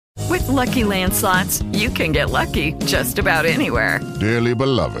Lucky Land Slots, you can get lucky just about anywhere. Dearly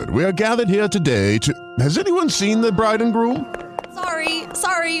beloved, we are gathered here today to... Has anyone seen the bride and groom?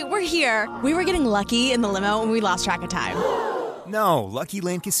 Sorry, we're here. We were getting lucky in the limo and we lost track of time. No, Lucky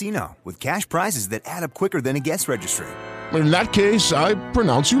Land Casino, with cash prizes that add up quicker than a guest registry. In that case, I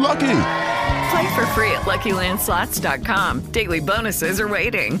pronounce you lucky. Play for free at LuckyLandSlots.com. Daily bonuses are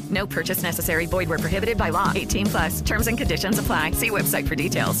waiting. No purchase necessary. Void where prohibited by law. 18+. Terms and conditions apply. See website for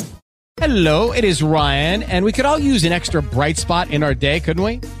details. Hello, it is Ryan, and we could all use an extra bright spot in our day, couldn't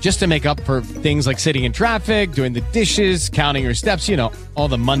we? Just to make up for things like sitting in traffic, doing the dishes, counting your steps, you know, all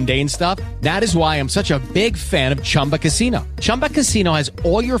the mundane stuff. That is why I'm such a big fan of Chumba Casino. Chumba Casino has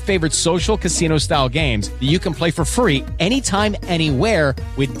all your favorite social casino-style games that you can play for free anytime, anywhere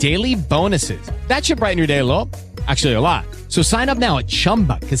with daily bonuses. That should brighten your day a little. Actually, a lot. So sign up now at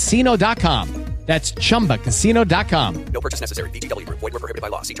ChumbaCasino.com. That's ChumbaCasino.com. No purchase necessary. VGW Group. Void where prohibited by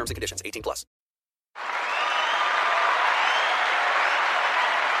law. See terms and conditions. 18+.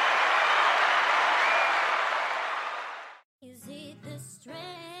 Is it the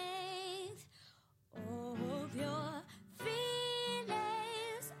strength of your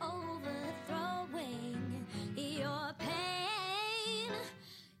feelings overthrowing your pain?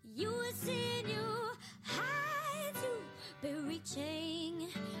 You sin, you hide, you be reaching.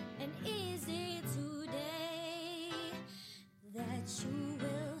 And is it today that you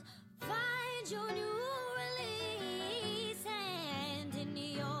will find your new release, and in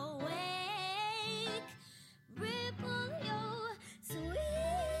your wake ripple your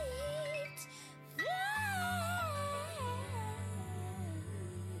sweet flame?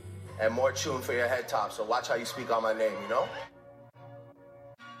 And more tune for your head top, so watch how you speak on my name, you know?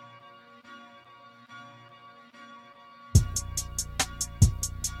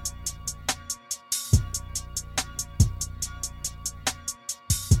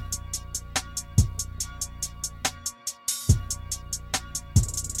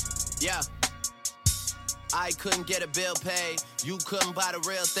 Yeah. I couldn't get a bill paid. You couldn't buy the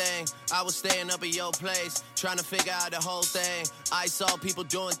real thing. I was staying up at your place, trying to figure out the whole thing. I saw people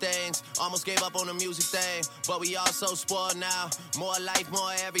doing things, almost gave up on the music thing. But we all so spoiled now. More life,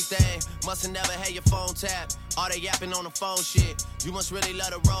 more everything. Must've never had your phone tapped. All that yapping on the phone shit. You must really love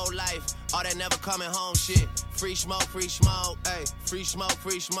the road life. All that never coming home shit. Free smoke, ayy. Free smoke,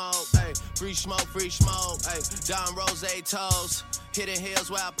 ayy. Free smoke, ayy. Don Rose toes. Hitting hills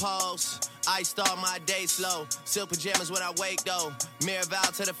where I pose. I start my day slow. Silk pajamas when I wake though. Mirror vow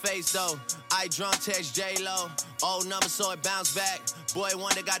to the face though. I drunk text J-Lo. Old number so it bounce back. Boy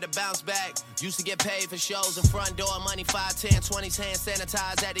wonder got to bounce back. Used to get paid for shows in front door. Money 5, 10, 20s hand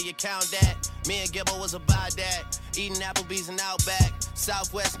sanitized. How do you count that? Me and Gibbo was about that. Eating Applebee's and Outback.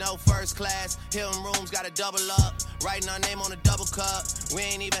 Southwest no first class. Hilton rooms got to double up. Writing our name on a double cup. We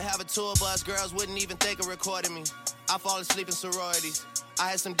ain't even have a tour bus. Girls wouldn't even think of recording me. I fall asleep in sororities. I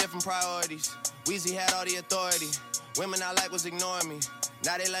had some different priorities. Weezy had all the authority. Women I like was ignoring me.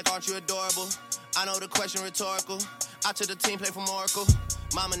 Now they like, aren't you adorable? I know the question rhetorical. I took the team, play from Oracle.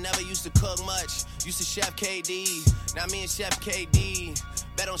 Mama never used to cook much. Used to Chef KD. Now me and Chef KD.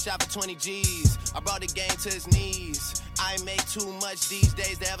 Bet on shop for 20 G's. I brought the game to his knees. I ain't made too much these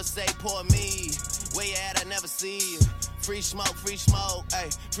days to ever say poor me. Where you at, I never see you. Free smoke,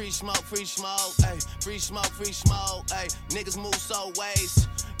 ayy. Free smoke, ayy. Free smoke, ayy. Niggas move so ways.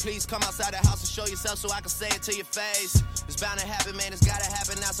 Please come outside the house and show yourself so I can say it to your face. It's bound to happen, man, it's gotta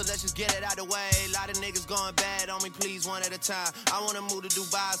happen now, so let's just get it out the way. A lot of niggas going bad on me, please, one at a time. I wanna move to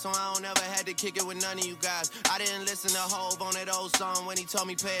Dubai, so I don't ever had to kick it with none of you guys. I didn't listen to Hove on that old song when he told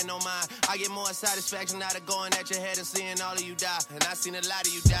me pay it no mind. I get more satisfaction out of going at your head and seeing all of you die. And I seen a lot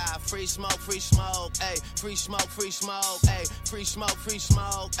of you die. Free smoke, ayy. Free smoke, ayy. Free smoke,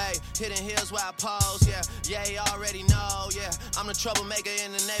 ayy. Hitting hills where I pose, yeah, you already know, yeah. I'm the troublemaker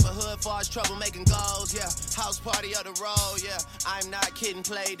in the neighborhood, far as troublemaking goes, yeah. House party of the road, yeah. I'm not kidding,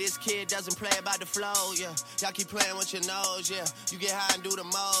 play. This kid doesn't play about the flow, yeah. Y'all keep playing with your nose, yeah. You get high and do the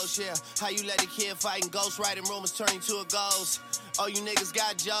most, yeah. How you let the kid fighting ghost writing rumors turn you to a ghost? Oh, you niggas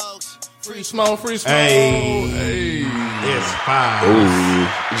got jokes. Free smoke. Hey. It's fire. Ooh.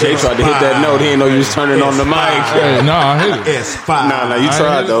 Jay tried to hit that note. He didn't know you was turning on the mic. Hey, no, I hit it. It's fire. Nah, you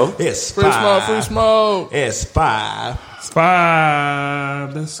tried though. It's free fire. Free smoke. It's fire. It's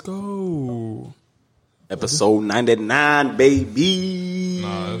fire. Let's go. Episode 99, baby.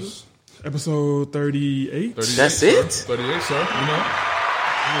 Nice. Episode 38. That's it? 38, sir. You know.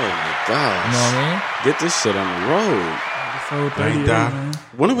 Oh my gosh. You know what I mean? Get this shit on the road. Episode 38, man.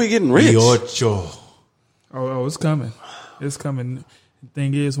 When are we getting rich? Oh, it's coming. It's coming. The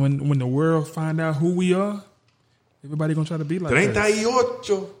thing is, when the world find out who we are, everybody gonna try to be like 38.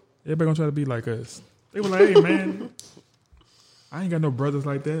 Everybody gonna try to be like us. They were like, hey, man, I ain't got no brothers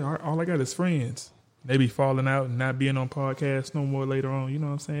like that. All I got is friends. They be falling out and not being on podcasts no more later on. You know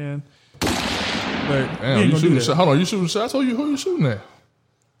what I'm saying? But damn, you shooting shot. Hold on, you shooting shots? Who you shooting at?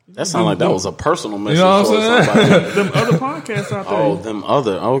 That sounded like that was a personal message. You know what I'm saying? Them other podcasts out there. Oh, them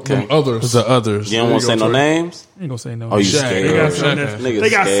other. Okay. Them others. The others. You don't want to say no names? I ain't gonna say no Oh, you names. scared? They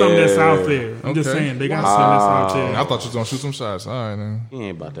got some that's out there. I'm just saying, they got some that's out there. I thought you was going to shoot some shots. All right, then. You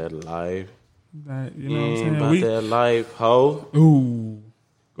ain't about that life. You know what I'm ain't saying? about that life, ho. Ooh.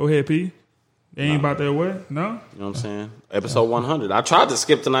 Go ahead, P. They ain't about that what? No? You know what I'm saying? Episode 100. I tried to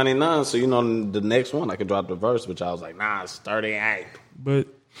skip to 99, so the next one I could drop the verse, which I was like, nah, it's 38. But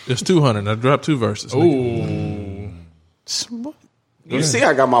it's 200. I dropped 2 verses. Ooh. You see,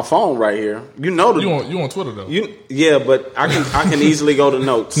 I got my phone right here. You know you on Twitter though? Yeah, but I can easily go to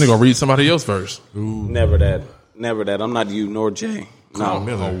notes. You gonna read somebody else's verse? Ooh. Never that. I'm not you nor Jay. No.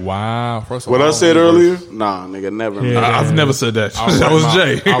 Oh wow! First of what all, I said earlier? Nah, nigga, never. Yeah. I've never said that. That was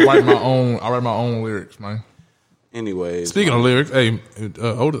Jay. I write my own lyrics, man. Anyways, speaking of lyrics, hey,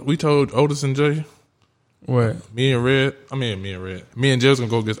 we told Otis and Jay. What? Me and Red. Me and Jay's gonna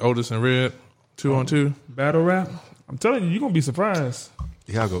go against Otis and Red 2-on-2 battle rap. I'm telling you, you're gonna be surprised.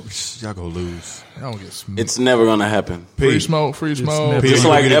 Y'all go lose. Y'all get smoked. It's never gonna happen. Free smoke. Just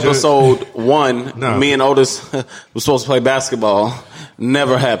like episode 1, me and Otis was supposed to play basketball.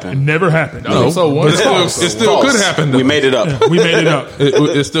 Never happened. It never happened. No, it still could happen. Though. We made it up. Yeah, we made it up.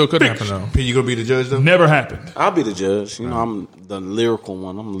 It still could happen though. P, you gonna be the judge though? Never happened. I'll be the judge. You know, I'm the lyrical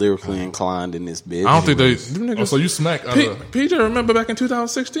one. I'm lyrically inclined in this bitch. I don't think they. Niggas, so you smack. PJ, remember back in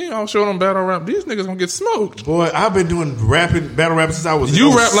 2016? I was showing them battle rap. These niggas gonna get smoked. Boy, I've been doing battle rap since I was.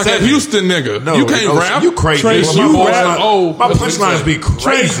 You rap like a Houston nigga. No, you can't rap. You crazy. Trace, you rap. My punchlines be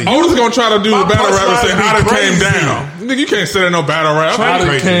crazy. Otis gonna try to do the battle rap and say how it came down. Nigga, you can't say that no battle rap. How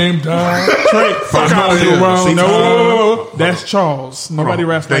it came down. Fuck out of here. No, that's Charles. Nobody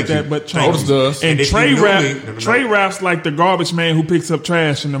raps like that, but Charles does. And Trey raps like the garbage man who picks up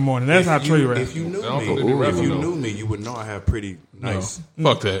trash in the morning. That's how Trey raps. If you knew me, you would know I have pretty nice.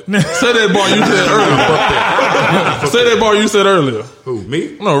 No. Fuck that. Say that bar you said earlier. Say that bar you said earlier. Who,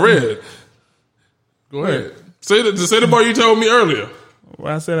 me? No, Red. Go ahead. Say the bar you told me earlier.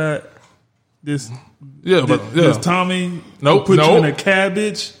 Well, I said this Tommy put you in a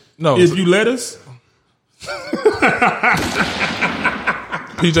cabbage. No, if you let us.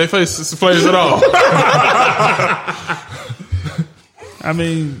 PJ Face plays it all. I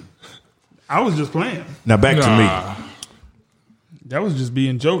mean, I was just playing. Now back to me. That was just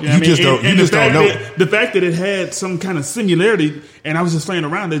being joking. You just don't know. The fact that it had some kind of similarity, and I was just playing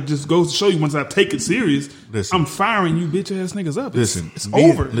around, it just goes to show you once I take it serious, I'm firing you bitch ass niggas up. It's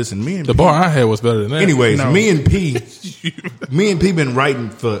over. Me and the bar I had was better than that. Anyways, me and P been writing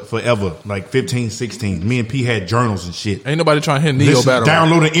for forever, like 15, 16. Me and P had journals and shit. Ain't nobody trying to hit Neo battle.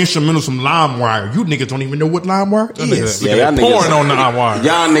 Downloading instrumentals from LimeWire. You niggas don't even know what LimeWire is. Yeah, y'all pouring on LimeWire.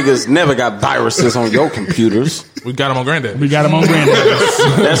 Y'all niggas never got viruses on your computers. We got them on Granddad.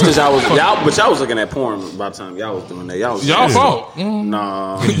 That's because y'all was looking at porn by the time y'all was doing that. Y'all fault.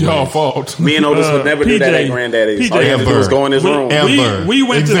 Nah, y'all fault. Me and Otis would never do that at Granddaddy's. All you have to do is go in his room. We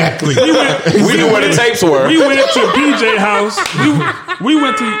went exactly. We knew where the tapes were. We went to PJ house. We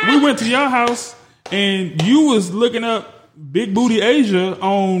went to your house, and you was looking up Big Booty Asia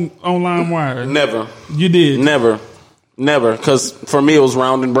on LimeWire. Never. You did. Never, because for me it was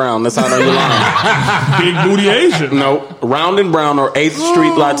Round and Brown. That's how I know you're lying. Big Booty Asia. No, Round and Brown or 8th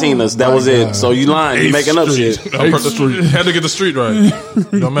Street Latinas. That was it. So you lying. You making up shit. 8th Street. Had to get the street right.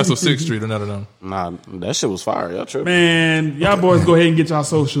 Don't mess with 6th Street or none of them. Nah, that shit was fire. Y'all tripping. Man, y'all boys go ahead and get y'all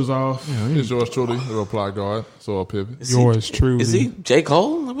socials off. Yeah, he's yours truly, the reply guard. So I'll pivot. Yours truly. Is he J.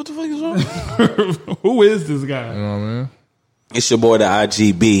 Cole? What the fuck is wrong? Who is this guy? You know what I mean? It's your boy, the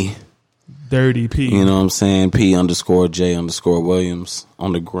IGB. Dirty P. You know what I'm saying? P_J_Williams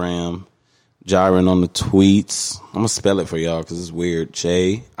on the gram. Jiren on the tweets. I'm going to spell it for y'all because it's weird.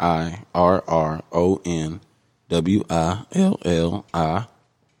 JIRRONWILLIAMS.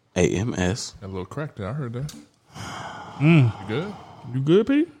 Got a little crack there. I heard that. You good? You good,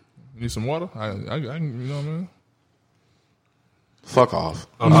 P? Need some water? I you know what I mean? Fuck off.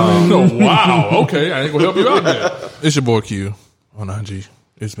 No, wow. Okay, I ain't going to help you out there. It's your boy Q on IG.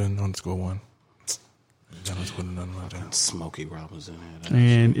 It's been _1. Smokey Robinson.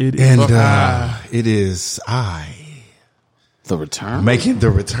 And it is I. The return? Making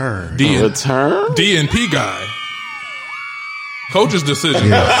the return. Return? D&P guy. Coach's decision.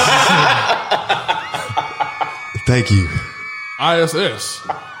 Yes. Thank you. ISS.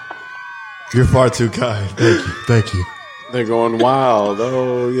 You're far too kind. Thank you. They're going wild.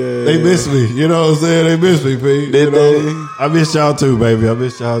 Oh, yeah. They miss me. You know what I'm saying? They miss me, P. Did they? I miss y'all too, baby. I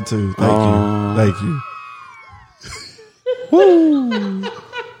miss y'all too. Thank you. Woo.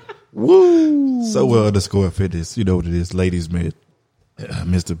 Woo. So well _fitness. You know what it is. Ladies, man.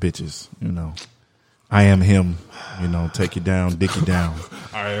 Mr. Bitches. You know. I am him. You know, take you down, dick you down.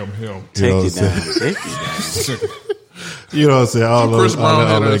 I am him. Take you down, dick you down. You know what I'm saying? All Chris Brown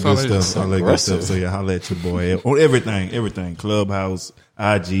that had good that stuff. All that good stuff. So yeah, holla at your boy on everything. Clubhouse,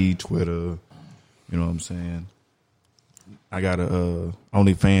 IG, Twitter. You know what I'm saying? I got a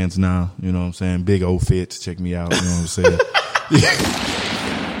OnlyFans now. You know what I'm saying? Big old fits. Check me out. You know what I'm saying?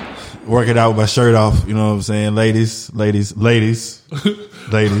 Work it out with my shirt off. You know what I'm saying? Ladies.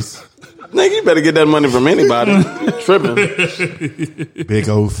 Nigga, you better get that money from anybody. Tripping. Big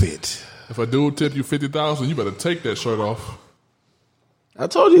old fit. If a dude tip you $50,000, you better take that shirt off. I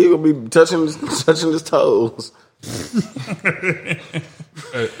told you he gonna be touching his toes. Hey,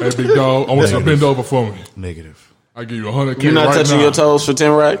 big dog, I want you to bend over for me. Negative. I give you $100K. You not right touching now. your toes for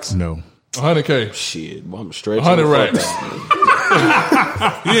 10 racks? No. $100K. Shit, well, I'm stretching. 100 racks.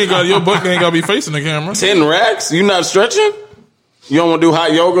 Your butt ain't gotta be facing the camera. 10 racks? You not stretching? You don't want to do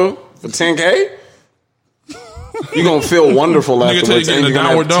hot yoga for 10K? You gonna feel wonderful afterwards, and you're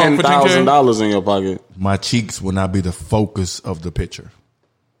gonna have $10,000 in your pocket. My cheeks will not be the focus of the picture.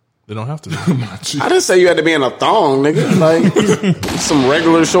 They don't have to be. I didn't say you had to be in a thong, nigga. Like some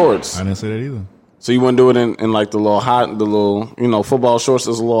regular shorts. I didn't say that either. So you wouldn't do it in like the little football shorts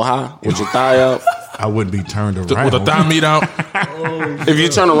that's a little high with your thigh up. I wouldn't be turned around with a thigh meat out. If you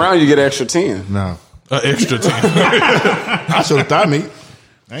turn around, you get extra 10. No, extra 10. I show the thigh meat.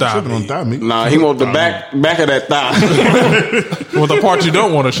 I ain't tripping on thigh meat. Nah, he want the back of that thigh. Well, the part you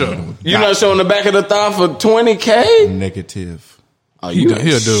don't want to show. You not showing the back of the thigh for 20K? Negative. Oh, he'll do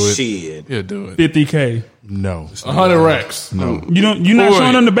it. Shit. He'll do it. 50K. No. 100 racks. No. You're not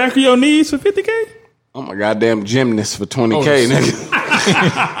showing on the back of your knees for 50K? I'm a goddamn gymnast for 20K, nigga.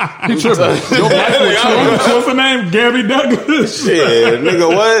 He tripping. Your life will change. What's the name? Gabby Douglas. Shit, nigga,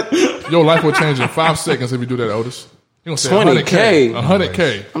 what? Your life will change in 5 seconds if you do that, Otis. You gonna say 20K?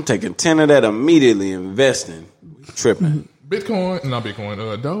 100K. I'm taking 10 of that immediately, investing. Tripping. Bitcoin, not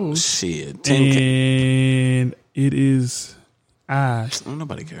Bitcoin, Doge. Shit, 10K. And it is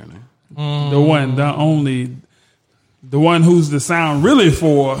nobody care, man. The one, the only, the one who's the sound really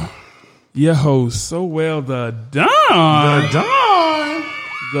for your host, so well, the Don.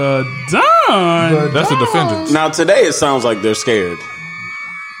 That's the defendants. Now today it sounds like they're scared.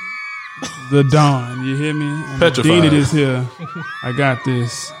 The Don, you hear me? Petrified. Dean it is here. I got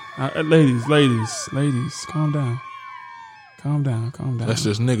this. Ladies, calm down. Calm down. That's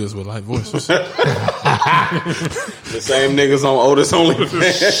just niggas with light voices. The same niggas on Otis only.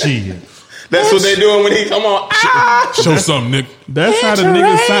 Shit. That's what they doing when he come on. Show something, Nick. That's how the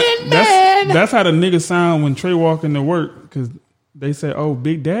niggas sound. That's how the niggas sound when Trey walk into work, because they say, "Oh,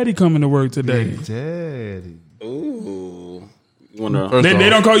 Big Daddy coming to work today." Big Daddy. Ooh. They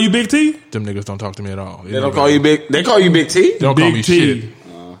don't call you Big T? Them niggas don't talk to me at all. They don't call you Big. They call you Big T. They don't call me T. shit.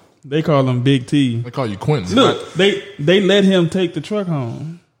 They call him Big T. They call you Quentin. Look, they let him take the truck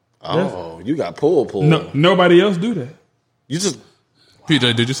home. Oh, you got pull. No, nobody else do that. You just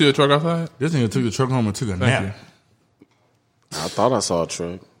PJ, did you see the truck outside? This nigga took the truck home and took a nap. I thought I saw a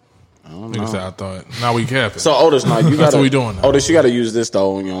truck. I don't know. Nigga said I thought. Now we capping. So Otis, now you got. That's what we doing now. Otis, you got to use this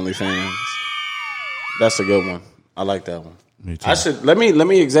though on your OnlyFans. That's a good one. I like that one. Me too. I should let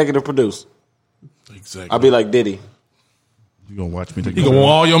me executive produce. Exactly. I'll be like Diddy. You gonna watch me take You gonna want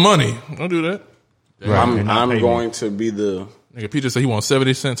all your money. Don't do that. Right. I'm going to be the Nigga, Peter said he wants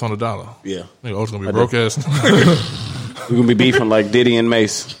 70 cents on the dollar. Yeah. Nigga, Otis gonna be broke ass. We're gonna be beefing like Diddy and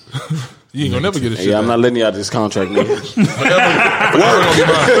Mace. You ain't gonna never get a shit. Yeah, I'm not letting you out this contract, nigga.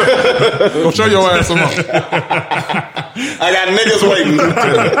 Go show your ass some more. I got niggas waiting.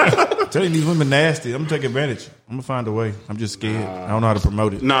 Tell you these women nasty. I'm gonna take advantage. I'm gonna find a way. I'm just scared. I don't know how to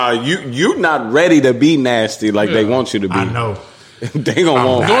promote it. Nah, you not ready to be nasty like they want you to be. I know. They gonna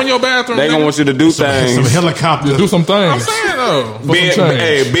want. Go in your bathroom. They gonna want you to do things. Some helicopter. Do some things. I'm saying though. Go in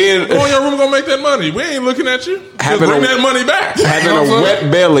your room, gonna make that money. We ain't looking at you. Just bring that money back. Having a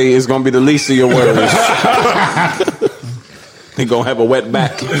wet belly is gonna be the least of your worries. They gonna have a wet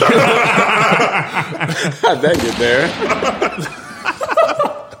back. How'd that get there?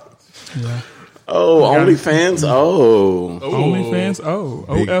 Yeah. Oh, OnlyFans. Oh, OnlyFans.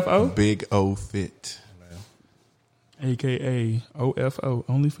 OFO. Big O fit. AKA OFO.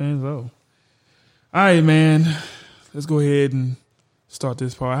 OnlyFans. All right, man. Let's go ahead and start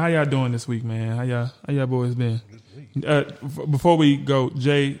this part. How y'all doing this week, man? How y'all boys been? Before we go,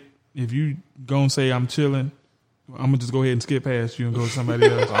 Jay, if you gonna say I'm chilling, I'm gonna just go ahead and skip past you and go to somebody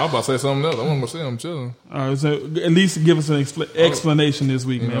else. I was about to say something else. I wasn't gonna say I'm chilling. So at least give us an explanation this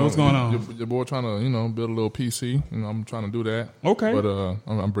week, man. What's going on? Your boy trying to, build a little PC. I'm trying to do that. Okay. But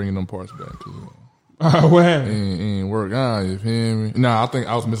I'm bringing them parts back too. What happened? Ain't work. You feel me? Nah, I think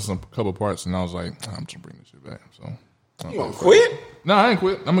I was missing a couple parts, and I was like, I'm just bringing this shit back. So you gonna quit? Nah, I ain't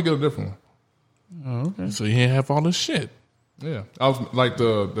quit. I'm gonna get a different one. Oh, okay. So you ain't have all this shit. Yeah, I was like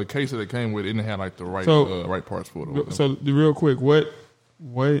the case that it came with. It didn't have like the right right parts for it. So real quick, what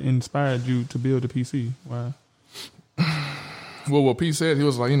inspired you to build a PC? Why? Well, what Pete said, he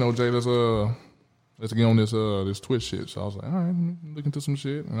was like, Jay, let's get on this Twitch shit. So I was like, all right, let me look into some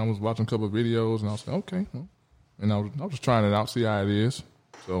shit, and I was watching a couple of videos, and I was like, okay, well. And I was just trying it out, see how it is.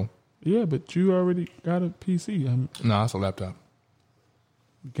 So yeah, but you already got a PC. Nah, it's a laptop.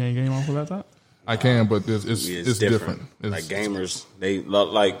 You can't game off a laptop. I can, but it's different. It's, like gamers, they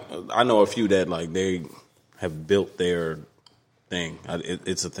like. I know a few that like they have built their thing.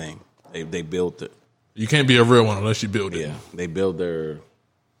 It's a thing. They built it. You can't be a real one unless you build it. Yeah, they build their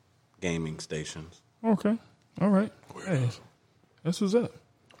gaming stations. Okay, all right. Hey, that's what's up.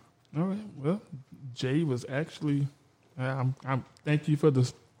 All right. Well, Jay was actually. I'm thank you for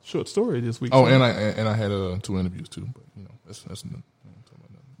the short story this week. Oh, and I had 2 interviews too, but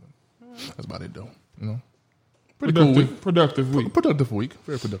that's about it though. Pretty cool week. Productive week. Productive week.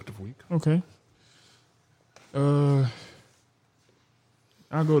 Very productive week. Okay. I'll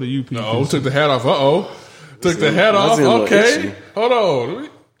go to you, Pete. Oh, took the hat off. Took the hat off. Okay. Hold on.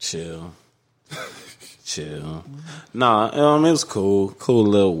 Chill. Nah, it was cool. Cool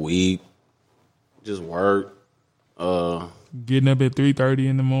little week. Just work. Getting up at 3:30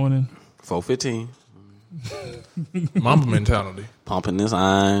 in the morning. 4:15. Mamba mentality. Pumping this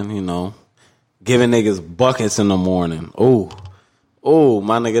iron, giving niggas buckets in the morning. Oh,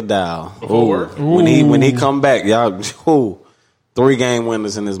 my nigga Dow. Before work? When he come back, y'all. 3-game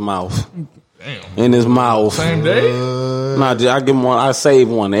winners in his mouth. Damn. In his mouth. Same day? Nah, I give him one. I save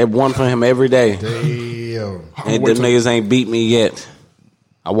one. One for him every day. Damn. And them niggas ain't beat me yet.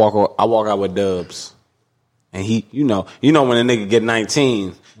 I walk out with dubs. And he, when a nigga get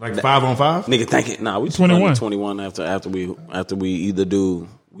 19. Like 5-on-5? Nigga think it. Nah, we 21 after we either do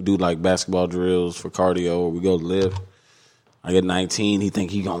like basketball drills for cardio or we go lift. I get 19, he think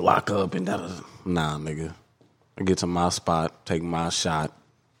he gonna lock up and nah, nigga. I get to my spot, take my shot,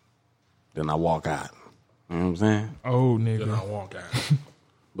 then I walk out. You know what I'm saying? Oh, nigga. Then I walk out.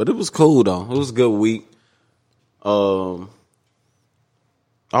 But it was cool though. It was a good week. All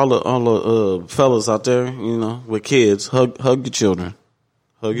the fellas out there, with kids, hug your children.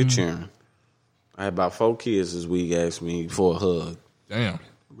 Hug your children. I had about 4 kids this week ask me for a hug. Damn.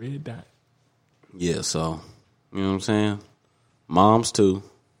 Red dot. Yeah, so, you know what I'm saying? Moms too.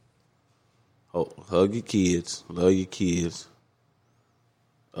 Hug your kids. Love your kids.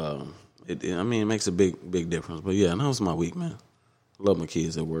 It makes a big difference. But yeah, that was my week, man. Love my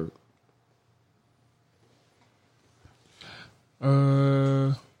kids at work.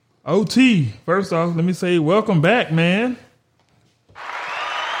 OT, first off, let me say welcome back, man.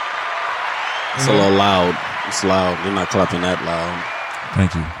 It's a little loud. It's loud. You're not clapping that loud.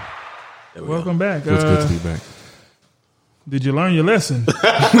 Thank you. Welcome back. It's good to be back. Did you learn your lesson?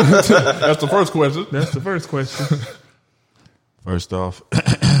 That's the first question. First off,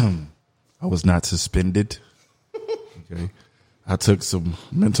 I was not suspended. Okay. I took some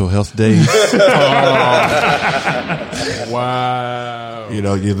mental health days. Wow.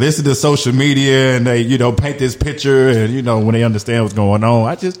 You listen to social media and they, paint this picture and, when they understand what's going on.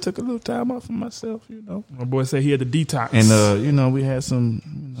 I just took a little time off for myself, My boy said he had the detox. And, we had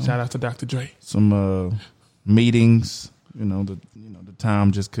some, shout out to Dr. Dre. Some meetings, the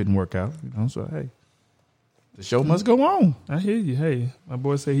time just couldn't work out, so, hey. The show must go on. I hear you. Hey, my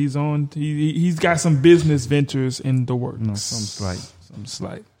boy said he's on. He's got some business ventures in the works. Some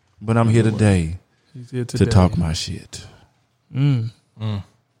slight. But I'm here today. He's here to talk my shit. What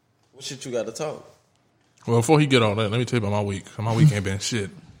shit you got to talk? Well, before he get on that, let me tell you about my week. My week ain't been shit.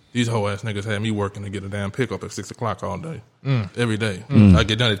 These whole ass niggas had me working to get a damn pickup at 6 o'clock all day, every day. I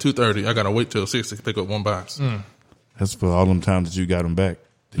get done at 2:30. I gotta wait till 6 to pick up one box. That's for all them times that you got them back.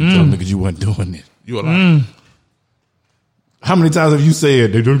 You told niggas you wasn't doing it. You a liar. How many times have you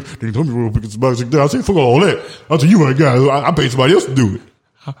said they told me to pick up some box? I said fuck all that. I said you ain't got it. I paid somebody else to do it.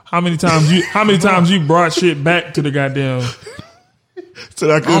 How many times you brought shit back to the goddamn?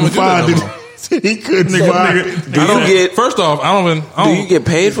 Said I couldn't find it. Said he couldn't find it. First off, I don't. Do you get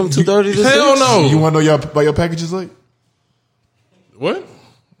paid from 2:30 to 6? Hell no. You want to know why your package is late? What?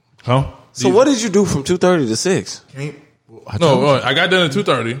 Huh? So what did you do from 2:30 to 6? No, I got done at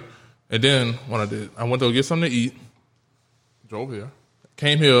 2:30, And then what I did, I went to go get something to eat, drove here,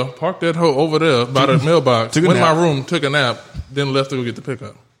 came here, parked that hoe over there by the mailbox, went in my room, took a nap, then left to go get the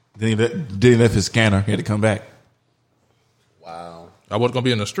pickup. Then he left his scanner. He had to come back. Wow. I wasn't going to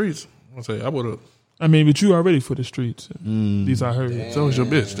be in the streets. I say I would have. I mean, but you already for the streets. These I heard. So was your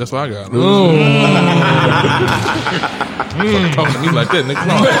bitch. That's what I got. Talking to me like that,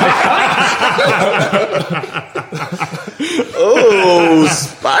 Oh, nigga.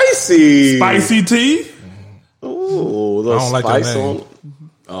 spicy. Spicy tea? Oh, the I don't like that spice name. on.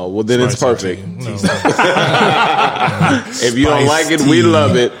 Oh, well, then it's Spicy perfect. tea. No. If you don't like it, we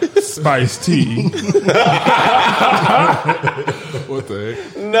love it. Spice tea. What the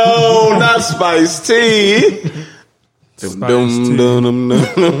heck? No, not spice tea.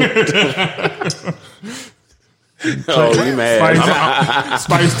 Oh, you mad?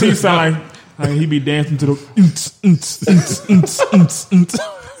 Spice tea sound like he be dancing to the.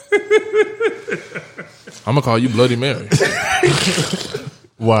 I'm going to call you Bloody Mary.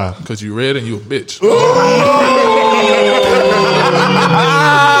 Why? Because you red and you a bitch.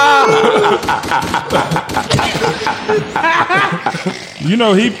 You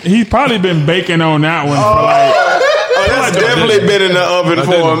know, he probably been baking on that one for like. That's definitely been in the oven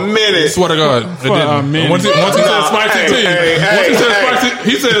for a minute. Swear to God. A minute. Once he said spicy tea,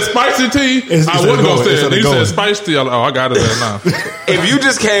 he said spicy tea, I wouldn't go say it. He said spicy tea. I'm like, oh, I got it there now. If you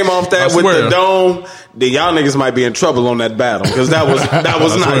just came off that with the dome, then y'all niggas might be in trouble on that battle because that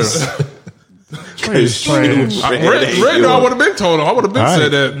was nice. Red, I would have been told him. I would have been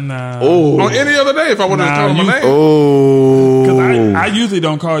said that on any other day if I would have told him my name. Because I usually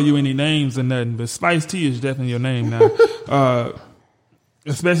don't call you any names or nothing, but Spice Tea is definitely your name now.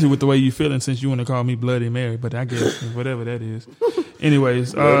 Especially with the way you feeling since you want to call me Bloody Mary, but I guess whatever that is.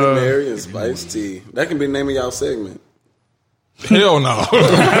 Anyways. Bloody Mary and Spice Tea. That can be the name of y'all segment. Hell no.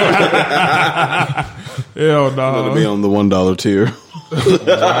 Hell no. It'll be on the $1 tier.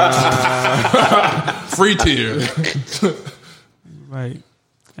 Free tier. Right.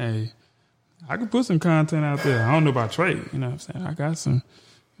 Hey, I can put some content out there. I don't know about Trey. You know what I'm saying? I got some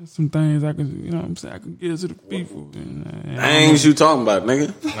things I can, you know what I'm saying, I can give to the people. Things you talking about,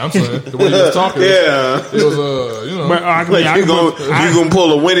 nigga? I'm saying the way you was talking. Yeah. It was you know. But you gonna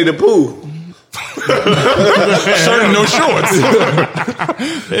pull a Winnie the Pooh. Shirt and no shorts.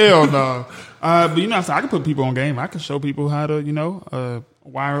 Hell no. But you know what I'm saying? I can put people on game. I can show people how to, you know,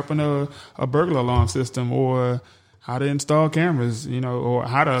 wire up a burglar alarm system, or how to install cameras, you know, or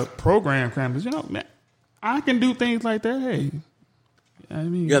how to program cameras. You know, man, I can do things like that. Hey, I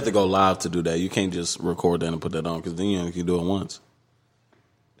mean, you have to go live to do that. You can't just record that and put that on, because then you can do it once.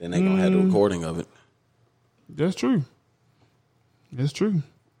 Then they gonna have the recording of it. That's true. That's true.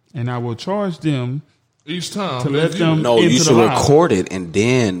 And I will charge them each time to let them. No, you should record it and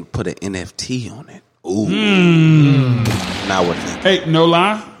then put an NFT on it. Ooh. Now what? Hey, no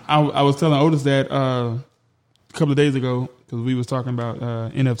lie. I was telling Otis that a couple of days ago, because we was talking about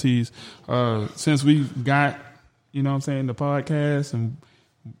NFTs. Since we got, you know what I'm saying, the podcast, and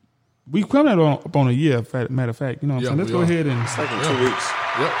we coming up on a year, matter of fact. You know what I'm saying? Let's go ahead and... It's like in 2 weeks.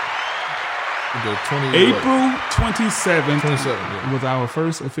 Yep. April 27th was our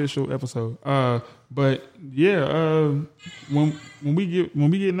first official episode. But yeah, when we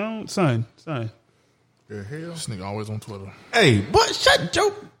get known, son. The hell, this nigga always on Twitter. Hey, what? Shut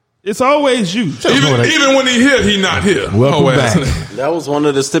Joe. It's always you. Even when he here, he not here. Welcome back. That was one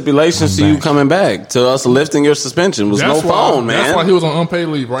of the stipulations to you coming back, to us lifting your suspension. Was no phone, man. That's why he was on unpaid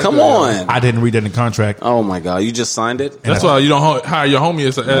leave. Right? Come there. on. I didn't read that in the contract. Oh my God, you just signed it. That's why you don't hire your homie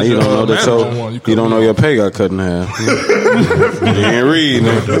as you your don't know that manager. you don't know your pay got cut in half. You didn't read.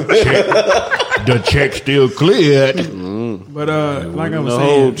 The check still cleared. But like I was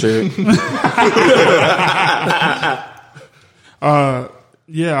saying,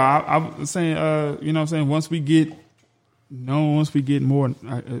 yeah, I was saying, you know what I'm saying, once we get known, once we get more,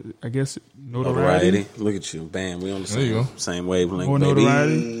 I guess, notoriety. Look at you. Bam, we on the same wavelength, more baby.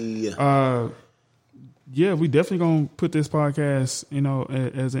 notoriety. Yeah, we definitely going to put this podcast, you know,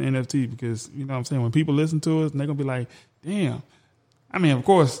 as an NFT, because, you know what I'm saying, when people listen to us, they're going to be like, damn. I mean, of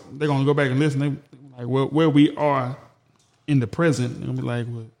course, they're going to go back and listen. They're like, well, where we are in the present, they're going to be like,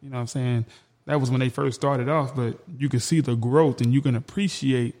 well, you know what I'm saying, that was when they first started off, but you can see the growth, and you can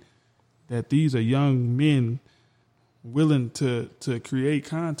appreciate that these are young men willing to create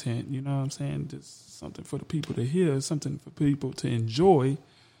content. You know what I'm saying? Just something for the people to hear, something for people to enjoy.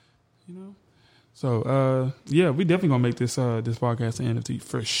 You know. So yeah, we definitely gonna make this podcast an NFT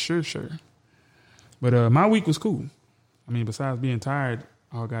for sure. But my week was cool. I mean, besides being tired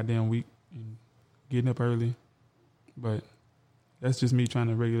all goddamn week and getting up early, but That's just me trying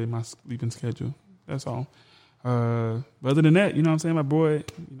to regulate my sleeping schedule. That's all. But other than that, you know what I'm saying? My boy, you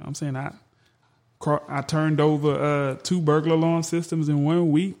know what I'm saying? I turned over 2 burglar alarm systems in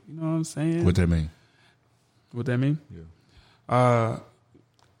 1 week. You know what I'm saying? What that mean? What that mean? Yeah.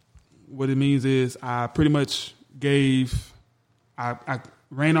 What it means is I pretty much I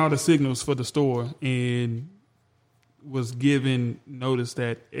ran all the signals for the store and was given notice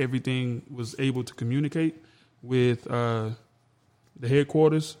that everything was able to communicate with the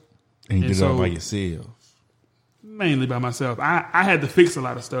headquarters. And you did it all by yourself? Mainly by myself. I had to fix a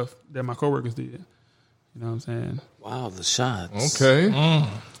lot of stuff that my coworkers did. You know what I'm saying? Wow, the shots. Okay.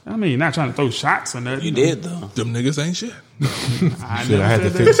 I mean, not trying to throw shots or nothing. You did, though. Them niggas ain't shit. I had to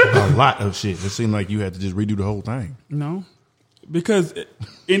fix a lot of shit. It seemed like you had to just redo the whole thing. No. Because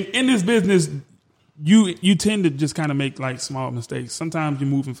in this business, you tend to just kind of make like small mistakes. Sometimes you're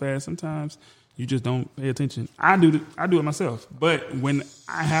moving fast. Sometimes you just don't pay attention. I do it myself. But when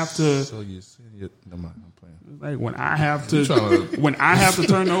I have to, like when I have to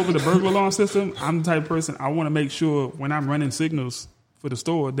turn over the burglar alarm system, I'm the type of person I want to make sure when I'm running signals for the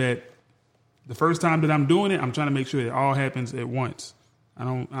store that the first time that I'm doing it, I'm trying to make sure it all happens at once. I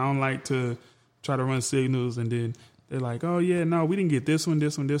don't like to try to run signals and then they're like, oh yeah, no, we didn't get this one.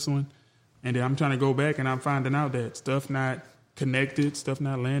 And then I'm trying to go back and I'm finding out that stuff not connected, stuff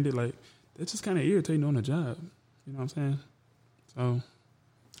not landed. Like, that's just kind of irritating on the job. You know what I'm saying? So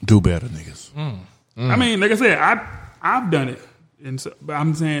do better, niggas. I mean, like I said, I've done it. And so, but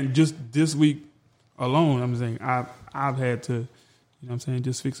I'm saying just this week alone, I'm saying I've had to, you know what I'm saying,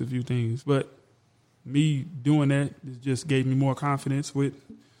 just fix a few things. But me doing that just gave me more confidence with,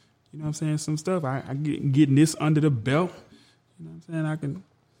 you know what I'm saying, some stuff. I getting this under the belt. You know what I'm saying? I can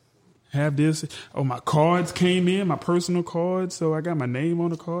have this. Oh, my cards came in, my personal cards. So I got my name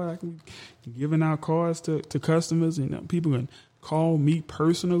on the card. I can giving out cards to customers. And people can call me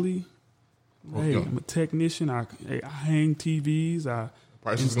personally. Hey, I'm a technician. I hang TVs.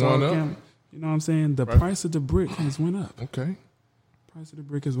 Prices going up? You know what I'm saying? The price of the brick has went up. Okay. Price of the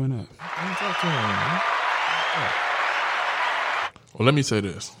brick has went up. Well, let me say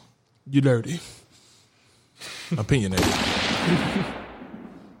this. You dirty. Opinionated.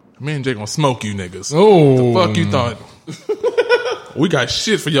 Me and Jay gonna smoke you niggas. Oh. The fuck you thought? We got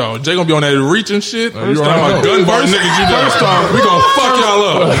shit for y'all. Jay gonna be on that reaching shit. First off, gun bar niggas you know. First off, we gonna fuck y'all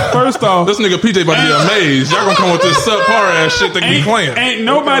up. First off, this nigga PJ about to be amazed. Y'all gonna come with this subpar ass shit that be playing. Ain't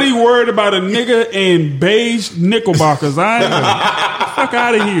nobody worried about a nigga in beige Knickerbockers. Fuck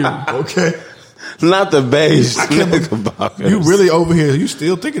out of here. Okay. Not the beige Knickerbockers. You really over here? You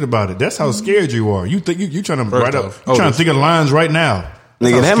still thinking about it? That's how scared you are. You think you trying to write up? You trying to think of lines right now?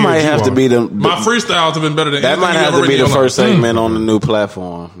 Nigga, that might have to be my freestyles have been better than that. Might have to be the first segment on the new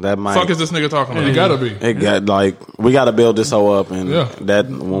platform. That might. Fuck is this nigga talking about? It gotta be. It got like we gotta build this whole up, and that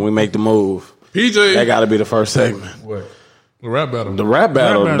when we make the move, PJ, that gotta be the first segment. What? The rap battle. The rap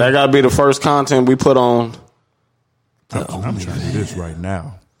battle. That gotta be the first content we put on. I'm trying to do this right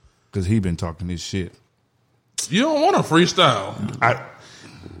now because he been talking this shit. You don't want a freestyle.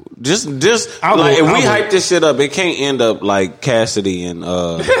 Just like if we hype this shit up, it can't end up like Cassidy and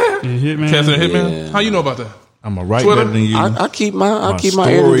Hitman. Cassidy and Hitman. Yeah. How you know about that? I'm a write better than you. I keep my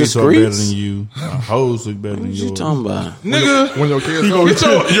ear discreet. Better than you. My hoes look better than yours. What you talking about, nigga? When your kids go, get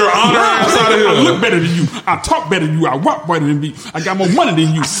your honor ass out of here. I look better than you. I talk better than you. I walk better than you. I got more money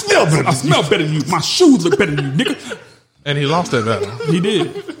than you. I smell better than you. My shoes look better than you, nigga. And he lost that battle. He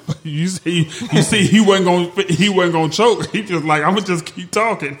did. You see, he wasn't gonna choke. He just like, I'm gonna just keep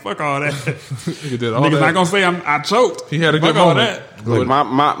talking. Fuck all that. He did all Niggas that. not gonna say I choked. He had a good Fuck moment. All that.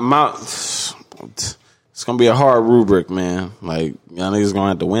 Look, it's gonna be a hard rubric, man. Like y'all niggas gonna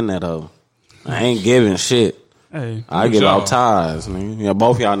have to win that hoe. I ain't giving shit. Hey, I give out ties, man. Yeah,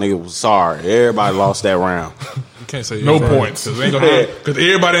 both y'all niggas was sorry. Everybody lost that round. You can't say no points because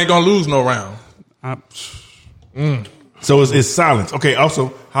everybody ain't gonna lose no round. So it's silence. Okay.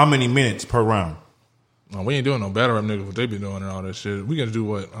 Also, how many minutes per round? No, we ain't doing no battle rap niggas. What they be doing and all that shit. We gotta do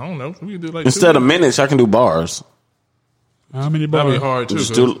what? I don't know. We can do like instead of minutes, I can do bars. How many bars? That'd be hard too.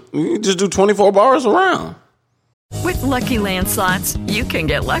 Just do 24 bars a round. With Lucky Land Slots, you can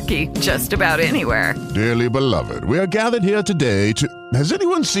get lucky just about anywhere. Dearly beloved, we are gathered here today to... Has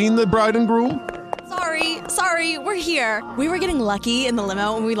anyone seen the bride and groom? Sorry, we're here. We were getting lucky in the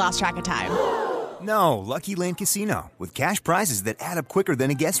limo and we lost track of time. No, Lucky Land Casino, with cash prizes that add up quicker than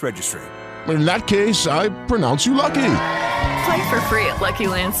a guest registry. In that case, I pronounce you lucky. Play for free at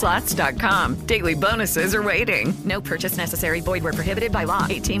LuckyLandSlots.com. Daily bonuses are waiting. No purchase necessary. Void where prohibited by law.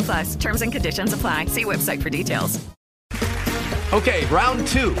 18+. Terms and conditions apply. See website for details. Okay, round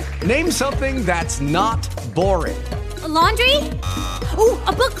two. Name something that's not boring. Laundry? Ooh,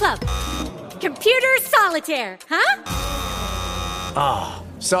 a book club. Computer solitaire, huh? Ah,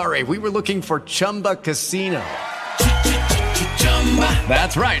 sorry, we were looking for Chumba Casino.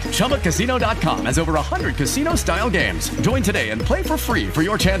 That's right, ChumbaCasino.com has over 100 casino-style games. Join today and play for free for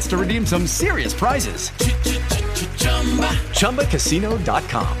your chance to redeem some serious prizes.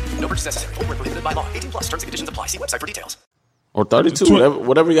 ChumbaCasino.com. No purchase necessary. Void where prohibited by law. 18 plus. Terms and conditions apply. See website for details. Or 32,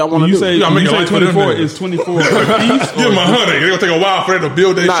 whatever y'all want to do. You say 24 is 24 a piece? Give them 100. It's gonna take a while for them to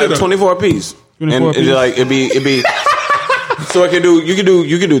build that shit up. 24 a piece. 24 and a piece. it'd be. So you can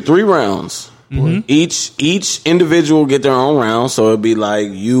do 3 rounds. Mm-hmm. Each individual get their own round. So it'd be like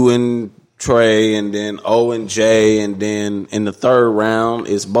you and Trey, and then O and J, and then in the third round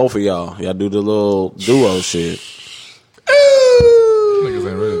it's both of y'all. Y'all do the little duo shit. Niggas ain't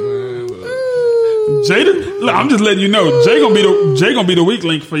ready, man. Jada, look, I'm just letting you know, Jay gonna be the weak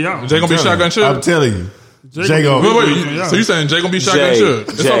link for y'all. Jay gonna be shotgun shook. I'm telling you. Jay gonna wait. So you saying Jay gonna be shotgun shook?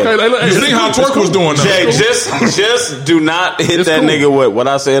 It's Jay. okay. Hey, see how Twerk was doing though. Jay, just do not hit that nigga with what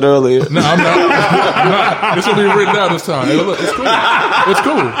I said earlier. No, I'm not. This will be written down this time. Hey, look, it's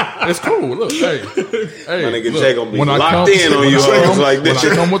cool. It's cool. Look, hey. My nigga Jay gonna be when locked in on you like this.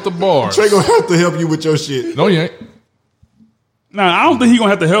 When I come with the bars. Trey gonna have to help you with your shit. No, you ain't. Nah, I don't think he gonna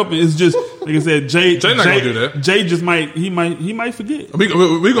have to help me. It's just like I said, Jay not gonna do that. Jay just might forget. We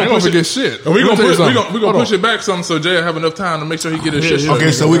gonna push forget it. shit. We gonna push it back some so Jay have enough time to make sure he get his shit.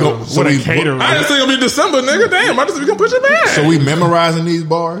 Okay, so we gonna cater. I didn't say it'll be December, nigga. Damn, I just we gonna push it back. So we memorizing these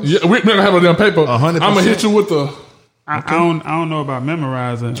bars? Yeah, we're gonna have it on paper. 100%. I'm gonna hit you with the. I don't know about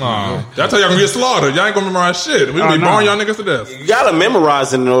memorizing. That's how y'all gonna get slaughtered. Y'all ain't gonna memorize shit. We gonna be barring y'all niggas to death. You gotta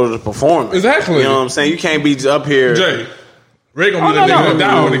memorize it in order to perform it. Exactly. You know what I'm saying? You can't be up here. Jay. Ray gonna be the nigga that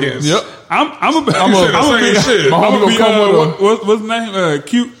down against. What's his name?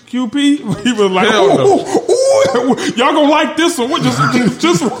 QP. He was like, y'all gonna like this one? Just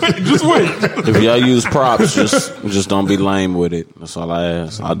wait. If y'all use props, just don't be lame with it. That's all I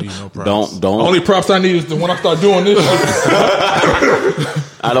ask. Don't. Only props I need is the when I start doing this.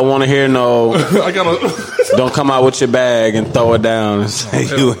 I don't want to hear no. I gotta. Don't come out with your bag and throw it down and say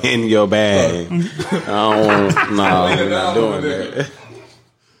you in your bag. I don't want. No, we're not doing that.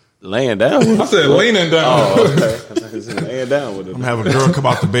 Laying down. I said leaning down. Oh, okay. Laying down with it. I'm having a girl come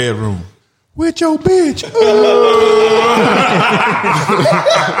out the bedroom. With your bitch.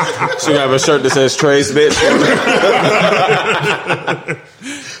 She got a shirt that says Trace bitch.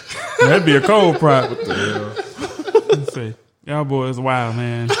 That'd be a cold prop. What the hell? Let's see. Y'all boys wild,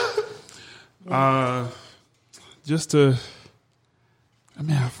 man. I feel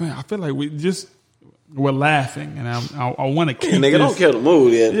like we're laughing, and I want to keep. Nigga, this. don't kill the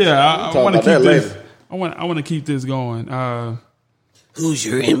mood yet. Yeah, I want to keep that this. later. I want to keep this going. Who's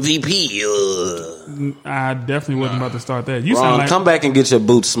your MVP? I definitely wasn't about to start that. You Ron, sound like come back and get your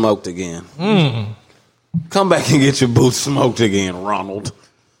boots smoked again. Come back and get your boots smoked again, Ronald.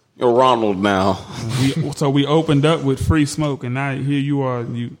 You're Ronald now. So we opened up with free smoke, and now here you are.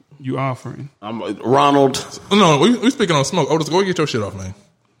 You offering. I'm Ronald. No, we speaking on smoke. Otis, go get your shit off, man.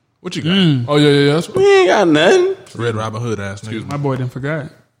 What you got? Oh yeah. That's we ain't got nothing. Red Robin Hood ass nigga. My boy didn't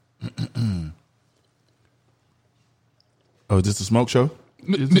forgot. Oh, is this a smoke show?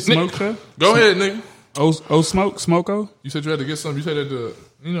 Is this a smoke show? Go ahead, nigga. Oh, smoko. You said you had to get some. You said that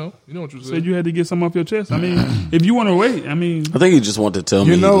you know what you said. Said you had to get some off your chest. I mean, if you want to wait, I mean, I think he just wanted to tell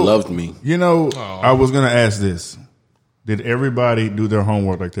me he loved me. You know, I was gonna ask this: did everybody do their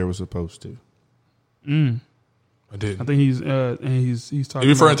homework like they were supposed to? I did. I think he's talking.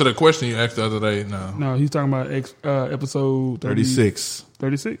 You referring to the question you asked the other day? No, he's talking about episode 36.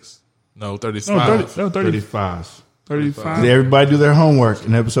 36? No, 35. No, 35. 35. Did everybody do their homework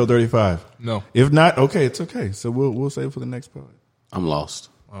in episode 35? No. If not, okay, it's okay. So we'll save it for the next part. I'm lost.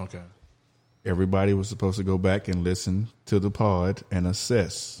 Okay. Everybody was supposed to go back and listen to the pod and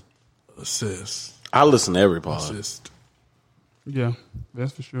assess. I listen to every pod. Yeah,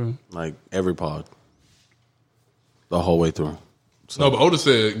 that's for sure. Like every pod. The whole way through. So, no, but Otis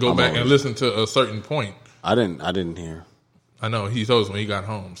said go I'm back always- and listen to a certain point. I didn't hear. I know he told us when he got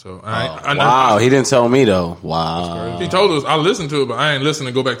home. So Wow, he didn't tell me though. Wow. He told us I listened to it, but I ain't listened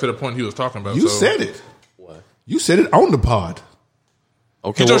to go back to the point he was talking about. You said it. What? You said it on the pod.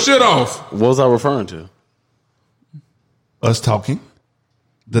 Okay, Get your shit off. What was I referring to? Us talking,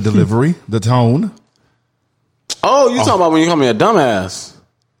 the delivery, the tone. Oh, you talking about when you call me a dumbass?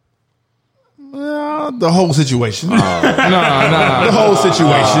 The whole situation. Nah. The whole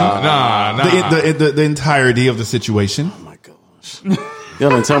situation. Nah. The entirety of the situation. Oh my gosh. Y'all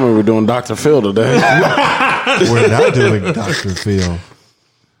didn't tell me we were doing Dr. Phil today. We're not doing Dr. Phil.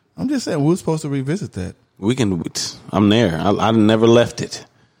 I'm just saying we were supposed to revisit that. We can. I'm there. I never left it.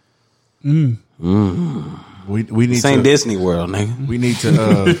 We need this ain't Disney World, nigga. We need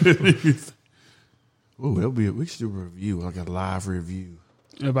to. Ooh, that'll be. We should do a review, like a live review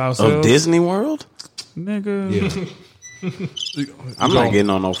about of Disney World, nigga. Yeah. I'm not getting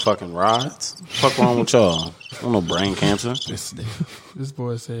on no fucking rides. Fuck wrong with y'all? I don't know brain cancer. This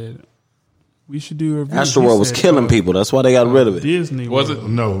boy said we should do a review. Astroworld was killing people. That's why they got rid of it. Disney Was World. it?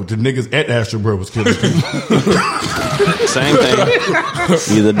 No, the niggas at Astroworld was killing people. Same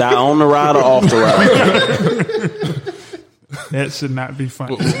thing. Either die on the ride or off the ride. That should not be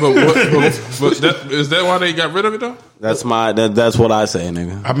funny. But is that why they got rid of it though? That's that's what I say,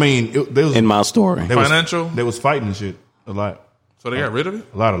 nigga. I mean, they was in my story. Financial. They was fighting and shit a lot. So they got rid of it.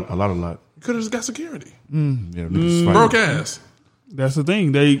 A lot. You could have just got security. Yeah, niggas Broke fighting. ass. That's the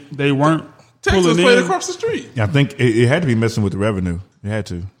thing. They weren't Texas pulling played in. across the street. Yeah, I think it had to be messing with the revenue. It had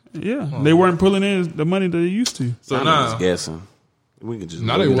to. Yeah, they weren't pulling in the money that they used to. So now guessing. We could just.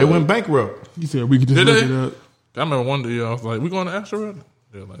 Now They went bankrupt. You said we could just Did look they? it up. I remember one day I was like, "We going to Asteroid?"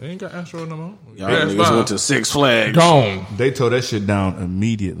 They're like, "They ain't got Asteroid no more." Y'all niggas went to Six Flags. Gone. They tore that shit down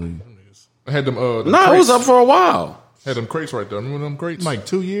immediately. I had them. No, it was up for a while. Had them crates right there. Remember them crates? Like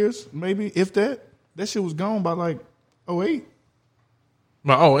 2 years, maybe, if that. That shit was gone by like 08.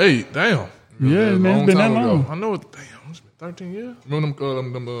 My 08, damn. Yeah, man, it's been that long. I know it. Damn, it's been 13 years. Remember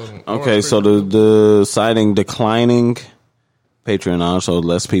them Okay, so the citing declining Patreon, so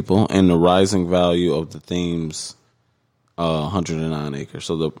less people, and the rising value of the theme's 109 acres.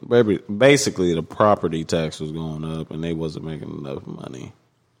 So basically the property tax was going up, and they wasn't making enough money,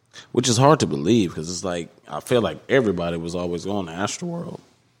 which is hard to believe because it's like I feel like everybody was always going to Astroworld.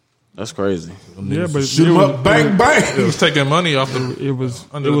 That's crazy. Yeah, but Shoot 'em up, bang, bang. It was taking money off the. It was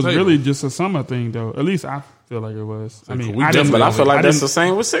under the table. really just a summer thing, though. At least I feel like it was. I mean, But I feel like that's the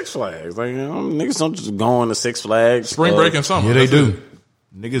same with Six Flags. Like, you know, niggas don't just go on to Six Flags. Spring break and summer. Yeah, they That's do.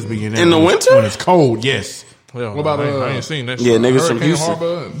 it. Niggas be in In the winter? when it's cold. Yes. Yeah, what about I ain't seen that. Yeah, shit. niggas from Hurricane Houston.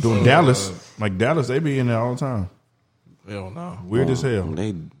 Harbor and- Doing Dallas, like Dallas, they be in there all the time. Hell no. Weird as hell.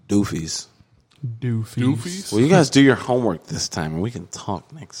 They doofies. Doofies. Well, you guys do your homework this time, and we can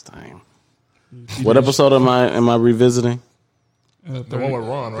talk next time. What episode am I revisiting? The one with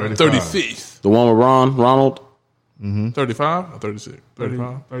Ron, right? 35. 35th. The one with Ronald? 35 or 36?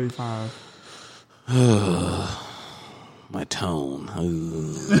 35. 35. My tone.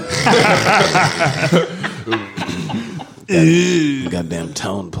 Goddamn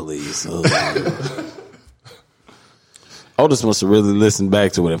tone police. Otis must have really listened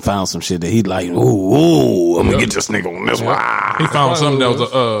back to it and found some shit that he like. Ooh, I'm gonna get this nigga on this one. He found something that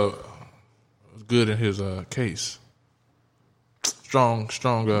was good in his case. Strong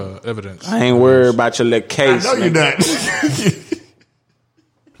evidence. I ain't worried about your little case. I know you're not.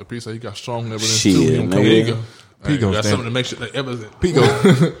 The piece said he got strong evidence Shit, too. He don't come nigga. here, he go, P "Hey, gonna got stand- something to make sure that evidence.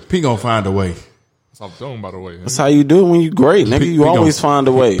 P gonna find a way. That's all I'm doing, by the way. That's how you do it when you great, nigga. You always find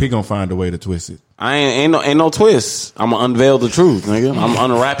a way. P gonna find a way to twist it. I ain't no twist. I'm gonna unveil the truth, nigga.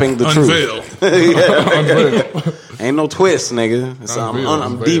 I'm unwrapping the Unveil. truth. Unveil. Ain't no twist, nigga. It's, Unveil,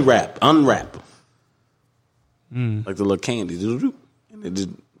 I'm unveil. de-wrap, unwrap, like the little candy. And it just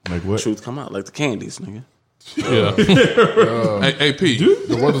Like what? truth come out like the candies, nigga. Yeah. Hey, P,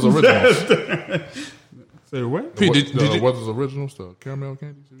 the Weathers Originals. Say what? P, did you? Weathers Originals, the caramel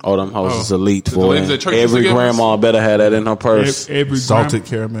candies? Oh, them hoes is elite, The boy. ladies at church used to Every give us- grandma better have that in her purse. Every Salted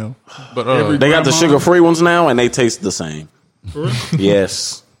caramel. But They got the grandma- sugar-free ones now, and they taste the same.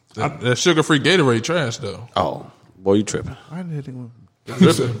 Yes. that sugar-free Gatorade trash, though. Oh, boy, you tripping. Why did they want-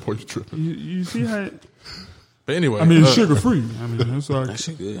 Boy, you tripping. You see how? But anyway. I mean, it's sugar free. I mean, that's all. That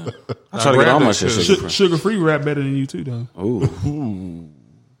shit good. I try to get all my shit sugar-free. Sugar free rap better than you too, though. Ooh.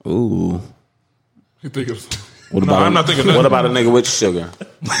 Ooh. You think it's... What No, about I'm not thinking that. What about a nigga with sugar?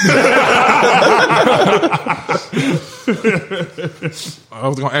 I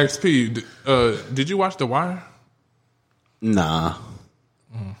was going to ask P, did you watch The Wire? Nah.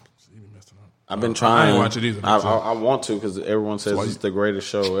 I've been I trying. ain't watch it either. I want to because everyone says it's the greatest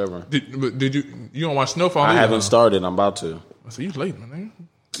show ever. Did you don't watch Snowfall I either, haven't huh? started. I'm about to. So you late, man.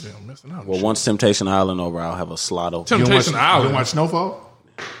 Yeah, I'm messing out. Well, once Temptation Island over, I'll have a slot open. Temptation Island. You don't watch Snowfall?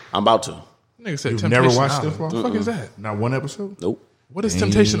 I'm about to. Nigga said You've Temptation never watched Island. Snowfall? What the fuck is that? Not one episode? Nope. What is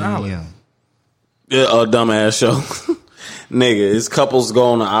Temptation Island? Yeah, a dumbass show. Nigga, it's couples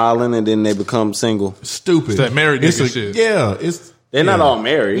go on the island and then they become single. Stupid. It's that married It's nigga a- shit. Yeah, it's They're not all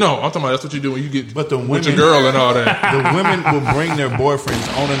married. No, I'm talking about that's what you do when you get But the with your women- girl and all that. the women will bring their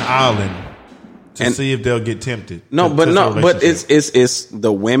boyfriends on an island to see if they'll get tempted. But it's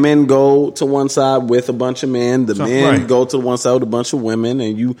the women go to one side with a bunch of men. The men go to one side with a bunch of women,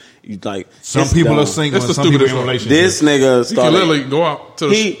 and you like some people are single. It's the some people in stupidest relationships. This nigga started. You can literally go out to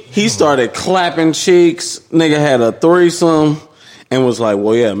he started clapping cheeks. Nigga had a threesome and was like,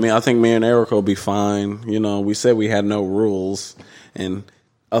 "Well, yeah, I think me and Erica will be fine." You know, we said we had no rules, and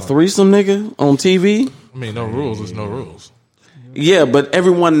a threesome, nigga, on TV. I mean, no rules is no rules. Yeah, but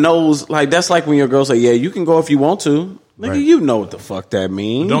everyone knows. Like that's like when your girl say, "Yeah, you can go if you want to." Nigga, you know what the fuck that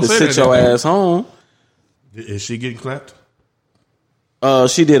means. Don't say sit that, your ass home. Is she getting clapped?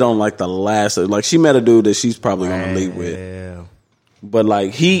 She did on like the last. Like she met a dude that she's probably gonna leave with. Yeah. But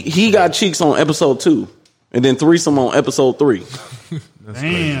like he got cheeks on episode 2, and then threesome on episode 3.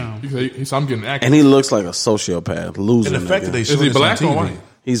 Damn. I'm getting accurate. And he looks like a sociopath, loser. And the fact that they is he black or white?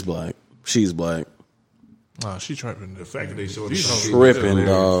 He's black. She's black. Oh, she tripping. The fact that they showed Tripping,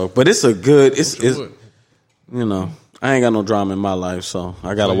 dog. But it's a good. It's you know. I ain't got no drama in my life, so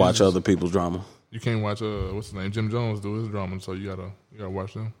I gotta watch other people's drama. You can't watch what's his name, Jim Jones do his drama, so you gotta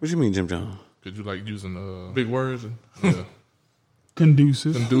watch them. What you mean, Jim Jones? Because you like using big words and yeah.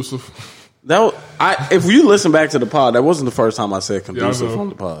 Conducive. If you listen back to the pod, that wasn't the first time I said conducive on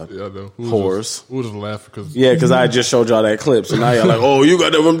the pod. Yeah, I know. Horse. Who was just laughing because because I just showed y'all that clip, so now y'all like, oh, you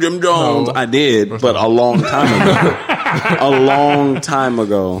got that from Jim Jones. No, I did, but a long time ago. A long time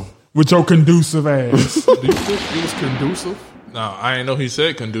ago. With your conducive ass. Do you think it was conducive? No, I ain't know he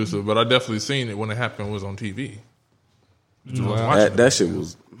said conducive, but I definitely seen it when it happened. It was on TV. That shit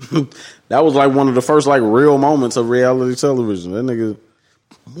was. That was like one of the first like real moments of reality television. That nigga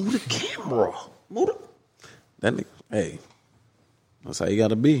move the camera. That nigga. Hey, that's how you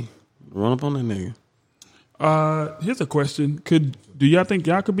gotta be. Run up on that nigga. Here's a question: do y'all think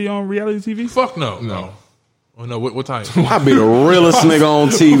y'all could be on reality TV? Fuck no. Oh no, what time? I'd be the realest nigga on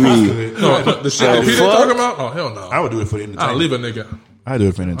TV. No, the shit that Peter talking about? Oh hell no. I would do it for the entertainment. I'll leave a nigga. I do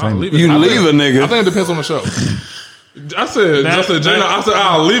it for entertainment. You leave a nigga. I think it depends on the show. I said,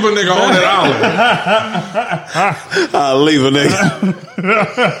 I'll leave a nigga on that island. I'll leave a nigga.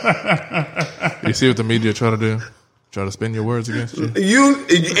 You see what the media try to do? Try to spin your words against you. You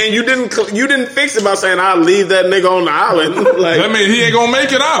didn't fix it by saying I'll leave that nigga on the island. Like that means he ain't gonna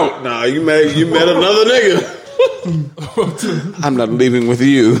make it out. Nah, you met another nigga. I'm not leaving with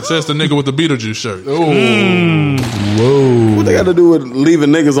you. Says the nigga with the Beetlejuice shirt. Whoa. What they got to do with leaving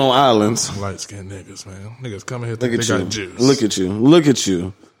niggas on islands? Light skinned niggas, man. Niggas coming here think they got juice. Look at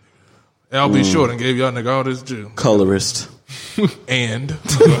you. L.B. Short and gave y'all nigga all this juice. Colorist. And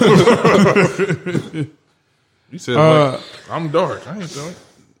you said I'm dark. I ain't dark.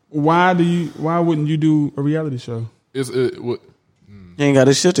 Why wouldn't you do a reality show? He ain't got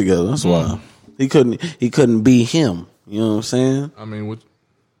his shit together. That's why. He couldn't be him. You know what I'm saying? I mean,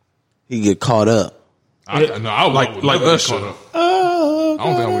 he get caught up. I like that shit. I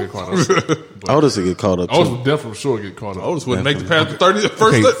don't think I would get caught up. Otis would get caught up. Otis would definitely sure get caught up. Otis wouldn't make the past 30.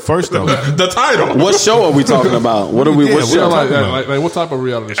 First though, the title. What show are we talking about? What are we? What show? Like what type of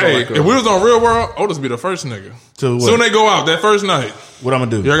reality show? Hey, if we was on Real World, Otis be the first nigga. Soon they go out that first night. What I'm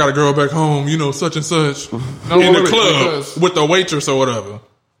gonna do? Yeah, I got a girl back home. You know, such and such in the club with the waitress or whatever.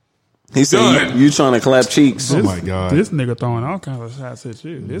 He said, you trying to clap cheeks. Oh, my God. This nigga throwing all kinds of shots at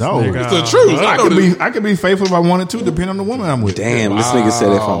you. This no. nigga, it's the truth. I could be faithful if I wanted to, depending on the woman I'm with. Damn, this nigga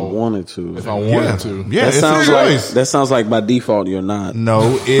said if I wanted to. If I wanted to. Yeah, that sounds like by default you're not.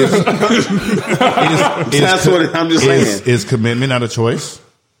 No, that's what I'm just saying. Is commitment not a choice?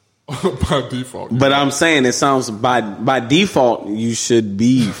 By default. But I'm saying it sounds by default you should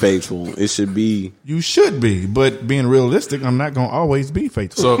be faithful. It should be. You should be, but being realistic, I'm not gonna always be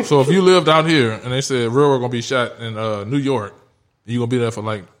faithful. So if you lived out here and they said Real World gonna be shot in New York, you gonna be there for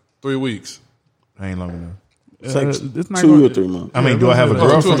like 3 weeks. I ain't long enough. It's like 2 or 3 months. I mean, do I have a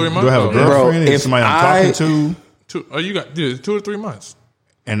girlfriend? 2 or 3 months? Do I have a girlfriend? If somebody I'm talking to? You got 2 or 3 months.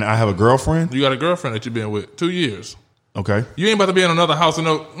 And I have a girlfriend? You got a girlfriend that you've been with 2 years. Okay. You ain't about to be in another house and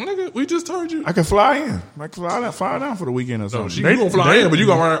nigga, we just told you. I can fly in. I can fly down for the weekend or something. No, you gonna fly in, but you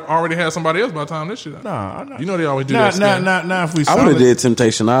gonna already have somebody else by the time this shit out. Nah, you know they always do that. Not if we solid. I would have did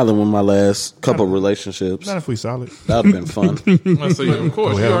Temptation Island with my last couple relationships. Not if we solid. That would have been fun. Of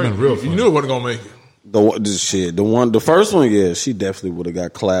course. You knew it wasn't gonna make it. The first one, yeah, she definitely would have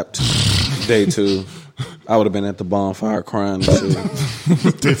got clapped. Day 2. I would have been at the bonfire crying and shit. I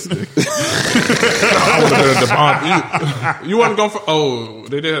would have been at the bonfire. You wasn't going for.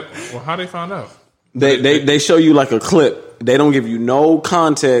 They did. Well, how they found out? They show you like a clip. They don't give you no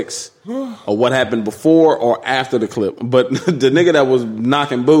context of what happened before or after the clip. But the nigga that was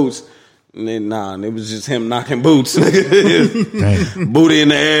knocking boots, it was just him knocking boots. Booty in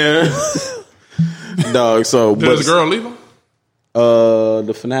the air. Dog. So, Did this girl leave him?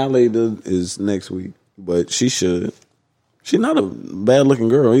 The finale is next week, but she should. She's not a bad looking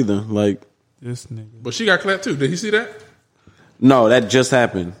girl either. Like this nigga. But she got clapped too. Did he see that? No, that just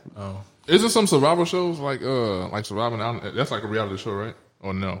happened. Oh, is there some survival shows like Surviving? That's like a reality show, right?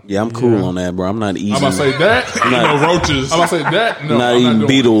 Or no? Yeah, I'm cool on that, bro. I'm not eating. I'm about to say that. I'm not, roaches. I'm about to say that. No, I'm not eating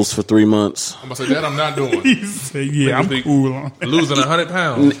beetles for 3 months. I'm about to say that. I'm not doing. He said, "Yeah, I'm cool on that." Losing 100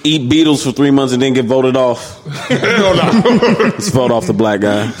 pounds. Eat beetles for 3 months and then get voted off. Hell no. Let's vote off the black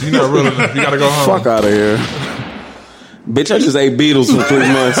guy. You're not real enough. You gotta go home. Fuck out of here. Bitch, I just ate beetles for 3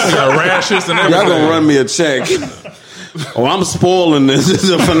 months. You got rashes and everything. Y'all gonna run me a check. Oh, I'm spoiling this. This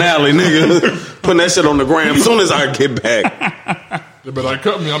is a finale, nigga. Putting that shit on the gram as soon as I get back. But like,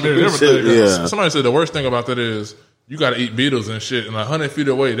 cut me. I'm doing everything. Yeah. Somebody said the worst thing about that is you got to eat beetles and shit. And 100 feet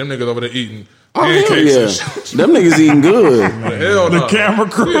away, them niggas over there eating pancakes yeah. and shit. Them niggas eating good. Hell The no. camera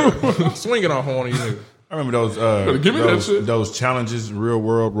crew. Yeah. Swinging off on you niggas. I remember those those challenges, real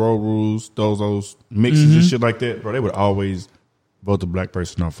world road rules, those mixes and shit like that, bro. They would always vote the black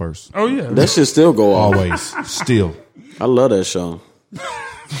person off first. Oh yeah, That shit still go off. Always, still. I love that show.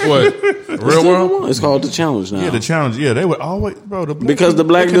 What? Real world? It's called The Challenge now. Yeah, the challenge. Yeah, they would always, bro. Because the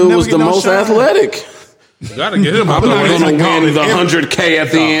black dude was the most athletic. You gotta get him. I'm not going to win the 100K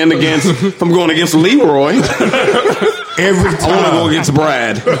at the end if I'm going against Leroy. Every time. I want to go against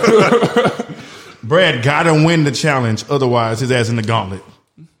Brad. Brad gotta win the challenge, otherwise his ass in the gauntlet.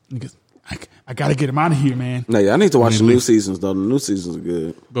 I gotta get him out of here, man. No, I need to watch the new seasons though. The new seasons are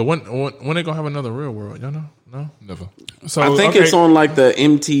good. But when they gonna have another Real World? Y'all know? No, never. So I think it's on like the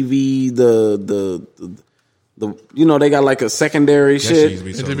MTV, the you know, they got like a secondary shit.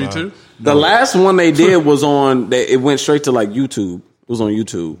 MTV too. The last one they did was on. It went straight to like YouTube. It was on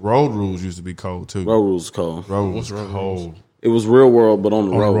YouTube. Road Rules used to be cold too. Road Rules cold. Road What's Road cold. It was Real World, but on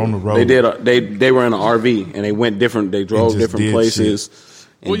the road. On the road. They did. They were in an RV and they went different. They drove just different did places.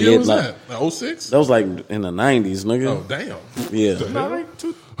 And What year was like, that? Like 06? That was like in the 90s, nigga. Oh damn. Yeah.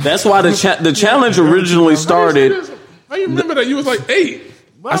 That's why the challenge originally started. How you remember that? You was like 8.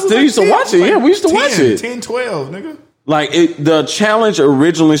 I still used to watch it. Yeah, we used to watch it. 10, 12, nigga. Like the challenge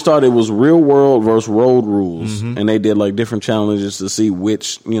originally started was Real World versus Road Rules, and they did like different challenges to see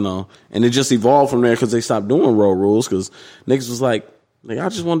which, you know, and it just evolved from there because they stopped doing Road Rules because niggas was like, I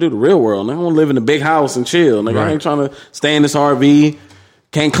just want to do the real world. I want to live in a big house and chill. Like, I ain't trying to stay in this RV.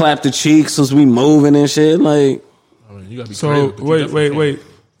 Can't clap the cheeks as we moving and shit. Like, I mean, you gotta be So creative, wait.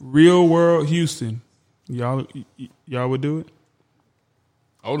 Real World Houston, y'all would do it?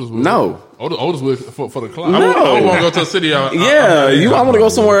 Otis would. No. Otis would for the club. No. I want to go to the city. I want to go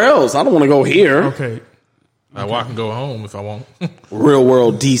somewhere else. I don't want to go here. Okay. I can go home if I want. Real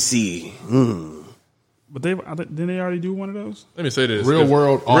World DC. But didn't they already do one of those? Let me say this: Real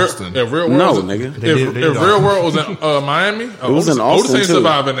World Austin. Real World, no, nigga. If Real World was in Miami, it was in Austin Otis ain't too.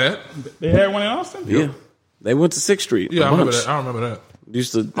 surviving that. They had one in Austin. Yeah, they went to 6th Street. Yeah, I remember that.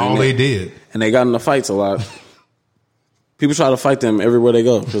 Used to they did, and they got in the fights a lot. People try to fight them everywhere they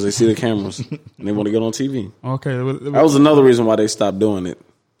go because they see the cameras and they want to get on TV. Okay, that was another reason why they stopped doing it.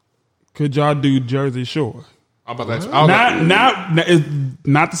 Could y'all do Jersey Shore? Not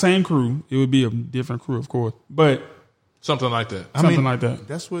the same crew. It would be a different crew, of course, but something like that. Something like that.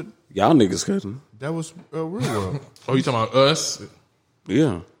 That's what y'all niggas couldn't. That was Real World. Oh, you talking about us?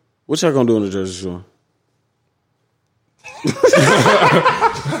 Yeah. What y'all gonna do in the Jersey Shore?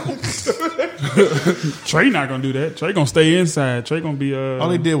 Trey not gonna do that. Trey gonna stay inside. Trey gonna be all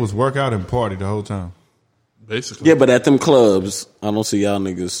he did was work out and party the whole time. Basically. Yeah, but at them clubs, I don't see y'all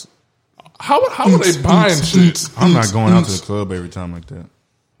niggas. How are they buying shit? I'm not going out to the club every time like that.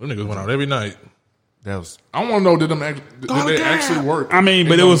 Them niggas went out every night. That was. I want to know did they actually work? I mean,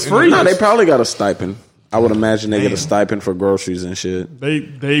 but it was free. Nah, they probably got a stipend. I would imagine they get a stipend for groceries and shit.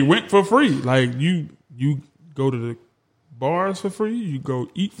 They went for free. Like you go to the bars for free. You go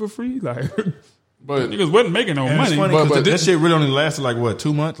eat for free. Like, but niggas wasn't making no money. But that shit really only lasted like what,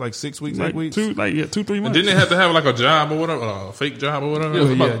 2 months, like 6 weeks, 8 weeks, 2-3 months. And didn't they have to have like a job or whatever, a fake job or whatever?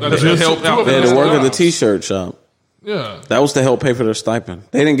 They help out. They had to work at the t-shirt shop. Yeah, that was to help pay for their stipend.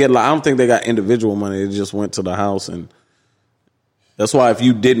 They didn't get. I don't think they got individual money. They just went to the house, and that's why if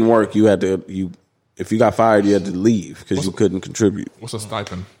you didn't work, you had to. If you got fired, you had to leave because you couldn't contribute. What's a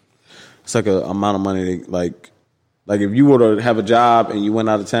stipend? It's like a amount of money. Like if you were to have a job and you went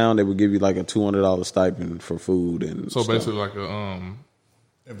out of town, they would give you like a $200 stipend for food and. So stuff. basically, like a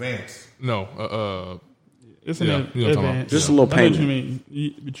advance. No, it's an advance. Just a little payment. What you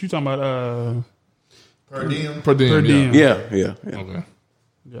mean? But you talking about per diem? Per diem. Yeah. Okay.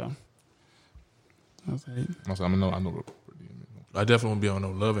 Yeah. I know what per diem is. I definitely won't be on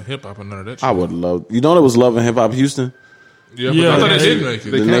no Love and Hip Hop and none of that shit. I would love. You know, there was Love and Hip Hop Houston. Yeah, but I thought they did make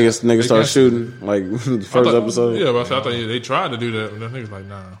it. The niggas started shooting like the first episode. Yeah, but I thought they tried to do that, and the niggas like,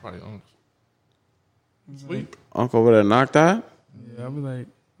 nah, probably on sleep. Uncle over there knocked out. Yeah, I was like,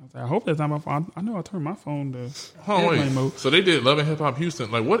 I hope that's not my phone. I know I turned my phone to airplane mode. So they did Love and Hip Hop Houston.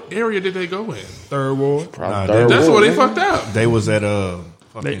 Like, what area did they go in? Third Ward. That's where they fucked up. They was at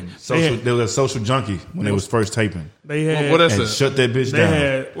they was at Social Junkie when they was first taping. They had and shut that bitch down.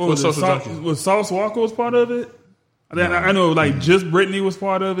 Had, what was Social Junkie? Was Sauce Walker was part of it? I know, like Just Brittany was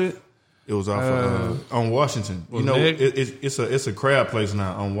part of it. It was off on Washington. You know, it's a crab place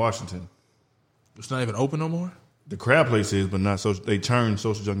now on Washington. It's not even open no more. The crab place is, but not social. They turned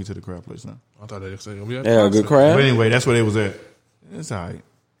Social Junkie to the crab place now. I thought they said, yeah, good crab. But anyway, that's where they was at. It's all right.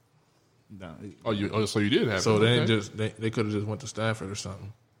 So you did have. So they could have just went to Stafford or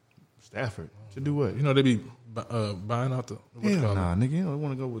something. Stafford to do what? You know they be buying out the. Nah, nigga, you don't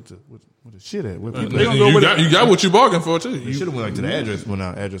want to go with the shit at. You got what you bargained for too. You should have went like to the address when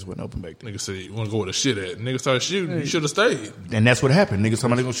our address wasn't open back then. Nigga said you want to go with the shit at. Nigga started shooting. You should have stayed. And that's what happened. Niggas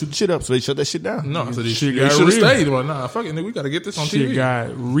talking about they gonna shoot the shit up, so they shut that shit down. No, so they should have stayed. Like, nah, fuck it, nigga, we got to get this on TV. Shit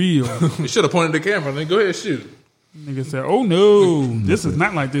got real. You should have pointed the camera. Then go ahead and shoot. Nigga said, "Oh no, this is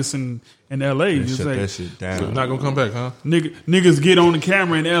not like this in L.A." Shut like, that shit down. So not gonna come back, huh? Niggas get on the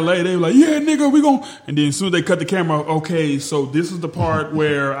camera in L.A. They were like, "Yeah, nigga, we gon'." And then as soon as they cut the camera, okay, so this is the part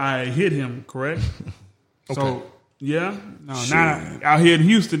where I hit him, correct? Okay. So yeah, now out here in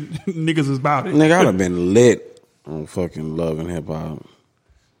Houston, niggas is about it. Nigga, I'd have been lit on fucking Love and Hip Hop.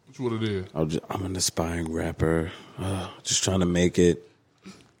 Which what it is? I'm an aspiring rapper, just trying to make it.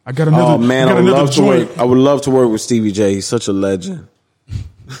 I got another. Oh man, I would love to work. I would love to work with Stevie J. He's such a legend.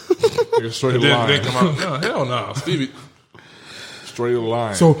 Straight line. Come out. No, hell no, Stevie. Straight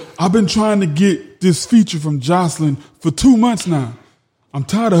line. So I've been trying to get this feature from Jocelyn for 2 months now. I'm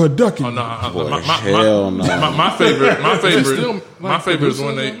tired of her ducking. Oh no! Hell no! My favorite is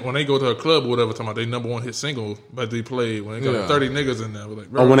when they go to a club or whatever. Talking about they number one hit single, but they play when they got 30 niggas in there. Like,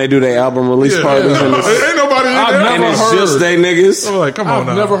 when they do their album release parties, ain't nobody in there. And it's just they niggas. I'm like, come on,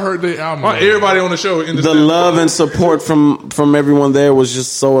 I've never heard their album. Everybody on the show. The love and support from everyone there was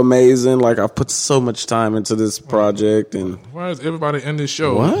just so amazing. Like I put so much time into this project, and why is everybody in this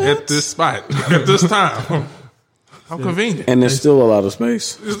show at this spot at this time? How convenient. And there's still a lot of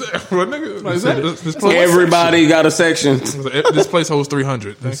space. Everybody got a section. This place holds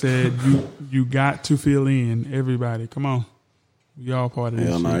 300. They said you got to fill in. Everybody, come on. We all part of this.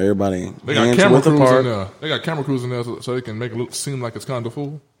 Hell no, everybody. They got camera crews in there. They got camera crews in there so they can make it seem like it's kind of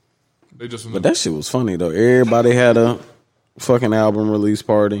full. But that shit was funny though. Everybody had a fucking album release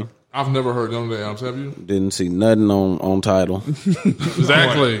party. I've never heard none of the albums. Have you? Didn't see nothing on Tidal.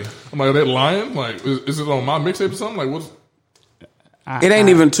 Exactly. I'm like, are they lying? Like, is it on my mixtape or something? Like, what's? It ain't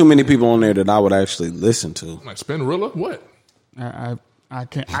even too many people on there that I would actually listen to. Like Spinrilla? What? I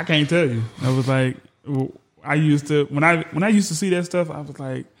can't tell you. I was like, I used to when I used to see that stuff. I was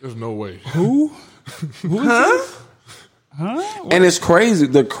like, there's no way. Who? Who is this? Huh? And it's crazy.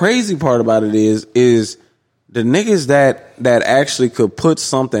 The crazy part about it is the niggas that actually could put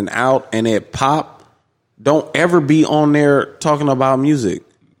something out and it pop don't ever be on there talking about music.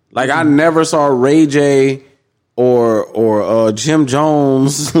 Like I never saw Ray J or Jim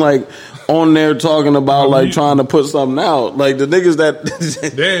Jones like on there talking about like trying to put something out. Like the niggas that they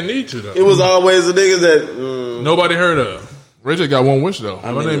didn't need to though. It was always the niggas that nobody heard of. Ray J got one wish though.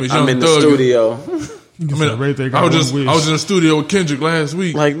 My name is Young I'm in Thug. The studio. I was in the studio with Kendrick last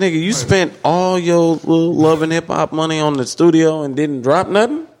week. Like nigga, you spent all your little Love and Hip Hop money on the studio and didn't drop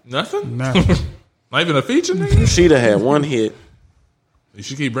nothing? Nothing? Not even a feature, nigga? She'd have had one hit. You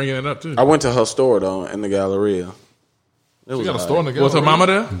should keep bringing it up too. I went to her store though in the Galleria. She got a store in the Galleria? Was her mama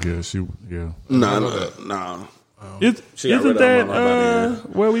there? Yeah. Nah. Isn't that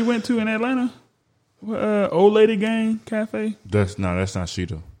where we went to in Atlanta? Old Lady Gang Cafe? That's not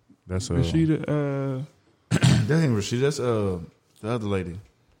Sheeta. That's Rashida. That ain't Rashida. That's the other lady,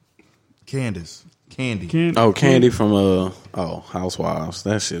 Candy. Candy from Housewives.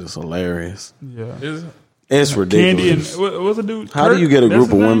 That shit is hilarious. Yeah, it's ridiculous. Candy and what's the dude? How do you get a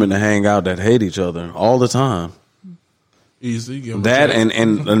group of women to hang out that hate each other all the time? Easy. That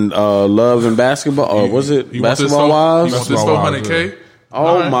and Love and Basketball. Or was it Basketball Wives? You want this $400K?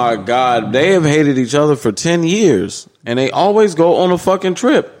 Oh my God, they have hated each other for 10 years, and they always go on a fucking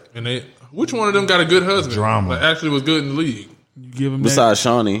trip. And which one of them got a good husband? Drama. Like actually was good in the league. You give them besides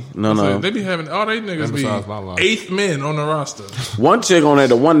Shawnee, no. They be having all they niggas be 8th men on the roster. One chick on there,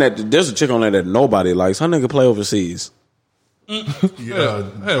 there's a chick on there that nobody likes. Her nigga play overseas. Hey,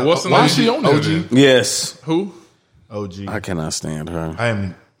 what's the name? Why is she on there? Yes. Who? OG. I cannot stand her. I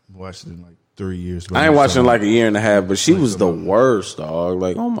haven't watched it in like 3 years. I ain't watching like a year and a half, but she was the worst, dog.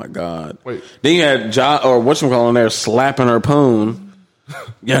 Like, oh my God. Wait. Then you had whatchamacallit there slapping her poon.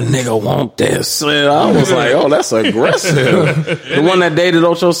 Your nigga want this. And I was like, oh, that's aggressive. The one that dated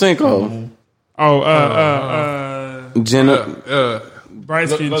Ocho Cinco. Jenna. Bright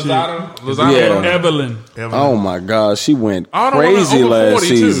skin chick. Yeah. Evelyn. Oh my God, she went crazy last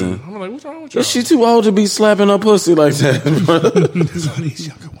season. I'm like, what's wrong with you? Is she too old to be slapping her pussy like that? That's why these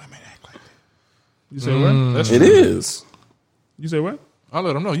younger women act like that. You say what? That's It true. is. You say what? I'll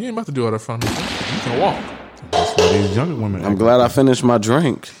let them know. You ain't about to do all that fun. You can walk. That's why these younger women. I'm glad I finished my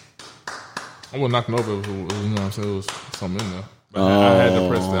drink. I wasn't knocking over if it was, you know what I'm saying, it was something in there. But I had to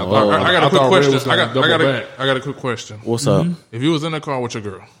press that. I got a quick question. I got a quick question. What's up? If you was in the car with your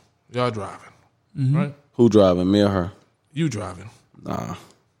girl, y'all driving, right? Who driving, me or her? You driving. Nah.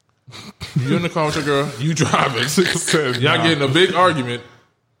 You in the car with your girl, you driving. Y'all getting a big argument,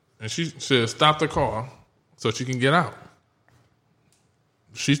 and she says, stop the car so she can get out.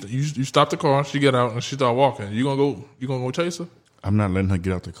 You stop the car, she get out, and she start walking. You gonna go chase her? I'm not letting her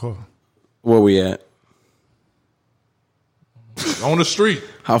get out the car. Where we at? On the street.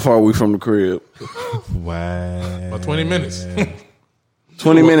 How far are we from the crib? Wow. About 20 minutes.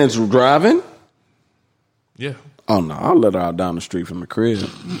 20 minutes driving? Yeah. Oh no, I'll let her out down the street from the crib. You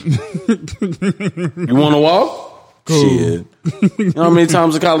want to walk? Cool. Shit. You know how many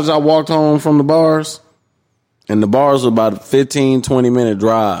times in college I walked home from the bars? And the bars were about a 15, 20-minute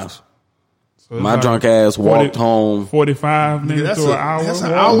drive. So my drunk ass walked home. 45 minutes to an hour?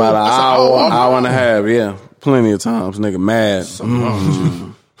 About an hour and a half, yeah. Plenty of times, nigga, mad.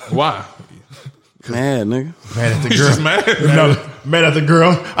 Why? Mad, nigga. Mad at the He's girl. just mad. No, mad at the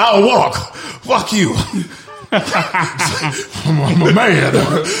girl. I'll walk. Fuck you. I'm a man.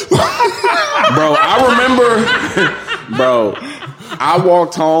 Bro, I remember, I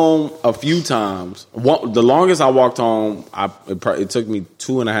walked home a few times. The longest I walked home, it took me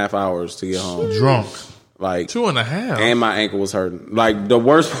 2.5 hours to get home. Drunk. Like 2.5, and my ankle was hurting. Like the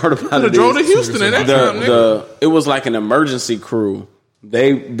worst part about it drove to Houston in that time, it was like an emergency crew.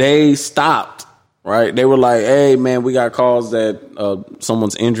 They stopped. Right, they were like, "Hey man, we got calls that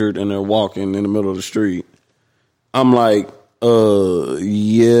someone's injured and they're walking in the middle of the street." I'm like,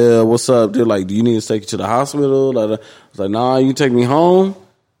 yeah, what's up? They're like, do you need us to take you to the hospital? I was like, nah, you take me home?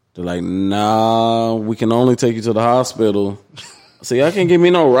 They're like, nah, we can only take you to the hospital. I said, y'all can't give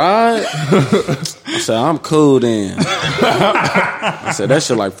me no ride? I said, I'm cool then. I said, that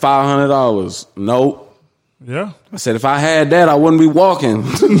shit like $500. Nope. Yeah. I said, if I had that, I wouldn't be walking. You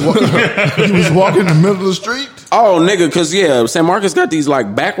was walking in the middle of the street? Oh, nigga, because, yeah, San Marcos got these,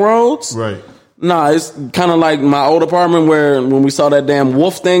 like, back roads. Right. Nah, it's kind of like my old apartment where when we saw that damn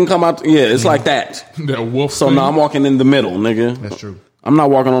wolf thing come out. Yeah, it's like that. That wolf So, thing? no, I'm walking in the middle, nigga. That's true. I'm not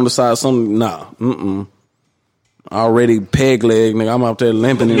walking on the side. Already peg leg, nigga. I'm out there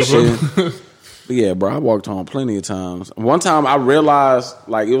limping and shit. But yeah, bro, I walked home plenty of times. One time I realized,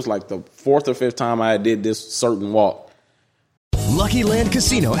 like, it was like the 4th or 5th time I did this certain walk. Lucky Land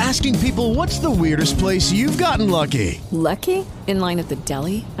Casino, asking people, what's the weirdest place you've gotten lucky? Lucky? In line at the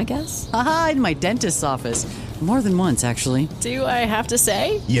deli, I guess? Aha, in my dentist's office. More than once, actually. Do I have to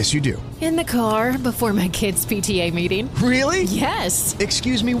say? Yes, you do. In the car before my kids' PTA meeting. Really? Yes.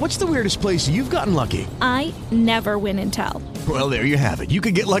 Excuse me, what's the weirdest place you've gotten lucky? I never win and tell. Well, there you have it. You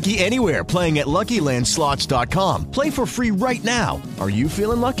can get lucky anywhere, playing at LuckyLandSlots.com. Play for free right now. Are you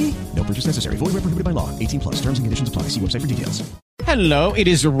feeling lucky? No purchase necessary. Void where prohibited by law. 18+. Terms and conditions apply. See website for details. Hello, it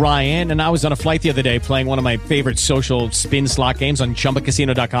is Ryan, and I was on a flight the other day playing one of my favorite social spin slot games on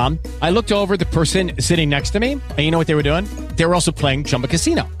ChumbaCasino.com. I looked over at the person sitting next to me, and you know what they were doing? They were also playing Chumba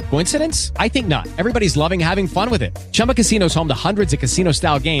Casino. Coincidence? I think not. Everybody's loving having fun with it. Chumba Casino is home to hundreds of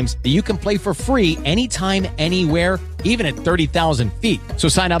casino-style games that you can play for free anytime, anywhere, even at 30,000 feet. So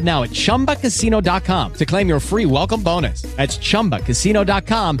sign up now at ChumbaCasino.com to claim your free welcome bonus. That's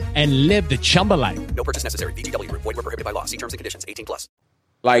ChumbaCasino.com and live the Chumba life. No purchase necessary. VGW. Void where prohibited by law. See terms and conditions. 18+.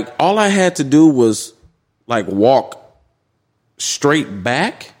 Like, all I had to do was, like, walk straight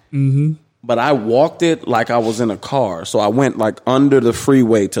back. Mm-hmm. But I walked it like I was in a car. So I went, like, under the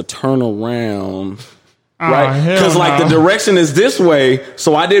freeway to turn around. Right? Because, like, the direction is this way.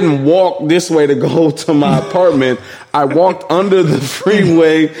 So I didn't walk this way to go to my apartment. I walked under the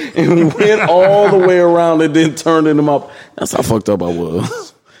freeway and went all the way around and then turned them up. That's how fucked up I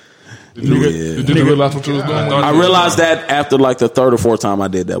was. Did you realize what you was doing? I realized that after, like, the 3rd or 4th time I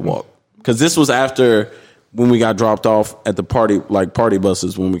did that walk. Because this was after when we got dropped off at the party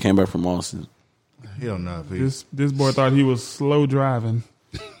buses when we came back from Austin. Hell no, This boy thought he was slow driving.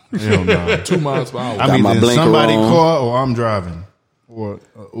 Hell no. 2 miles per hour. I'm either in somebody's car or I'm driving. Or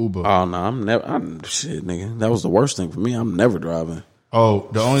Uber. Oh no, shit, nigga. That was the worst thing for me. I'm never driving. Oh,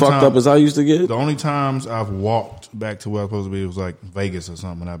 the only fucked time, up as I used to get. The only times I've walked back to where I was supposed to be was like Vegas or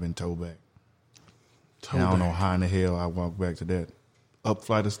something. I've been towed back. And I don't know how in the hell I walked back to that. Up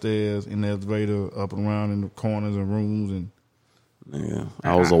flight of stairs, in the elevator, up and around in the corners and rooms, and yeah,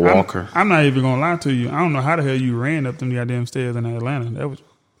 I was a walker. I'm not even gonna lie to you. I don't know how the hell you ran up them goddamn stairs in Atlanta. That was.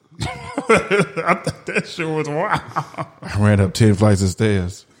 I thought that shit was wild. I ran up 10 flights of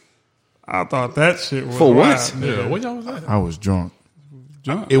stairs. I thought that shit was for wild. what? Yeah, what y'all was at? I was drunk.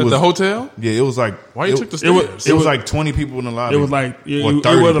 Drunk It at was the hotel. Yeah, it was like Why you took the stairs? It was like 20 people in the lobby. It was like it Or was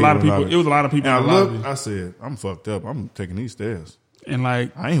 30 a lot of in the people. lobby. It was a lot of people. And in I the looked. lobby. I said, "I'm fucked up. I'm taking these stairs." And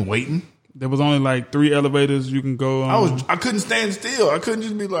like I ain't waiting. there was only like 3 elevators you can go on. I couldn't stand still. I couldn't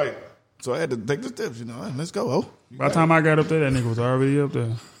just be like. So I had to take the steps. You know, let's go. Oh, By the time I got up there, that nigga was already up there.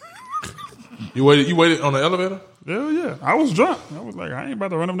 You waited on the elevator? Hell yeah. I was drunk. I was like, I ain't about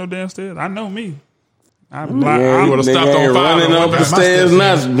to run up no damn stairs. I know me. Yeah, I you would have stopped on 5. running up the stairs,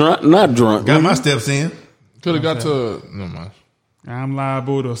 not drunk. Got my steps in. Could have got to. Never mind. I'm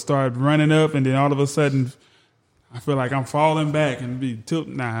liable to start running up, and then all of a sudden, I feel like I'm falling back and be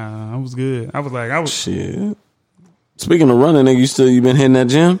tilting. Nah, I was good. I was like, shit. Speaking of running, nigga, you been hitting that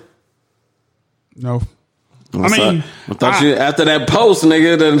gym? No. I thought you after that post,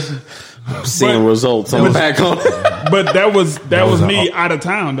 nigga, then seeing results. I'm back on. But that was me out of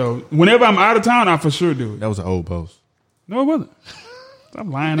town though. Whenever I'm out of town, I for sure do it. That was an old post. No, it wasn't. Stop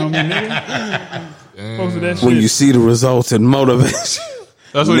lying on me, nigga. Posted that shit. When you see the results and motivation,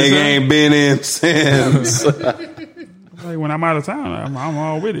 That's what nigga ain't been in since. Like when I'm out of town, I'm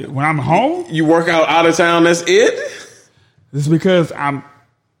all with it. When I'm home, you work out of town. That's it. It's because I'm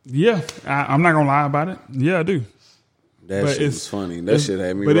not gonna lie about it. Yeah, I do. That But shit was funny. That it's- shit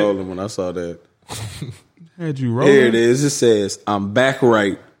had me but it- rolling when I saw that. Had you rolling? Here it is. It says, "I'm back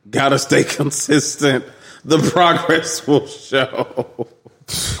right. Gotta stay consistent. The progress will show."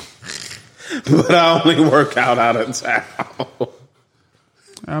 But I only work out of town.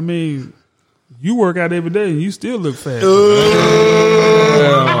 I mean, you work out every day and you still look fat.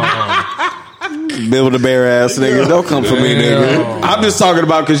 Build a bare ass nigga. Don't come for me, nigga. I'm just talking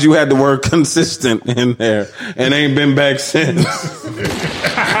about because you had the word consistent in there and ain't been back since.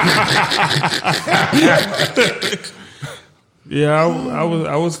 Yeah,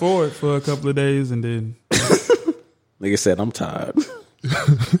 I was for it for a couple of days and then Nigga said, "I'm tired."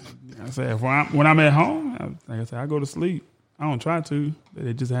 I said when I'm at home, like I said, I go to sleep. I don't try to, but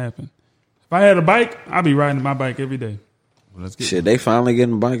it just happened. If I had a bike, I'd be riding my bike every day. Shit, they finally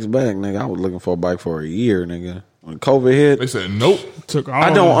getting bikes back, nigga. I was looking for a bike for a year, nigga. When COVID hit, they said nope. Took all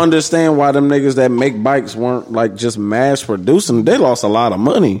I don't understand why them niggas that make bikes weren't like just mass producing. They lost a lot of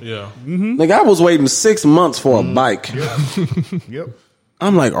money. Yeah. Nigga, I was waiting 6 months for a bike. Yep.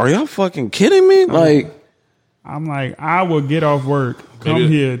 I'm like, are y'all fucking kidding me? Like, I'm like, I will get off work, come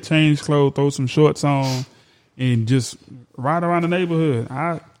here, change clothes, throw some shorts on, and just ride around the neighborhood.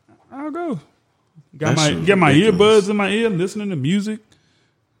 I'll go. Get my earbuds in my ear, listening to music.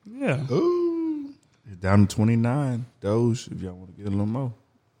 Yeah. Ooh. Down to 29. Those, if y'all want to get a little more.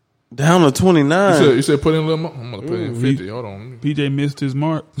 Down to 29. You said put in a little more. I'm gonna put in 50. Hold on. PJ missed his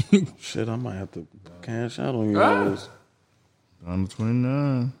mark. Shit, I might have to cash out on you hoes. Down to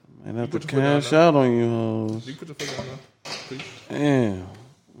 29. Might have to cash out on you hoes. You put your foot down there, please. Damn.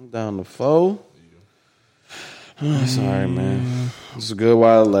 I'm down to 4. Sorry, man. It's a good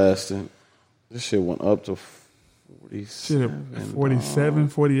while it lasted. This shit went up to 47. 47,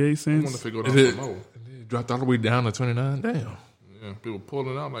 48 I wonder cents. if it go down some more. It dropped all the way down to 29. Damn. Yeah, people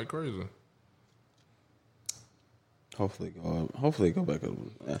pulling out like crazy. Hopefully go back up.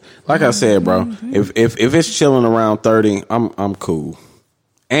 Like I said, bro, if it's chilling around 30, I'm cool.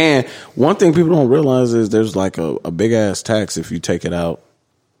 And one thing people don't realize is there's like a big ass tax if you take it out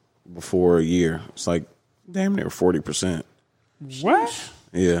before a year. It's like damn near 40%. What?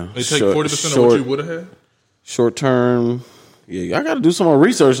 Yeah. They take 40% of what you would have had? Short term. Yeah, I got to do some more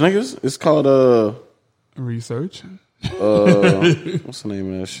research, niggas. It's called research. What's the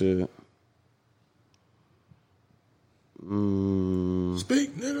name of that shit?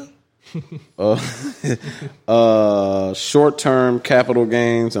 Speak, nigga. Short-term capital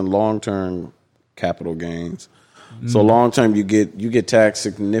gains and long-term capital gains. So long-term, you get taxed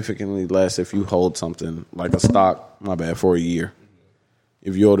significantly less if you hold something like a stock. My bad, for a year.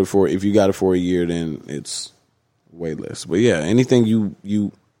 If you got it for a year, then it's way less. But yeah, anything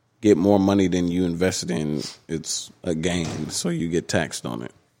you get more money than you invested in, it's a gain. So you get taxed on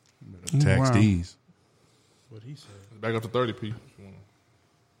it. Tax these. What he said. Back up to 30p.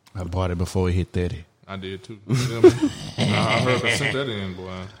 I bought it before it hit 30. I did too. You know what I mean? I heard I sent that in, boy.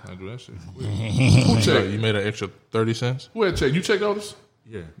 I do that shit quick. Who checked? You made an extra 30 cents? Who had checked? You checked Otis?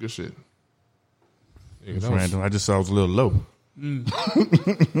 Yeah. Good shit. Yeah, It's that was- random. I just saw it was a little low.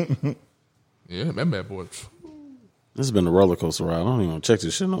 Yeah, that bad boy. This has been a roller coaster ride. I don't even want to check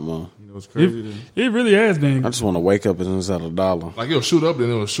this shit no more. You know what's crazy? It really has been. I just want to wake up and it's at $1. Like it'll shoot up, then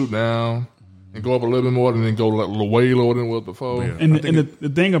it'll shoot down, and go up a little bit more, and then go like a little way lower than it was before. Yeah. And the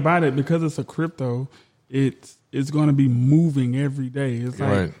thing about it, because it's a crypto, it's going to be moving every day. It's like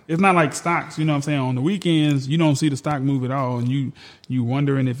Right. it's not like stocks. You know what I'm saying? On the weekends, you don't see the stock move at all, and you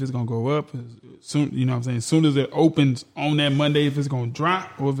wondering if it's going to go up soon. You know what I'm saying? As soon as it opens on that Monday, if it's going to drop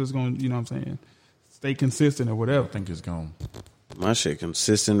or if it's going to, you know what I'm saying, stay consistent or whatever. I think it's gone. My shit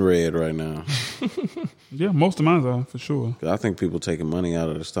consistent red right now. Yeah, most of mine are for sure. 'Cause I think people taking money out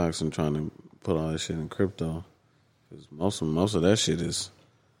of the stocks and trying to put all that shit in crypto. 'Cause most of that shit is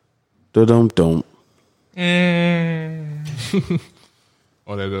da-dum-dum.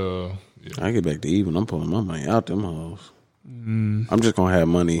 Or that yeah. I get back to even. I'm pulling my money out them hoes. I'm just gonna have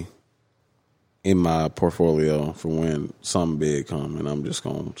money in my portfolio for when something big come, and I'm just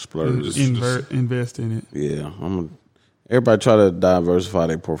gonna splurge. Invest in it. Yeah, everybody try to diversify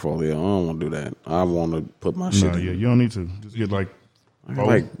their portfolio. I don't want to do that. I want to put my shit. No, in. yeah, you don't need to. Just get like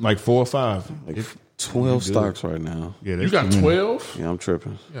like 4 or 5. Like 12 stocks right now. Yeah, You got 12? Yeah, I'm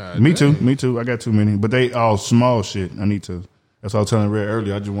tripping. Me too. I got too many, but they all small shit. I need to. That's what I was telling Red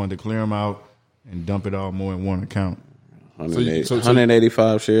earlier. I just wanted to clear them out and dump it all more in one account.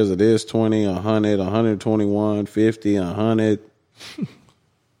 185 shares. It is 20, 100, 121, 50, 100.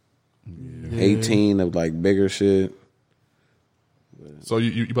 18 of like bigger shit. So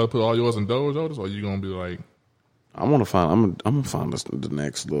you about to put all yours in Doge, Otis, or you gonna be like? I want to find. I'm gonna find the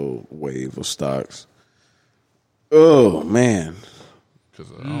next little wave of stocks. Oh man,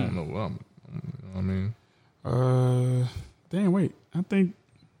 because I don't know what I mean. Damn. Wait. I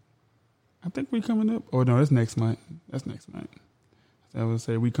think we coming up. Oh no, that's next month. I would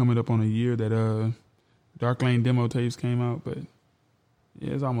say we coming up on a year that Dark Lane demo tapes came out, but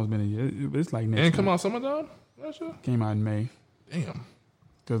yeah, it's almost been a year. It's like next. And come month. out summertime last year. Came out in May. Damn.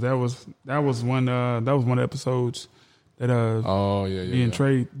 Because that was one of the episodes that me and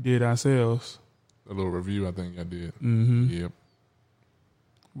Trey did ourselves. A little review, I think I did. Mm-hmm. Yep.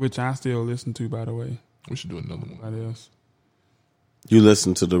 Which I still listen to, by the way. We should do another one. What else? You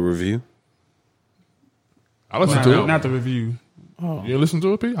listen to the review? I listen to it. Not the review. Oh. You listen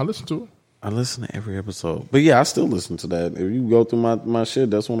to it, P? I listen to it. I listen to every episode. But yeah, I still listen to that. If you go through my shit,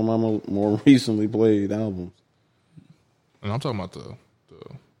 that's one of my more recently played albums. And I'm talking about the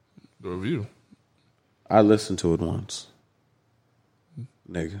review. I listened to it once.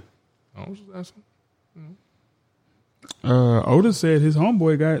 Nigga. I was just asking. Otis said his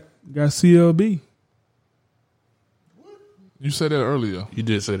homeboy got CLB. You said that earlier. You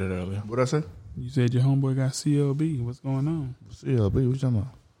did say that earlier. What'd I say? You said your homeboy got CLB. What's going on? CLB? What you talking about?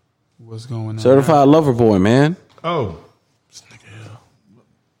 What's going on? Certified Lover Boy, man. Oh.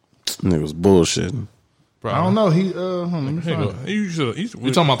 Nigga was bullshitting. I don't know. He You talking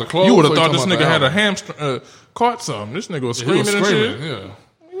about the clothes? You would have or thought you this talking nigga about had the a hamstring, caught something. This nigga was He screaming, was and shit. Yeah.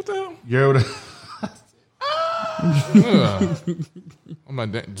 What the hell? Yeah. I'm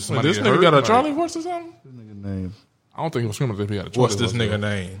like, This nigga got a Charlie horse or something? This nigga name. I don't think he was screaming if he had a Charlie What's this horse, nigga though.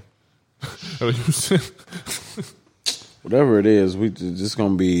 name? Whatever it is, we just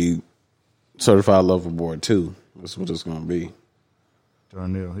gonna be Certified Lover Boy 2. That's what it's gonna be.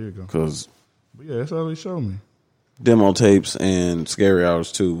 Darnell, here you go. Because But yeah, that's all he showed me. Demo Tapes and Scary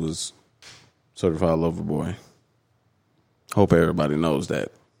Hours 2 was Certified Lover Boy. Hope everybody knows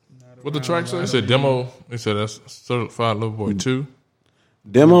that. What the track say? It said demo. It said that's Certified Lover Boy 2.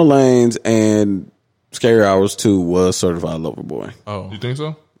 Demo Lanes and Scary Hours 2 was Certified Lover Boy. Oh, you think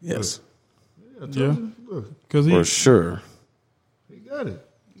so? Yes. Yeah. Because For sure. he got it.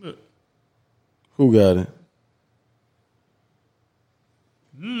 Look. Who got it?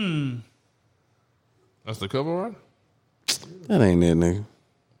 That's the cover art? That ain't it, nigga.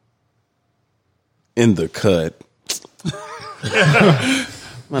 In the cut.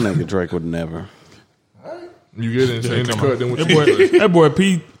 My nigga Drake would never. You get it and say in the cut, then what that boy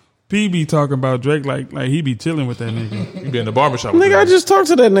P be talking about Drake like he be chilling with that nigga. You be in the barbershop with Nigga, I just talked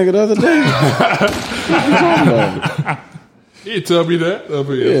to that nigga the other day. He tell me that. Yeah, That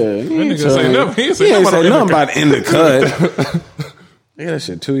nigga say nothing. He ain't say ain't say nothing nothing about in the cut. Yeah, that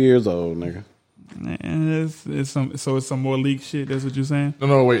shit 2 years old, nigga. And it's some more leak shit. That's what you're saying?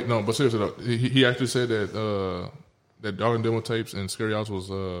 No, wait, no. But seriously though, he actually said that that Dark and Demo Tapes and Scary Hours was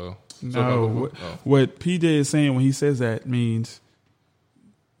no. What PJ is saying when he says that means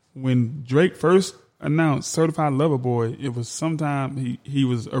when Drake first announced Certified Lover Boy, it was sometime he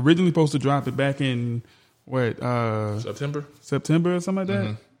was originally supposed to drop it back in September or something like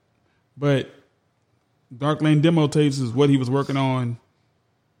that. But Dark Lane demo tapes is what he was working on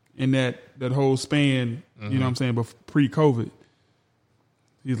in that whole span, you know what I'm saying, but pre-COVID.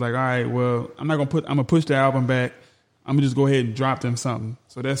 He's like, all right, well, I'm gonna push the album back. I'm gonna just go ahead and drop them something.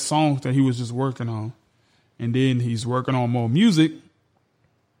 So that's songs that he was just working on. And then he's working on more music.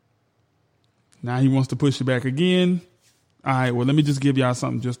 Now he wants to push it back again. All right, well, let me just give y'all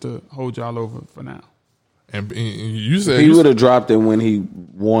something just to hold y'all over for now. And you said he would have dropped it when he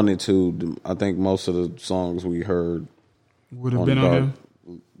wanted to. I think most of the songs we heard would have been on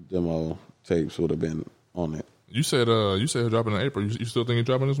there. Demo tapes would have been on it. You said he'll drop it in April. You still think he's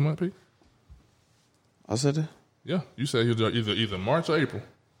dropping this month, Pete? I said that? Yeah. You said he'll drop either March or April.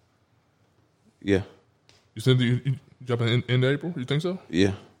 Yeah. You said you dropping in April? You think so?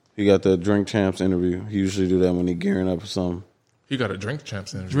 Yeah. He got the Drink Champs interview. He usually do that when he gearing up for something. He got a Drink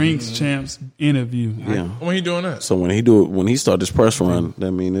Champs interview. Drinks Champs interview. Yeah. When he doing that? So when he start this press run,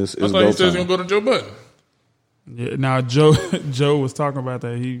 that mean it's I thought he said he's gonna go to Joe Budden. Yeah, now Joe was talking about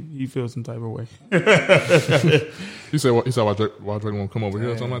that. He feels some type of way. He said why Drake won't come over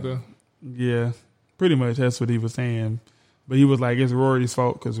here or something like that? Yeah, pretty much that's what he was saying. But he was like, it's Rory's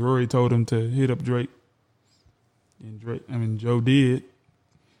fault because Rory told him to hit up Drake. And Joe did.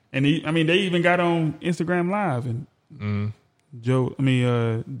 And they even got on Instagram Live and Joe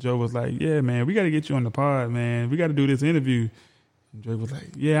was like, yeah, man, we got to get you on the pod, man. We got to do this interview. And Drake was like,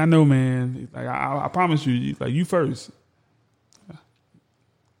 yeah, I know, man. He's like, I promise you. He's like, you first.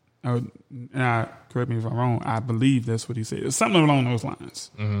 And correct me if I'm wrong. I believe that's what he said. It's something along those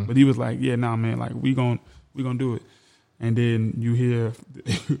lines. Mm-hmm. But he was like, yeah, nah, man, like we gonna do it. And then you hear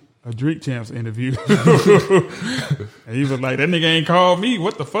a Drink Champs interview. And he was like, that nigga ain't called me.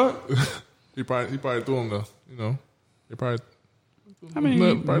 What the fuck? He probably threw him he probably. I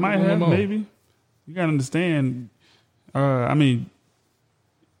mean, might have, maybe. You gotta understand.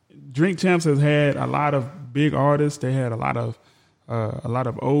 Drink Champs has had a lot of big artists. They had a lot of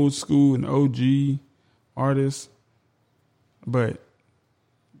old school and OG artists, but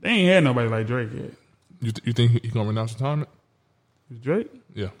they ain't had nobody like Drake yet. You think he's gonna announce retirement? Drake?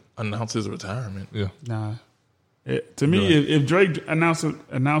 Yeah, announce his retirement. Yeah, nah. To me, if Drake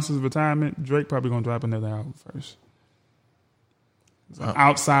announces retirement, Drake probably gonna drop another album first.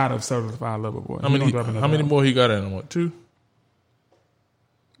 Outside of Certified Lover Boy. How many more he got in him? What, 2?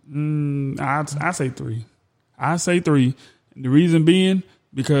 I say 3. I say 3. The reason being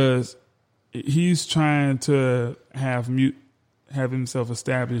because he's trying to have himself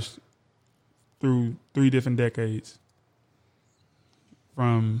established through 3 different decades.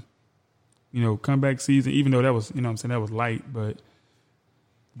 From, comeback season, even though that was, that was light, but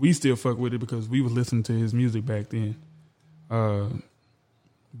we still fuck with it because we was listening to his music back then.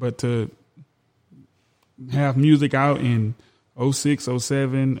 But to have music out in 06,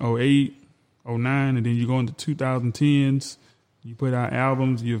 07, 08, 09, and then you go into 2010s, you put out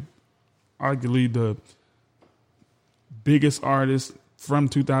albums, you're arguably the biggest artist from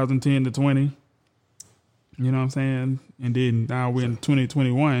 2010 to 20. You know what I'm saying? And then now we're in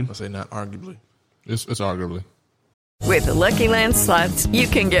 2021. I say not arguably. It's arguably. With the Lucky Land Slots, you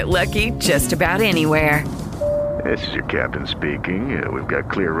can get lucky just about anywhere. This is your captain speaking. We've got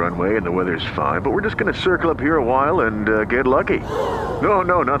clear runway and the weather's fine, but we're just going to circle up here a while and get lucky.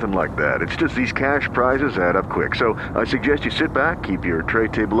 No, nothing like that. It's just these cash prizes add up quick. So I suggest you sit back, keep your tray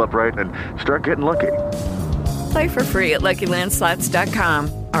table upright, and start getting lucky. Play for free at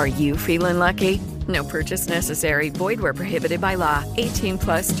LuckyLandSlots.com. Are you feeling lucky? No purchase necessary. Void where prohibited by law.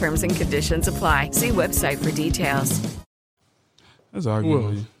 18+ terms and conditions apply. See website for details. That's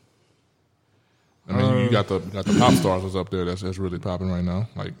arguable. I mean, you got the pop stars that's up there that's really popping right now.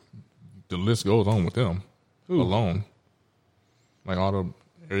 Like, the list goes on with them alone. Like, all the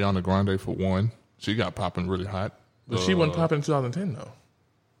Ariana Grande for one. She got popping really hot. But she wasn't popping in 2010, though.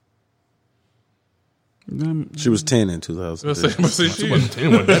 She was 10 in 2010. She wasn't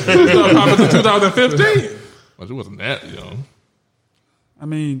 10 when that. She was popping in 2015. But she wasn't that young. I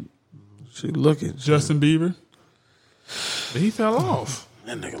mean, she looking. Justin Bieber. But he fell off.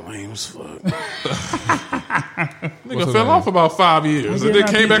 That nigga lame as fuck. Nigga fell off about 5 years and then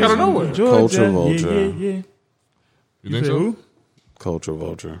came back out of nowhere. Culture Vulture. Yeah. You think so? Who? Culture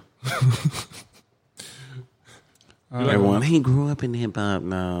Vulture. Everyone, he grew up in hip hop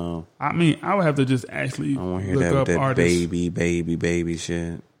now. I mean, I would have to just actually I hear look that up with that artists baby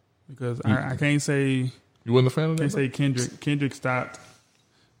shit. because I can't say you wasn't a fan of that. Can't say Kendrick. Kendrick stopped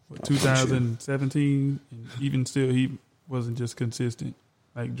 2017, and even still, he wasn't just consistent.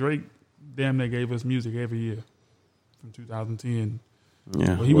 Like Drake, damn near gave us music every year from 2010.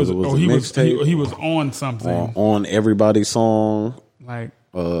 Yeah, well, he was on something, on everybody's song, like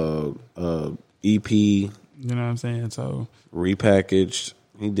EP. You know what I'm saying? So repackaged.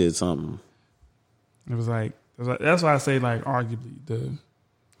 He did something. It was like that's why I say like arguably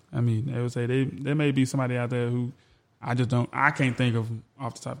I would say there may be somebody out there who I can't think of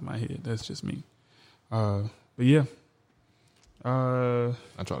off the top of my head. That's just me. But yeah. I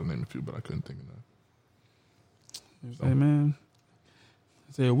tried to name a few, but I couldn't think of that. Hey man.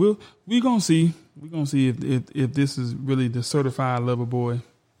 I said we gonna see. We gonna see if this is really the certified lover boy.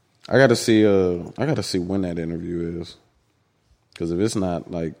 I gotta see when that interview is. Because if it's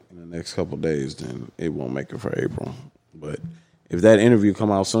not like in the next couple of days, then it won't make it for April. But if that interview come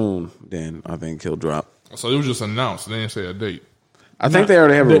out soon, then I think he'll drop. So it was just announced. They didn't say a date. I think they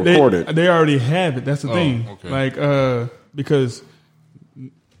already have it recorded. They already have it. That's the thing. Okay. Like because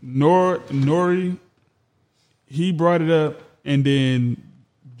Nori, he brought it up, and then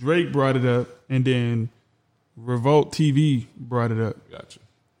Drake brought it up, and then Revolt TV brought it up. Gotcha.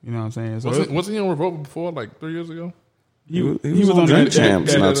 You know what I'm saying? So wasn't he on Revolt before, like 3 years ago? He was on Drink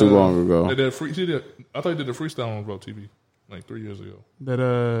Champs not too long ago. I thought he did a freestyle on Revolt TV like 3 years ago.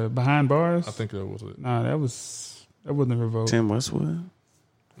 That Behind Bars? I think that was it. Nah, that wasn't Revolt. Tim Westwood?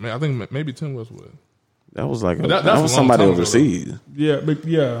 Man, I think maybe Tim Westwood. That was like that was somebody overseas. Yeah, but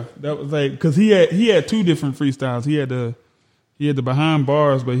that was like because he had two different freestyles. He had the Behind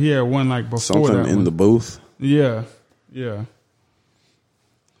Bars, but he had one like before something that in one. the booth. Yeah.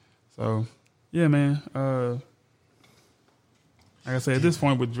 So yeah, man. Like I said, at this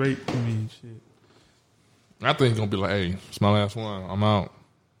point with Drake, I mean, shit. I think he's gonna be like, "Hey, it's my last one. I'm out."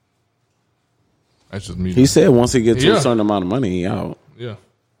 That's just me. He said once he gets to a certain amount of money, he out. Yeah,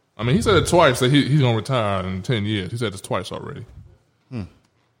 I mean, he said it twice that he's gonna retire in 10 years. He said this twice already. He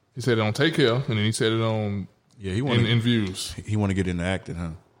said it on Take Care, and then he said it on in Views. He want to get into acting,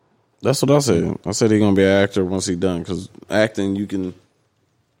 huh? That's what I said. I said he's gonna be an actor once he's done because acting you can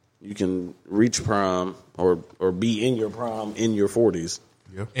reach prime or be in your prime in your 40s.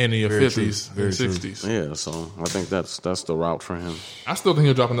 Yep. And in your 50s and 60s. Yeah, so I think that's the route for him. I still think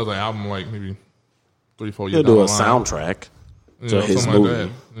he'll drop another album like maybe 3-4 years. He'll do a down the soundtrack line. to his movie. Like that.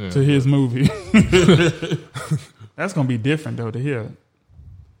 Yeah. To his movie. That's gonna be different though to hear.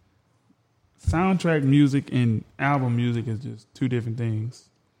 Soundtrack music and album music is just two different things.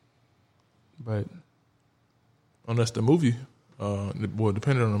 But unless the movie,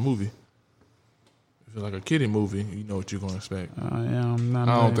 depending on the movie. If it's like a kiddie movie, you know what you're going to expect. I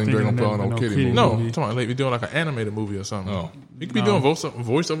don't think they're going to put on no kiddie movie. No, I'm talking like you're doing like an animated movie or something. No. You could be doing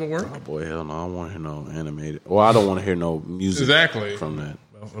voiceover work. Oh boy, hell no! I don't want to hear no animated. Well, I don't want to hear no music from that.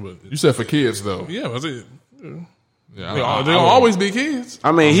 You said for kids though. Yeah, that's it. Yeah, they'll always be kids.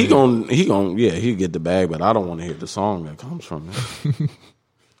 I mean, he'll get the bag, but I don't want to hear the song that comes from it.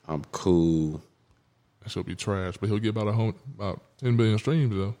 I'm cool. That should be trash, but he'll get about 10 billion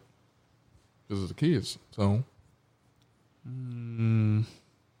streams though, because it's the kids. So,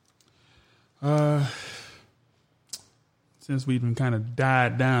 since we've been kind of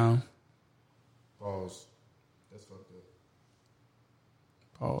died down. Pause. That's fucked up.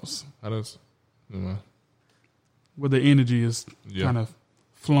 Pause. How does? Where the energy is kind of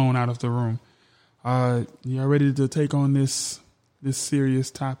flown out of the room. Y'all ready to take on this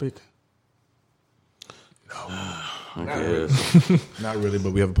serious topic? Not really. Not really,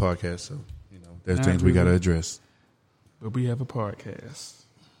 but we have a podcast, so there's Not things we got to really. address. But we have a podcast.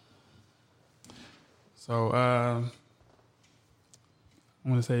 So I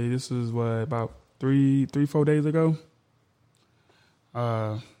want to say this was about 3-4 days ago.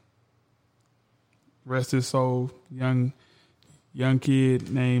 Rest his soul, young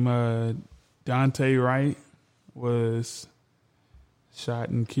kid named Dante Wright was shot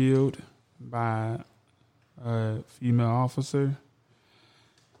and killed by a female officer.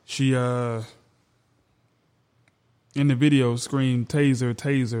 She in the video screamed "taser,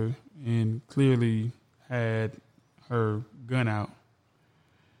 taser," and clearly had her gun out.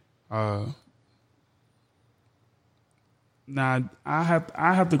 Now I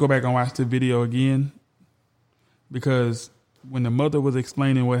have to go back and watch the video again because when the mother was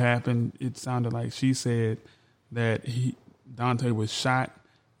explaining what happened, it sounded like she said that Dante was shot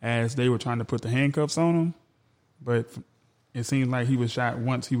as they were trying to put the handcuffs on him, but it seemed like he was shot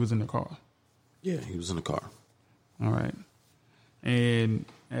once he was in the car. Yeah, he was in the car. All right. And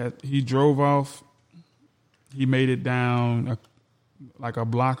as he drove off, he made it down like a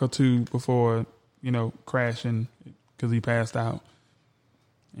block or two before, crashing because he passed out.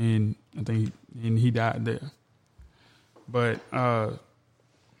 And I think he died there. But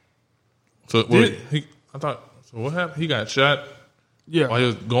So what happened? He got shot. Yeah. While he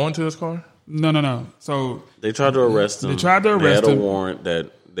was going to his car. No. So they tried to arrest him. They had a warrant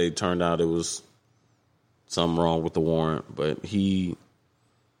that they turned out it was something wrong with the warrant, but he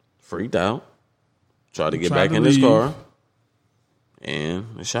freaked out, tried to get back in his car, and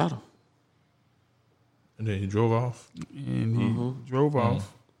they shot him. And then he drove off. And he drove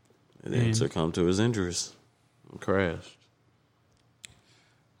off. And then succumbed to his injuries and crashed.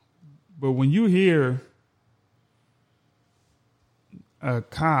 But when you hear a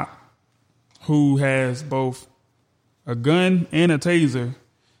cop who has both a gun and a taser,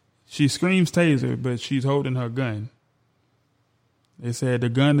 she screams taser, but she's holding her gun. They said the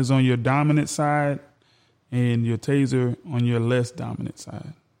gun is on your dominant side and your taser on your less dominant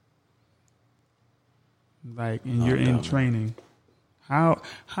side. Like, and you're in training. How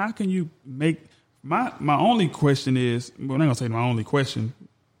can you make my only question is, well, I'm not gonna say my only question.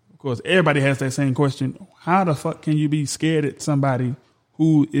 Of course, everybody has that same question. How the fuck can you be scared at somebody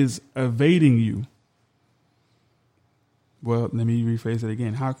who is evading you? Well, let me rephrase it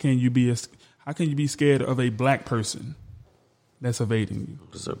again. How can you be scared of a black person that's evading you?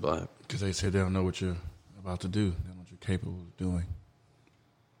 Because they're black. Because they said they don't know what you're about to do. They don't know what you're capable of doing.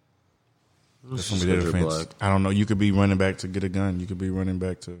 That's gonna be their defense. I don't know. You could be running back to get a gun. You could be running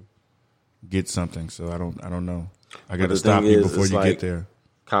back to get something. So I don't know. I got to stop you before you get there.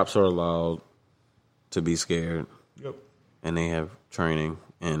 Cops are allowed to be scared. Yep. And they have training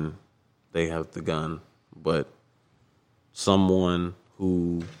and they have the gun. But someone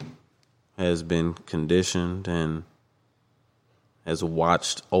who has been conditioned and has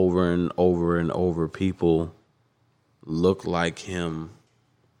watched over and over and over people look like him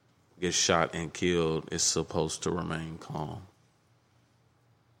get shot and killed is supposed to remain calm.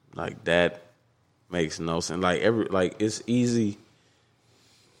 Like, that makes no sense. Like it's easy.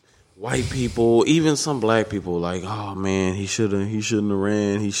 White people, even some black people, like, oh man, he shouldn't have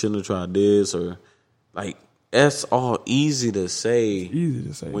ran, he shouldn't have tried this, or like, that's all easy to say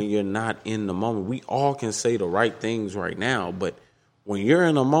when you're not in the moment. We all can say the right things right now, but when you're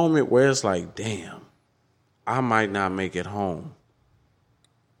in a moment where it's like, damn, I might not make it home.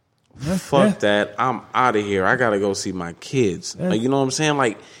 Fuck that. I'm out of here. I got to go see my kids. Like, you know what I'm saying?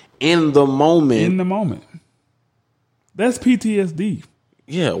 Like, in the moment. In the moment. That's PTSD.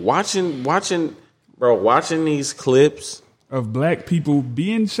 Yeah, watching these clips of black people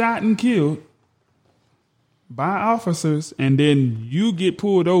being shot and killed by officers, and then you get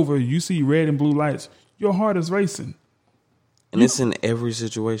pulled over, you see red and blue lights, your heart is racing. And it's in every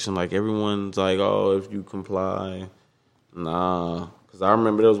situation. Like, everyone's like, oh, if you comply. Nah. Because I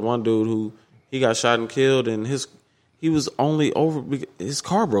remember there was one dude who, he got shot and killed, and he was only over, his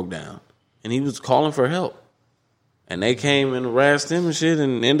car broke down. And he was calling for help. And they came and harassed him and shit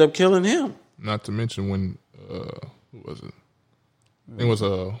and ended up killing him. Not to mention when, who was it? It was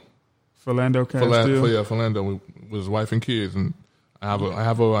Philando Castile. Philando with his wife and kids. And I have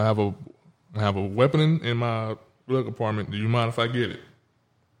a weapon in my glove compartment. Do you mind if I get it?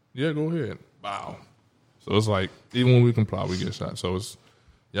 Yeah, go ahead. Wow. So it's like, even when we comply, we get shot. So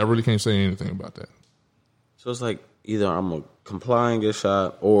y'all really can't say anything about that. So it's like, either I'm going to comply and get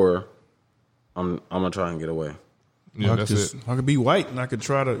shot, or I'm going to try and get away. Yeah, that's it. I could be white and I could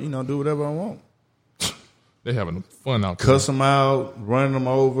try to, do whatever I want. They having fun out there. Cuss them out, running them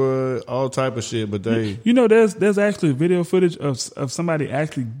over, all type of shit. But they, there's actually video footage of somebody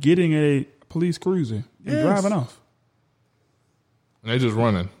actually getting a police cruiser and driving off. And they just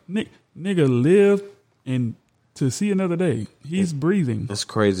running. Nigga lived and to see another day. He's breathing. It's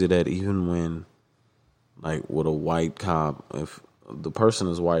crazy that even when, like, with a white cop, if the person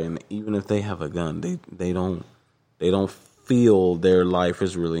is white, and even if they have a gun, they don't feel their life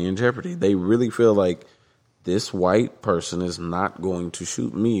is really in jeopardy. They really feel like this white person is not going to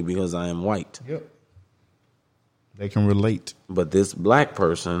shoot me because I am white. Yep. They can relate. But this black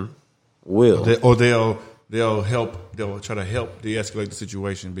person will. They'll help. They'll try to help de-escalate the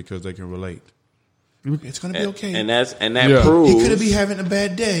situation because they can relate. It's going to be okay. And that proves he could be having a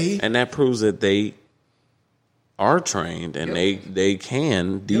bad day. And that proves that they are trained and they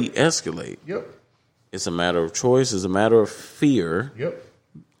can de-escalate. Yep. It's a matter of choice. It's a matter of fear. Yep.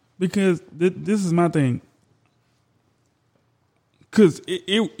 Because this is my thing. Because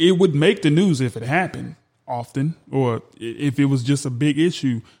it would make the news if it happened often, or if it was just a big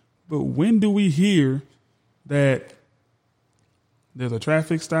issue. But when do we hear that there's a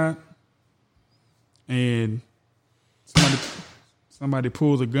traffic stop and somebody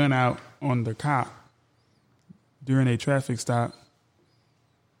pulls a gun out on the cop during a traffic stop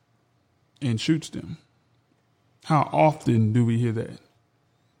and shoots them? How often do we hear that?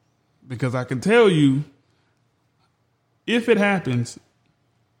 Because I can tell you, if it happens,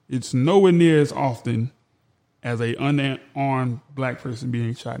 it's nowhere near as often as a unarmed black person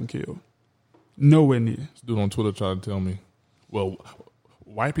being shot and killed. Nowhere near. This dude on Twitter tried to tell me, well,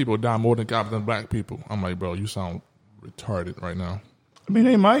 white people die more than cops than black people. I'm like, bro, you sound retarded right now. I mean,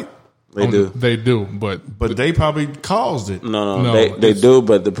 they might. They do. They do, but they probably caused it. No, they do,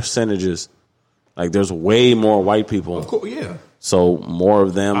 but the percentages, like there's way more white people. Of course, yeah. So more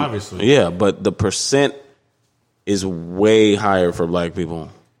of them, obviously, yeah. But the percent is way higher for black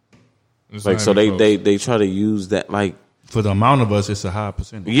people. It's like so, they try to use that like for the amount of us, it's a high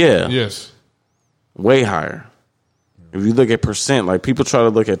percentage. Yeah, yes, way higher. If you look at percent, like people try to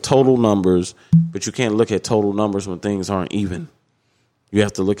look at total numbers, but you can't look at total numbers when things aren't even. You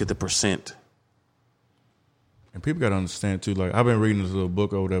have to look at the percent. And people got to understand too. Like I've been reading this little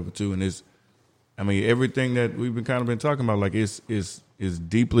book or whatever too, and it's, I mean, everything that we've been talking about, like is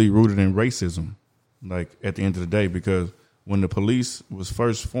deeply rooted in racism. Like at the end of the day, because when the police was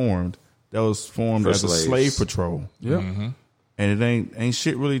first formed, that was formed as a slave patrol. Yeah. Mm-hmm. And it ain't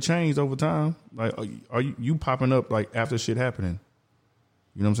shit really changed over time. Like, are you popping up like after shit happening?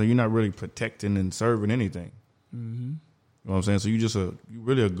 You know what I'm saying? You're not really protecting and serving anything. Mm-hmm. You know what I'm saying? So you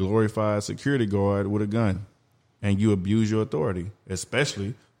really a glorified security guard with a gun, and you abuse your authority,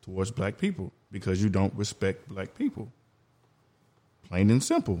 especially towards black people, because you don't respect black people. Plain and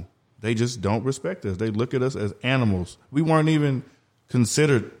simple. They just don't respect us. They look at us as animals. We weren't even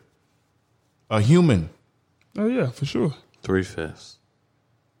considered a human. Oh yeah, for sure. 3/5.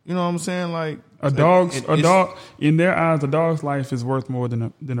 You know what I'm saying? Like a dog in their eyes, a dog's life is worth more than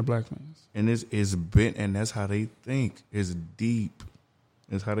a black man's. And it's been, and that's how they think. It's deep.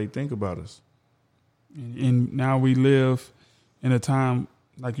 It's how they think about us. And now we live in a time,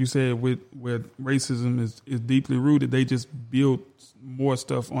 like you said, where racism is deeply rooted. They just build more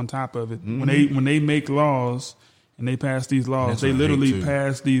stuff on top of it. Mm-hmm. When they make laws and they pass these laws, that's they what I literally hate too.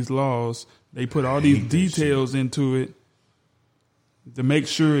 pass these laws. They put all these details into it to make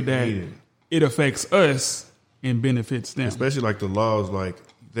sure that it affects us and benefits them. Especially like the laws, like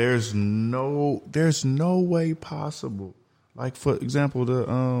there's no way possible. Like for example,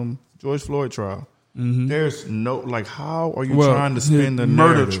 the George Floyd trial. Mm-hmm. There's no, like, how are you trying to spin the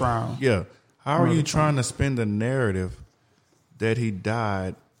murder narrative? trial? Yeah, how are you trying to spin the narrative that he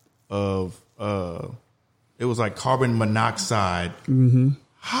died of? It was like carbon monoxide. Mm-hmm.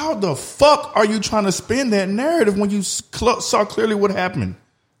 How the fuck are you trying to spin that narrative when you saw clearly what happened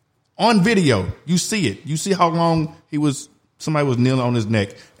on video? You see it. You see how long somebody was kneeling on his neck,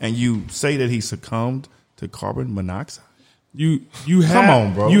 and you say that he succumbed to carbon monoxide. You have, come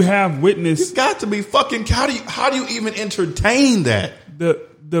on, bro. You have witnessed. You got to be fucking. How do you even entertain that?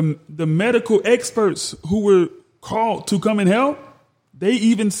 The medical experts who were called to come and help, they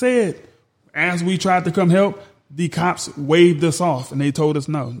even said, as we tried to come help, the cops waved us off and they told us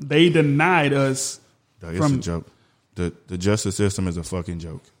no. They denied us. It's a joke. The justice system is a fucking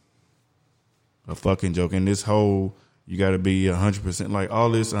joke. A fucking joke. And this whole, you got to be 100%, like all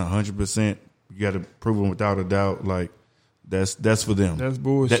this 100%, you got to prove them without a doubt. Like that's for them. That's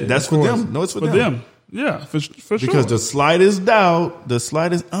bullshit. That's for them. No, it's for them. Yeah, for sure. Because the slightest doubt,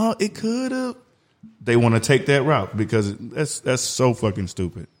 it could have. They want to take that route because that's so fucking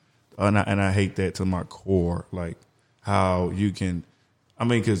stupid. And I hate that to my core. Like how you can,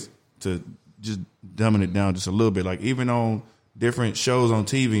 because to just dumbing it down just a little bit, like even on different shows on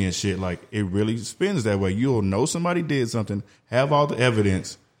TV and shit, like it really spins that way. You'll know somebody did something, have all the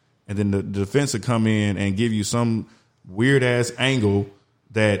evidence, and then the defense will come in and give you some weird ass angle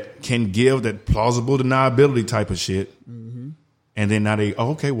that can give that plausible deniability type of shit. Mm-hmm. And then now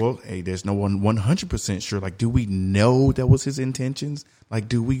there's no one 100% sure. Like, do we know that was his intentions? Like,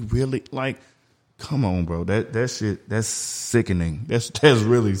 do we really, like, come on, bro. That shit, that's sickening. That's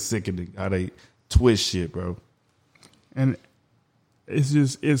really sickening how they twist shit, bro. And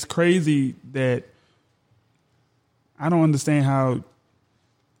it's crazy that I don't understand how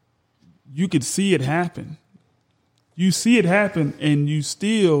you could see it happen. You see it happen and you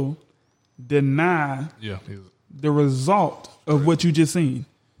still deny the result of what you just seen.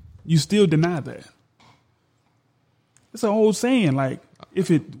 You still deny that. It's an old saying, like, if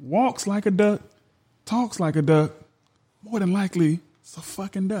it walks like a duck, talks like a duck, more than likely it's a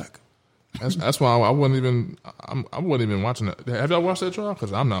fucking duck. That's why I wasn't even watching that. Have y'all watched that trial?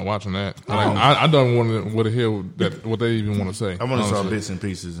 Because I'm not watching that. Like, I don't want to hear what they even want to say. I want to saw bits and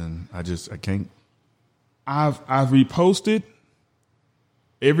pieces, and I can't. I've reposted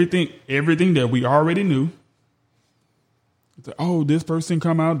everything that we already knew. Oh, this person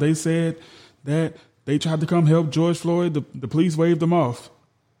come out. They said that they tried to come help George Floyd. The police waved them off.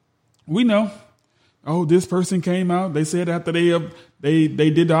 we know. Oh, this person came out. They said after they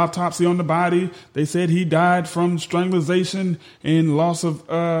did the autopsy on the body, they said he died from strangulation and loss of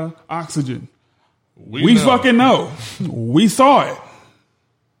oxygen. We fucking know. We saw it.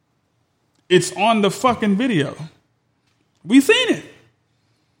 It's on the fucking video. We seen it.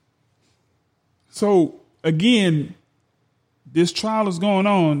 So again, this trial is going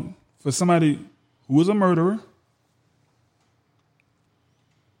on for somebody who was a murderer.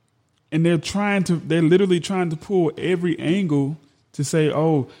 And they're literally trying to pull every angle to say,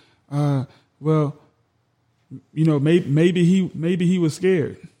 well, you know, maybe he was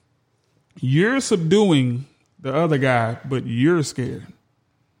scared. You're subduing the other guy, but you're scared.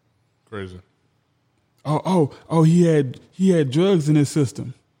 Crazy. Oh, he had drugs in his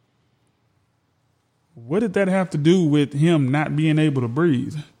system. What did that have to do with him not being able to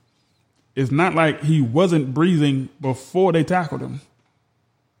breathe? It's not like he wasn't breathing before they tackled him.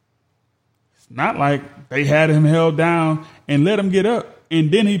 It's not like they had him held down and let him get up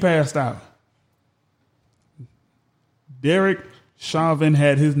and then he passed out. Derek Chauvin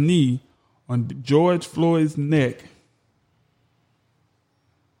had his knee on George Floyd's neck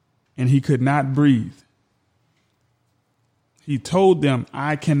and he could not breathe. He told them,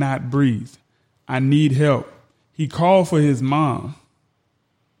 I cannot breathe. I need help. He called for his mom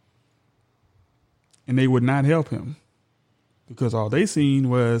and they would not help him because all they seen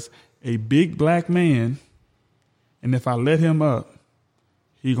was a big black man, and if I let him up,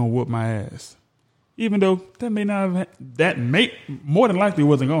 he gonna whoop my ass. Even though that may more than likely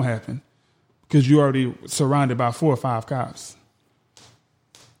wasn't gonna happen because you already surrounded by 4 or 5 cops.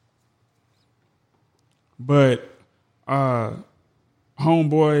 But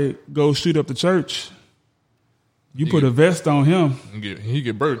homeboy goes shoot up the church. You put a vest on him. He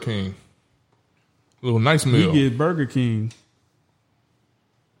get Burger King. A little nice meal. He get Burger King.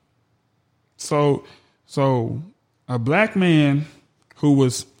 So a black man who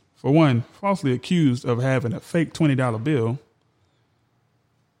was, for one, falsely accused of having a fake $20 bill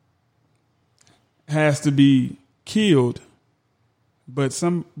has to be killed, but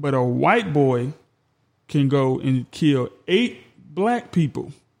a white boy can go and kill 8 black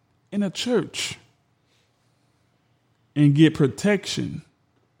people in a church and get protection.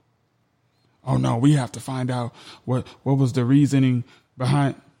 Oh no, we have to find out what was the reasoning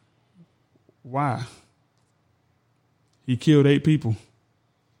behind why he killed 8 people.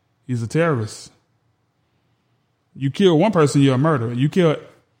 He's a terrorist. You kill one person, you're a murderer. You kill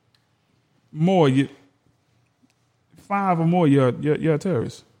more, 5 or more, you're a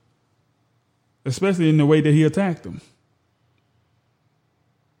terrorist. Especially in the way that he attacked them.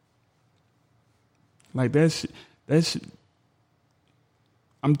 Like that shit.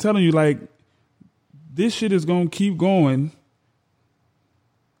 I'm telling you, like, this shit is going to keep going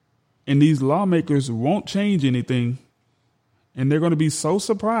and these lawmakers won't change anything. And they're going to be so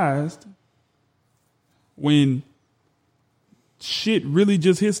surprised when shit really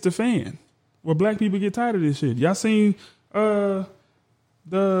just hits the fan. Where black people get tired of this shit. Y'all seen the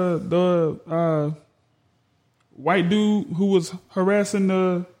white dude who was harassing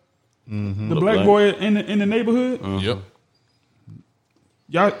the black boy in the neighborhood? Yep.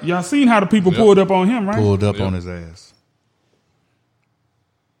 Y'all seen how the people pulled up on him, right? Pulled up on his ass.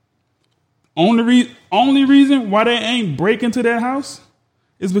 Only reason why they ain't break into that house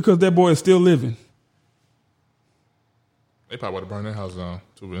is because that boy is still living. They probably would have burned that house down,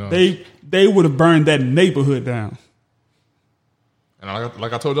 to be honest. They would have burned that neighborhood down. And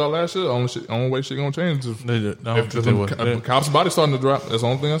like I told y'all last year, only way shit gonna change is if the cop's body starting to drop. That's the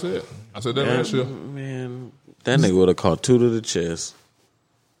only thing I said. I said that last year. Man, that nigga would have caught 2 to the chest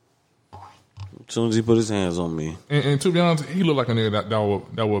as soon as he put his hands on me. And to be honest, he looked like a nigga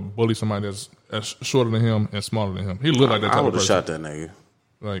that would bully somebody that's shorter than him and smaller than him. He looked like that type of person. I would have shot that nigga.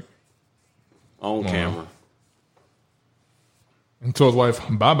 Like on camera. And told his wife,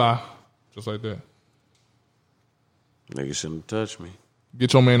 bye-bye. Just like that. Nigga shouldn't have touched me.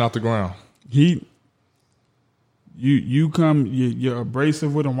 Get your man off the ground. You're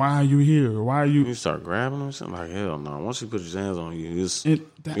abrasive with him. Why are you here? Why are you? You start grabbing him or something? Like, hell no. Once he puts his hands on you, you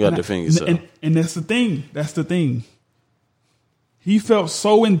got to defend yourself. And that's the thing. That's the thing. He felt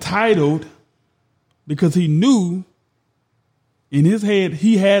so entitled because he knew in his head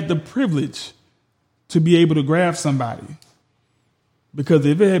he had the privilege to be able to grab somebody. Because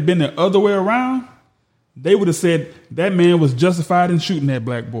if it had been the other way around, they would have said that man was justified in shooting that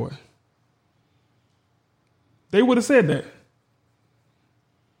black boy. They would have said that.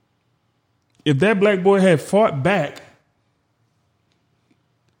 If that black boy had fought back,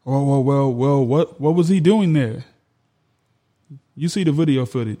 well, what was he doing there? You see the video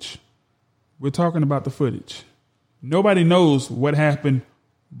footage. We're talking about the footage. Nobody knows what happened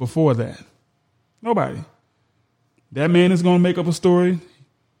before that. Nobody. That man is going to make up a story.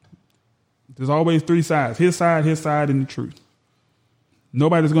 There's always three sides. His side, and the truth.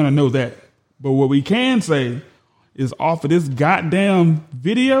 Nobody's going to know that. But what we can say is off of this goddamn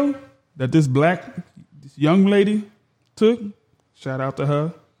video that this young lady took, shout out to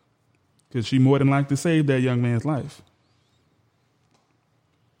her, because she more than likely saved that young man's life.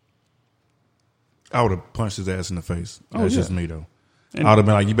 I would have punched his ass in the face. Oh, That's yeah. just me, though. And I would have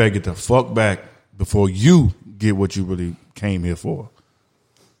been like, you better get the fuck back before you get what you really came here for.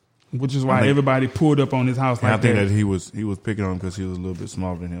 Which is why everybody pulled up on his house like I think that. that he was picking on him because he was a little bit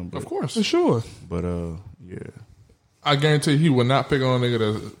smaller than him. But, Of course. For sure. But, yeah. I guarantee he would not pick on a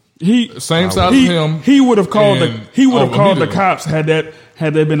nigga that's He same size as him. He would have called called the immediately. cops had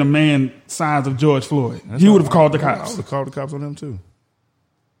there been a man size of George Floyd. He would have called the I cops. would have called the cops on him, too.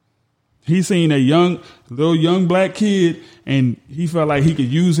 He seen a little young black kid, and he felt like he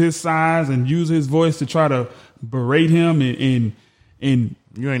could use his size and use his voice to try to berate him and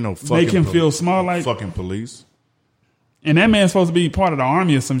You ain't no fucking make him feel small. Like fucking police. And that man's supposed to be part of the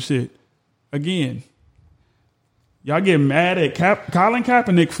army or some shit. Again, y'all get mad at Colin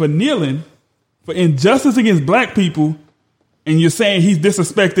Kaepernick for kneeling for injustice against black people, and you're saying he's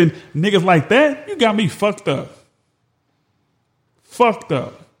disrespecting niggas like that? You got me fucked up. Fucked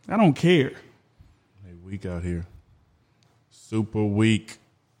up. I don't care. They weak out here. Super weak.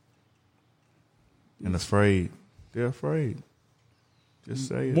 And afraid. They're afraid. Just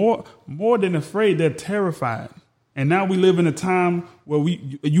say it. More than afraid, they're terrified. And now we live in a time where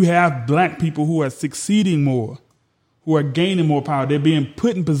you have black people who are succeeding more, who are gaining more power. They're being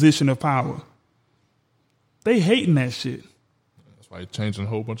put in position of power. They hating that shit. That's why he's changing a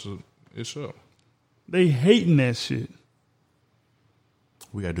whole bunch of his up. They hating that shit.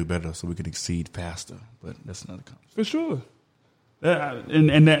 We gotta do better so we can exceed faster. But that's another conversation. For sure.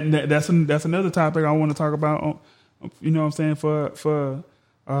 That's another topic I want to talk about. You know what I'm saying, for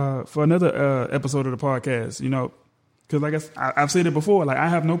another episode of the podcast. You know, because like I've said it before. Like I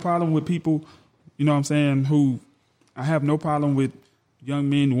have no problem with people. You know what I'm saying? I have no problem with young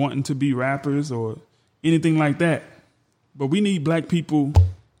men wanting to be rappers or anything like that. But we need black people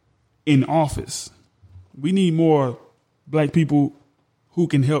in office. We need more black people who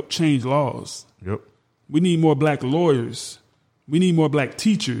can help change laws. Yep. We need more black lawyers. We need more black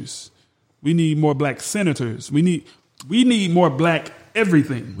teachers. We need more black senators. We need more black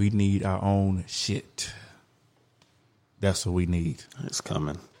everything. We need our own shit. That's what we need. It's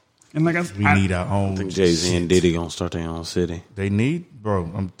coming. And like we need our own. I think Jay-Z and Diddy gonna start their own city. They need, bro.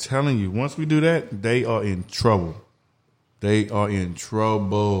 I'm telling you, once we do that, they are in trouble. They are in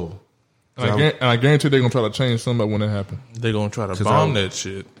trouble. And I guarantee they're gonna try to change something up when it happens. They're gonna try to bomb that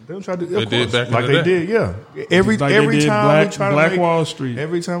shit. They'll try to. They did back like in the they day. did, yeah. Every Like every they did time we try to Black make, Wall Street.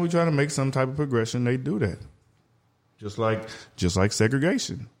 Every time we try to make some type of progression, they do that. Just like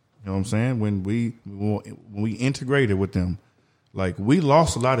segregation. You know what I'm saying? When we integrated with them, like we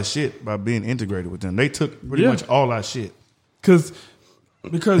lost a lot of shit by being integrated with them. They took pretty much all our shit. Because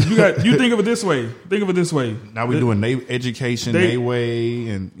you think of it this way. Think of it this way. Now we're doing their education, they- their way,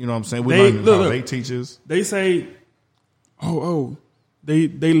 and you know what I'm saying? We They- learn look, how they teach us. They say,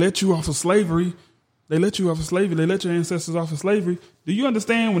 they let you off of slavery. They let you off of slavery. They let your ancestors off of slavery. Do you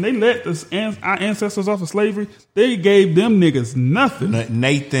understand when they let our ancestors off of slavery, they gave them niggas nothing.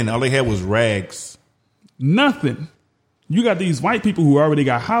 Nathan, all they had was rags. Nothing. You got these white people who already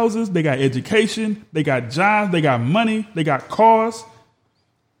got houses, they got education, they got jobs, they got money, they got cars.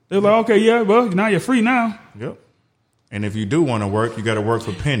 They're like, okay, yeah, well, now you're free now. Yep. And if you do want to work, you got to work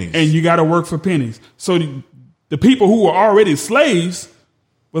for pennies. And you got to work for pennies. So the people who were already slaves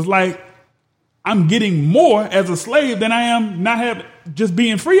was like, I'm getting more as a slave than I am just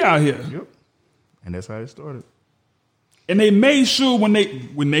being free out here. Yep. And that's how it started. And they made sure when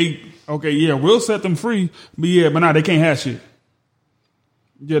they okay, yeah, we'll set them free, but no, they can't have shit.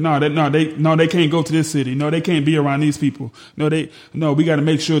 Yeah, they can't go to this city. No, they can't be around these people. No, we got to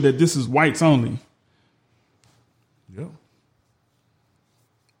make sure that this is whites only. Yep.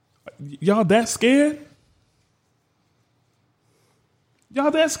 Y'all that scared? Y'all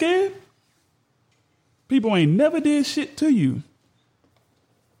that scared? People ain't never did shit to you.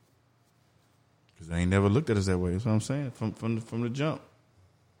 Because they ain't never looked at us that way. That's what I'm saying. From the jump.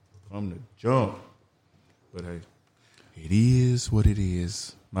 From the jump. But hey, it is what it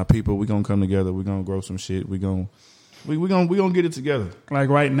is. My people, we gonna come together. We gonna grow some shit. We gonna get it together. Like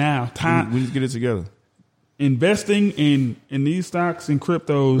right now, time. We just get it together. investing in these stocks and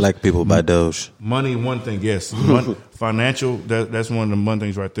cryptos. Black people buy Doge. Money, one thing, yes. Financial, that's one of the one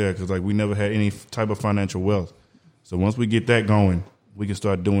things right there, because like we never had any type of financial wealth. So once we get that going, we can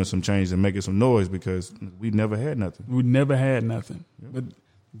start doing some change and making some noise, because we never had nothing. We never had nothing. But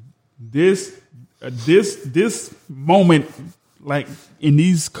this moment, like in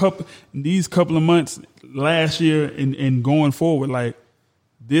these couple of months last year and going forward, like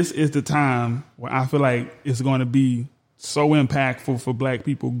this is the time where I feel like it's going to be so impactful for black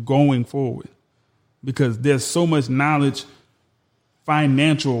people going forward, because there's so much knowledge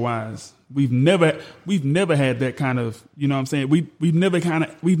financial wise. We've never had that kind of, you know what I'm saying? We've never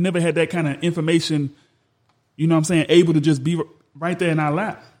had that kind of information, you know what I'm saying, able to just be right there in our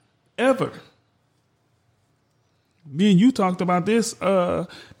lap ever. Me and you talked about this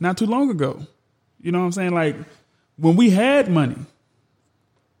not too long ago. You know what I'm saying? Like when we had money,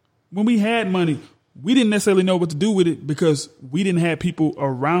 we didn't necessarily know what to do with it, because we didn't have people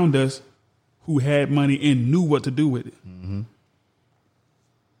around us who had money and knew what to do with it. Mm-hmm.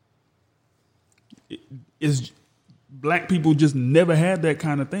 Is black people just never had that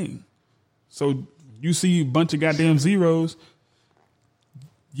kind of thing. So you see a bunch of goddamn zeros.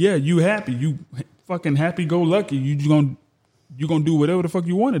 Yeah, you happy. You fucking happy go lucky. You gonna do whatever the fuck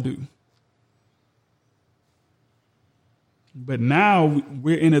you want to do. But now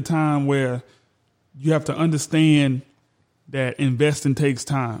we're in a time where you have to understand that investing takes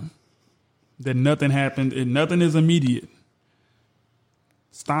time, that nothing happens and nothing is immediate.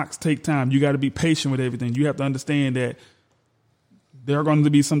 Stocks take time. You got to be patient with everything. You have to understand that there are going to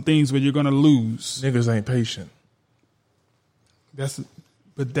be some things where you're going to lose. Niggas ain't patient. That's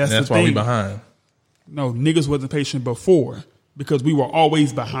the thing. Why we behind. No, niggas wasn't patient before, because we were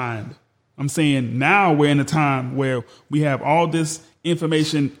always behind. I'm saying now we're in a time where we have all this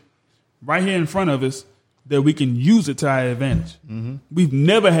information right here in front of us that we can use it to our advantage. Mm-hmm. We've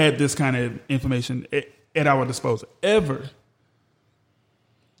never had this kind of information at our disposal, ever.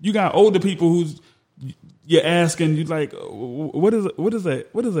 You got older people who's you're asking, you like, what is a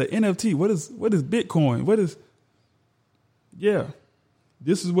NFT? What is Bitcoin?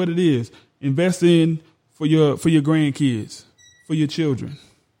 This is what it is. Invest in for your grandkids, for your children.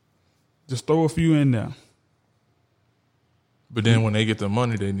 Just throw a few in there. But then when they get the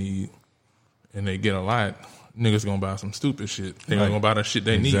money they need and they get a lot, niggas gonna buy some stupid shit. They ain't gonna buy the shit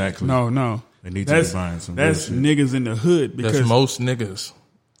they need. Exactly. No. They need to be buying some. That's niggas in the hood. Because that's most niggas.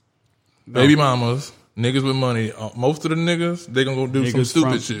 Baby mamas, niggas with money. Most of the niggas, they gonna go do some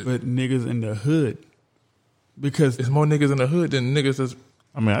stupid shit. But niggas in the hood, because it's more niggas in the hood than niggas that's.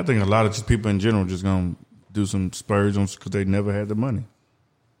 I mean, I think a lot of just people in general just gonna do some splurge on because they never had the money.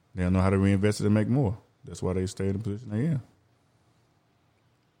 They don't know how to reinvest it and make more. That's why they stay in the position they're in.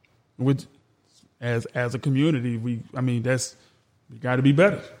 Which, as a community, we got to be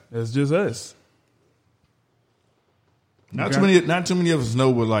better. That's just us. Not too many of us know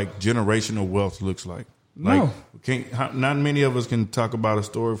what like generational wealth looks like. No, not many of us can talk about a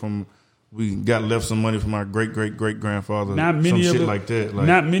story from we got left some money from our great grandfather. Not many some of shit us, like that.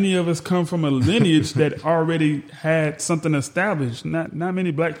 Not many of us come from a lineage that already had something established. Not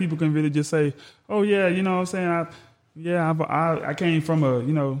many black people can really just say, "Oh yeah, you know what I'm saying? I came from a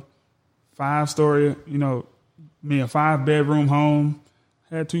 5-story, a 5-bedroom home,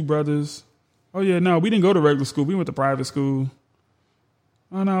 had 2 brothers." Oh, yeah, no, we didn't go to regular school. We went to private school.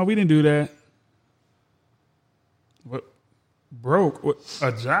 Oh, no, we didn't do that. What? Broke? What?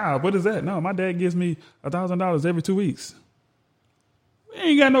 A job? What is that? No, my dad gives me $1,000 every 2 weeks. We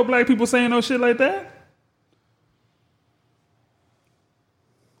ain't got no black people saying no shit like that.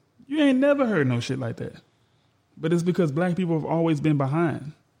 You ain't never heard no shit like that. But it's because black people have always been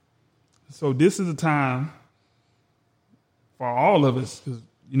behind. So this is a time for all of us, because,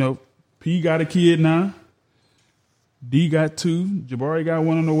 P got a kid now. D got 2. Jabari got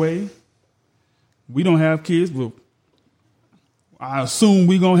 1 on the way. We don't have kids, but I assume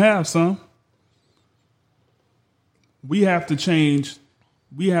we going to have some. We have to change.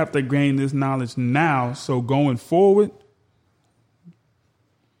 We have to gain this knowledge now. So going forward,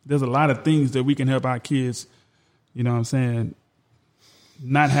 there's a lot of things that we can help our kids, not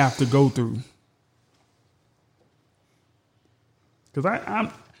have to go through. Because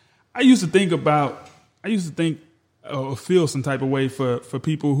I used to think or feel some type of way for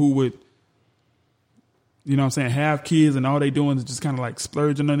people who would, have kids and all they doing is just kind of like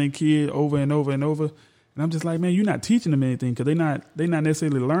splurging on their kid over and over and over. And I'm just like, man, you're not teaching them anything, because they're not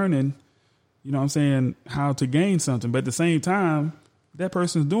necessarily learning, how to gain something. But at the same time, that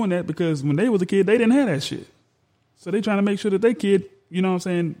person's doing that because when they was a kid, they didn't have that shit. So they trying to make sure that their kid,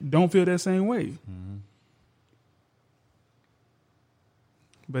 don't feel that same way. Mm-hmm.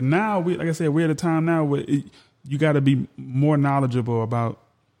 But now, like I said, we're at a time now where you got to be more knowledgeable about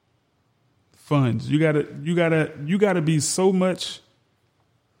funds. You gotta be so much.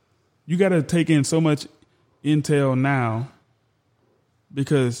 You got to take in so much intel now,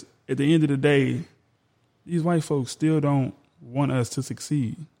 because at the end of the day, these white folks still don't want us to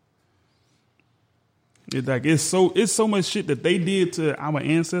succeed. It's so much shit that they did to our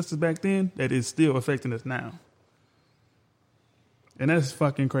ancestors back then that is still affecting us now. And that's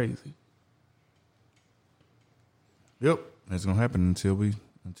fucking crazy. Yep. That's gonna happen until we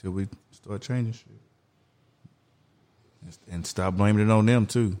start changing shit. And stop blaming it on them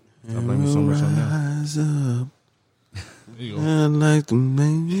too. Stop blaming so much on them. Rise up. There you go. I'd like to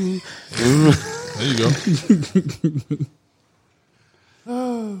make you. There you go.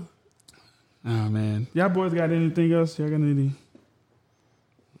 Oh man, y'all boys got anything else? Y'all got any?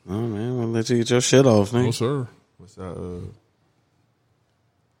 Oh man, we'll let you get your shit off, nigga. No sir. What's that?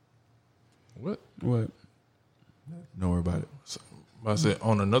 What? Don't worry about it. So, I said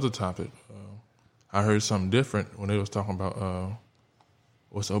on another topic, I heard something different when they was talking about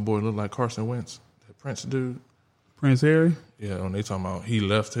what's the old boy look like Carson Wentz, that Prince dude. Prince Harry? Yeah, when they talking about he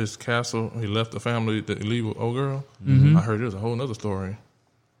left his castle, he left the family to leave with old girl. Mm-hmm. I heard there's a whole other story.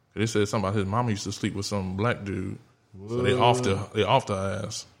 They said something about his mama used to sleep with some black dude. Whoa. So they off the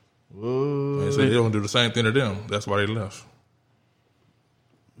ass. Whoa. They said they don't do the same thing to them. That's why they left.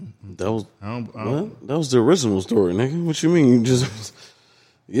 That was what? That was the original story, nigga. What you mean? You just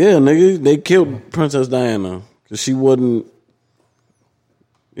yeah, nigga. They killed Princess Diana because she wasn't.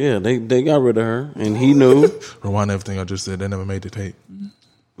 Yeah, they got rid of her, and he knew. Rewind everything I just said. They never made the tape.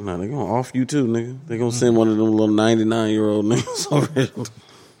 Nah, they gonna off you too, nigga. They gonna send one of them little 99-year-old niggas over.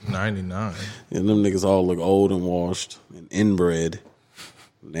 99. Yeah, them niggas all look old and washed and inbred.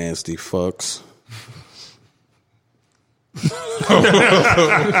 Nasty fucks.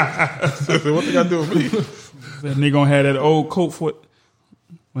 What they got to do with me? That nigga gonna have that old coat for.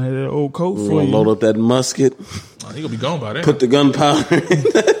 Gonna have that old coat We're for gonna you. load up that musket. He gonna be gone by then. Put the gunpowder in.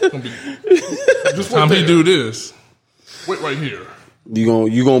 Just time he do this. Wait right here. You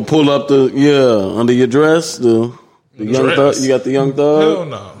gonna pull up under your dress the young thug. You got the young thug. Hell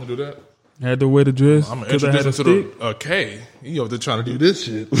no, don't do that. Had to wear the dress. I'm gonna introduce him to the K. He over there trying to do this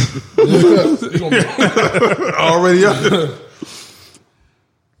shit. He gonna be already up there.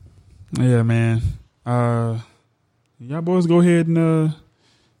 Yeah, man. Y'all boys go ahead and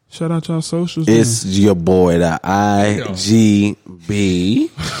shout out y'all socials. It's your boy, the IGB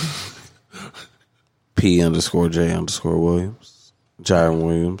P_J_Williams. Jaron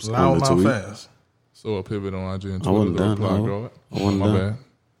Williams. Loud mouth fast. So a pivot on IG and I wasn't Twitter. done. I wasn't My done. bad.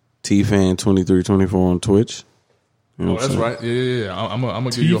 TFan2324 on Twitch. You know Oh, what that's I'm right. Yeah. I'm gonna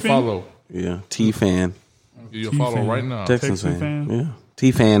give you a follow. Yeah, T-Fan. I'm gonna give you a follow right now. Texans fan. Yeah,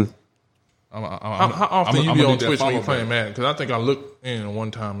 T-Fan. How often you be on Twitch when you follow playing back. Madden? Because I think I looked in one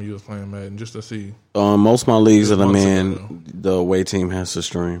time when you was playing Madden just to see. Most of my leagues that I'm months in, the away team has to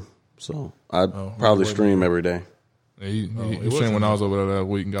stream. So I probably stream every day. Yeah, he streamed when I was over there that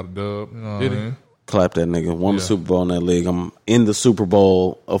week and got a dub. You know what I mean? Clap that nigga. Won the Super Bowl in that league. I'm in the Super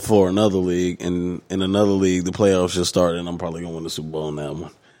Bowl for another league, and in another league, the playoffs just started, and I'm probably gonna win the Super Bowl in that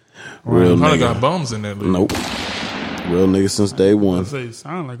one. Real Probably nigga. got bums in that league. Nope. Real nigga since day one. I say it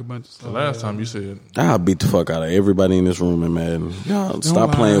sound like a bunch of stuff. The last time you said I'll beat the fuck out of everybody in this room in Madden. Y'all stop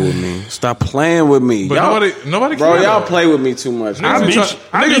lie. playing with me. Stop playing with me. But y'all, nobody bro, cares. y'all play with me too much. I man. beat you last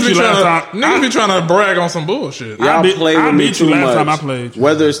time. Niggas be trying to brag on some bullshit. Y'all play with me too last much. time I played.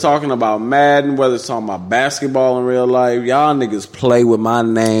 Whether it's talking about Madden, whether it's talking about basketball in real life, y'all niggas play with my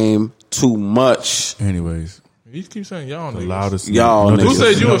name too much. Anyways, You keep saying y'all the niggas. loudest. Y'all Who niggas.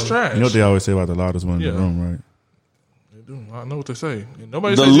 said you was trash? You know what they always say about the loudest one in Yeah. the room, right? They do. I know what they say. And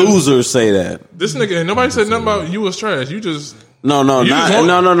nobody The said you- losers say that. This nigga, and nobody said nothing about you was trash. You just No, you not just want-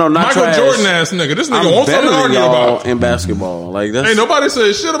 not Michael trash. Jordan ass nigga. This nigga I'm wants better something to than argue y'all about. in basketball. Like that's Ain't nobody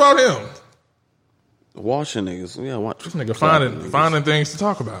said shit about him. watching niggas. Yeah, watch This nigga finding things to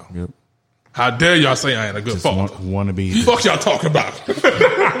talk about. Yep. How dare y'all say I ain't a good Just father? want to be. Fuck y'all talking about? Ain't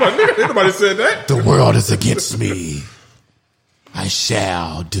nobody said that. The world is against me. I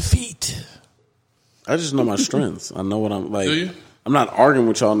shall defeat. I just know my strengths. I know what I'm like. Do you? I'm not arguing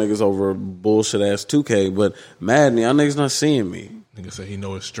with y'all niggas over bullshit ass 2K, but Madden, y'all niggas not seeing me. Nigga say he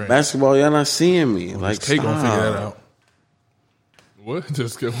know his strength. Basketball, y'all not seeing me. Like, K gonna stop. figure that out. What?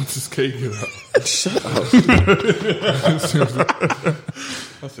 Just get this cake out. Shut up.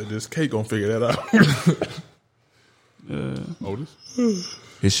 I said this K gonna figure that out. Otis?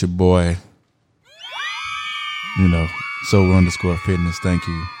 It's your boy. You know, _fitness. Thank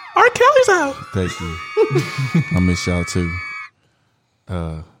you. R. Kelly's out. Thank you. I miss y'all too.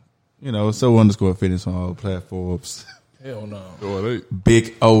 So_fitness on all platforms. Hell no.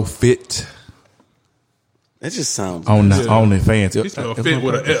 Big O Fit. That just sounds on the OnlyFans. He spelled fit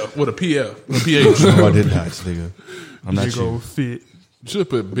with a PF, with a PH. No, I did not, nigga. I'm not Big sure. O Fit. You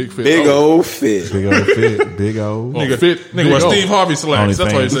should put Big Fit. Big O Fit. Big O Fit. Big O. Nigga, nigga, where Steve Harvey slacks.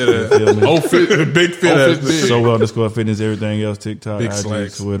 That's why he said that. O Fit. Big Fit. O Fit big. So_fitness. Everything else. TikTok, Big IG,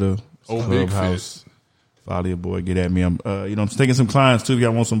 slacks. Twitter, Oh, Big Clubhouse. Follow your boy. Get at me. I'm taking some clients too. If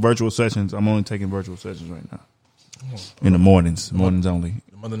y'all want some virtual sessions, I'm only taking virtual sessions right now. In the mornings only.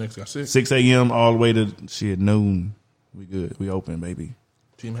 The mother next got 6 a.m. all the way to noon. We good. We open, baby.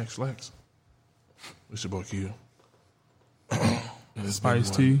 Team Hack Slacks. It's your boy Q. Spice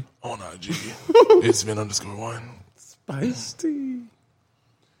T. On IG. It's been _1. Spice T. And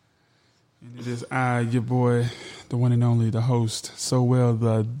it is I, your boy, the one and only, the host, So Well,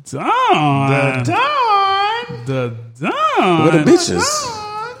 the Don. The Don. Where the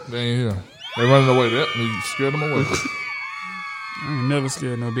bitches? They ain't here. They running away. You scared them away. I ain't never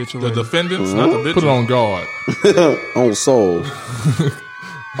scared no bitch away. The defendants, not the bitches. Put it on guard. On soul.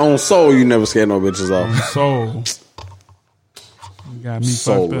 On soul, you never scared no bitches off. On soul. You got me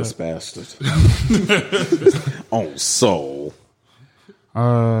Soulless fucked up. bastard. On soul.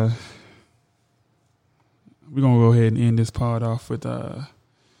 We're going to go ahead and end this pod off with a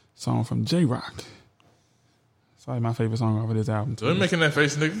song from J-Rock. It's probably my favorite song off of this album. So they're making that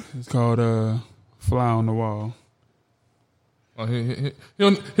face, nigga. It's called Fly on the Wall. Oh, he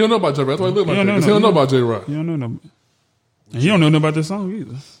don't know about J-Rock. That's why he look like that. No, He don't know about J-Rock. He don't know no. And he don't know nothing about this song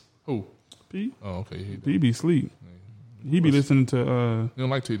either. Who? P. Oh, okay. He be asleep. He be listening to. You don't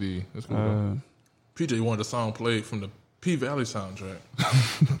like TD. That's cool. PJ wanted a song played from the P Valley soundtrack.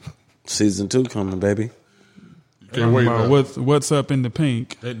 Season 2 coming, baby. Can't wait. What's up in the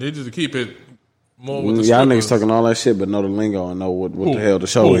pink? They just keep it more with the y'all strippers. niggas talking all that shit, but know the lingo and know what the hell the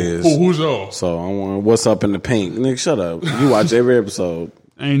show is. Who's y'all? So I want what's up in the pink. Nigga, shut up. You watch every episode.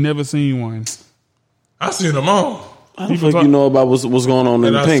 I ain't never seen one. I seen them all. How the fuck you know about what's going on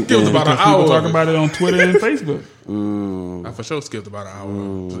in the pink? Skipped about an People hour. talking about it on Twitter and Facebook. I for sure skipped about an hour.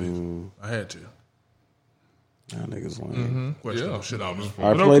 I had to. Y'all niggas lame. Question shit out.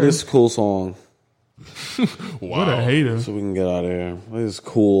 All right, play this cool song. Wow. What a hater. So we can get out of here. Play this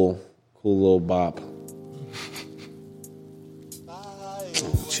cool little bop.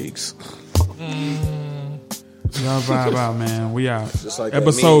 Cheeks. Y'all vibe out, man. We out. Just like that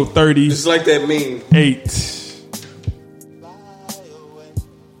Episode meme. 30. Just like that meme. 8.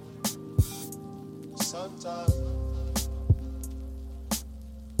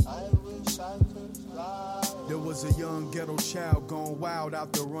 There was a young ghetto child gone wild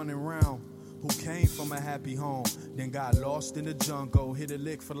out there running around, who came from a happy home, then got lost in the jungle, hit a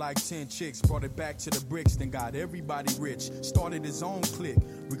lick for like 10 chicks, brought it back to the bricks, then got everybody rich, started his own clique,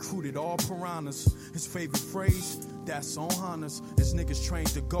 recruited all piranhas. His favorite phrase, that's on Hunters. His niggas trained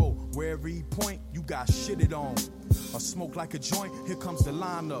to go wherever he point, you got shitted on. Or smoke like a joint, here comes the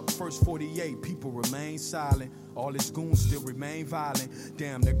lineup. First 48, people remain silent. All his goons still remain violent.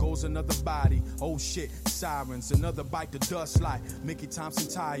 Damn, there goes another body. Oh shit, sirens. Another bite the dust like Mickey Thompson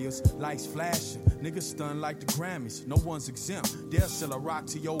tires. Lights flashing. Niggas stunned like the Grammys. No one's exempt. They'll sell a rock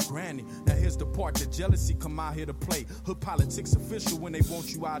to your granny. Now here's the part that jealousy come out here to play. Hood politics official when they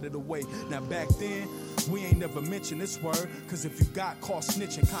want you out of the way. Now back then, we ain't never mentioned this word. Cause if you got caught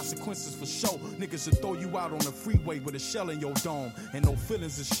snitching, consequences for sure. Niggas will throw you out on the freeway with a shell in your dome. And no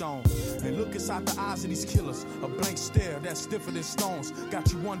feelings is shown. And look inside the eyes of these killers. A blank stare that's stiffer than stones.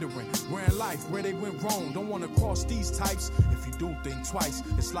 Got you wondering, where in life, where they went wrong. Don't wanna cross these types. If you do, think twice.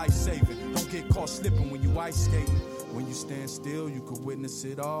 It's life saving. Don't get caught slipping when you ice skating. When you stand still, you can witness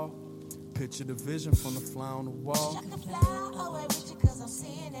it all. Picture the vision from the fly on the wall. I can fly away with you 'cause I'm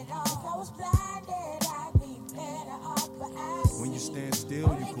seeing it all. If I was blinded, I'd be better off. But I see. When you stand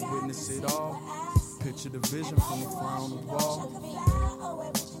still, you can witness it all. Picture the vision from the fly on the wall. I can fly away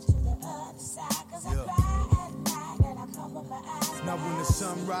with you to the other side 'cause I fly at night and I come with my eyes. Now when the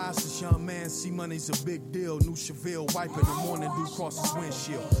sun rises, this young man see money's a big deal. New Chevelle wiper the morning dew cross his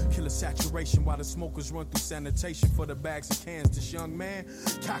windshield. Killer saturation while the smokers run through sanitation for the bags of cans. This young man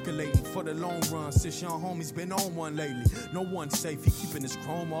calculating for the long run. Since young homie's been on one lately. No one's safe, he keeping his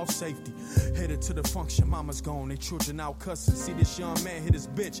chrome off safety. Headed to the function, mama's gone, they children out cussing. See this young man hit his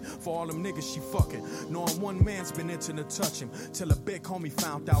bitch for all them niggas she fucking. Knowing one man's been into to touch him. Till a big homie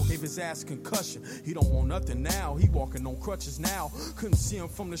found out, gave his ass concussion. He don't want nothing now, he walking on crutches now. Couldn't see him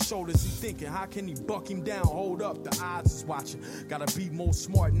from the shoulders. He thinking, how can he buck him down? Hold up, the odds is watching. Gotta be more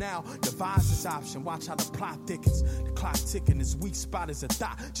smart now. Devise his option. Watch how the plot thickens. The clock ticking. His weak spot is a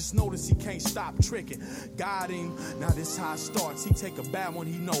thought. Just notice he can't stop tricking. Got him. Now this how it starts. He take a bad one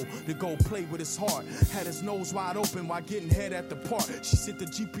he know to go play with his heart. Had his nose wide open while getting head at the park. She set the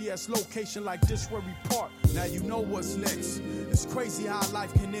GPS location like this where we park. Now you know what's next. It's crazy how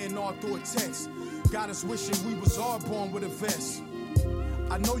life can end all through a text. Got us wishing we was all born with a vest.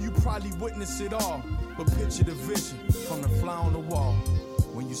 I know you probably witnessed it all, but picture the vision from the fly on the wall.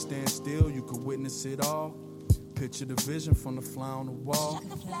 When you stand still, you can witness it all. Picture the vision from the fly on the wall. I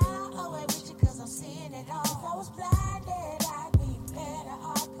can fly away with you 'cause I'm seeing it all. If I was blinded, I'd be better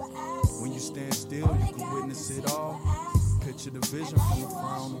off, but I see. When you stand still, you can witness it all. Picture the vision from the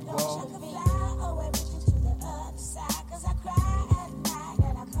fly on the wall. I can fly away with you to the other side 'cause I cry at night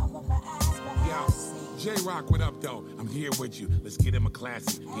and I cover my eyes, but I see. J-Rock, what up, though? I'm here with you. Let's get him a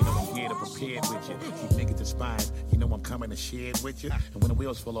classic. You know I'm here to prepare with you. Keep niggas inspired. You know I'm coming to share it with you. And when the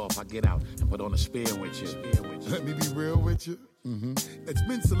wheels fall off, I get out and put on a spear with you. Let me be real with you. It's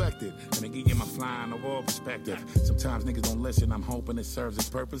been selected. Let me give you my fly on the wall perspective. Sometimes niggas don't listen. I'm hoping it serves its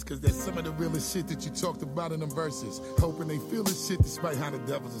purpose. Cause there's some of the realest shit that you talked about in them verses. Hoping they feel this shit despite how the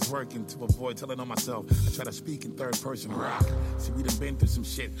devils is working. To avoid telling on myself, I try to speak in third person rock. See, we done been through some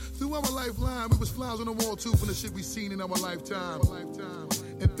shit. Through our lifeline, we was flies on the wall too from the shit we seen in our lifetime.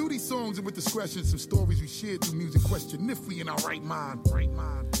 And through these songs and with discretion, some stories we shared through music question if we in our right mind.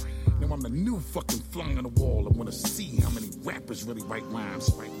 Now I'm the new fucking fly on the wall. I wanna see how many rappers really write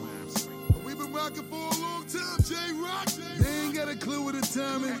rhymes. We've been rocking for a long time, J-Rock. They ain't got a clue what the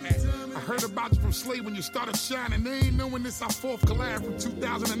time is. I heard about you from Slay when you started shining. They ain't knowing this our fourth collab from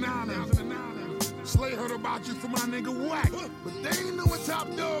 2009. Slay heard about you from my nigga Wack. But they ain't know what Top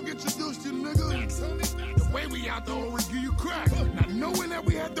Dog introduced you, nigga. The way we out there always give you crack. Not knowing that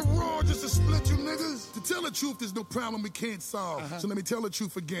we had the raw just to split you niggas. To tell the truth, there's no problem we can't solve. So let me tell the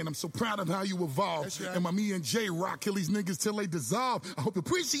truth again. I'm so proud of how you evolved. Right. And my me and J-Rock kill these niggas till they dissolve. I hope you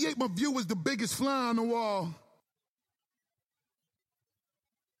appreciate my view as the biggest fly on the wall.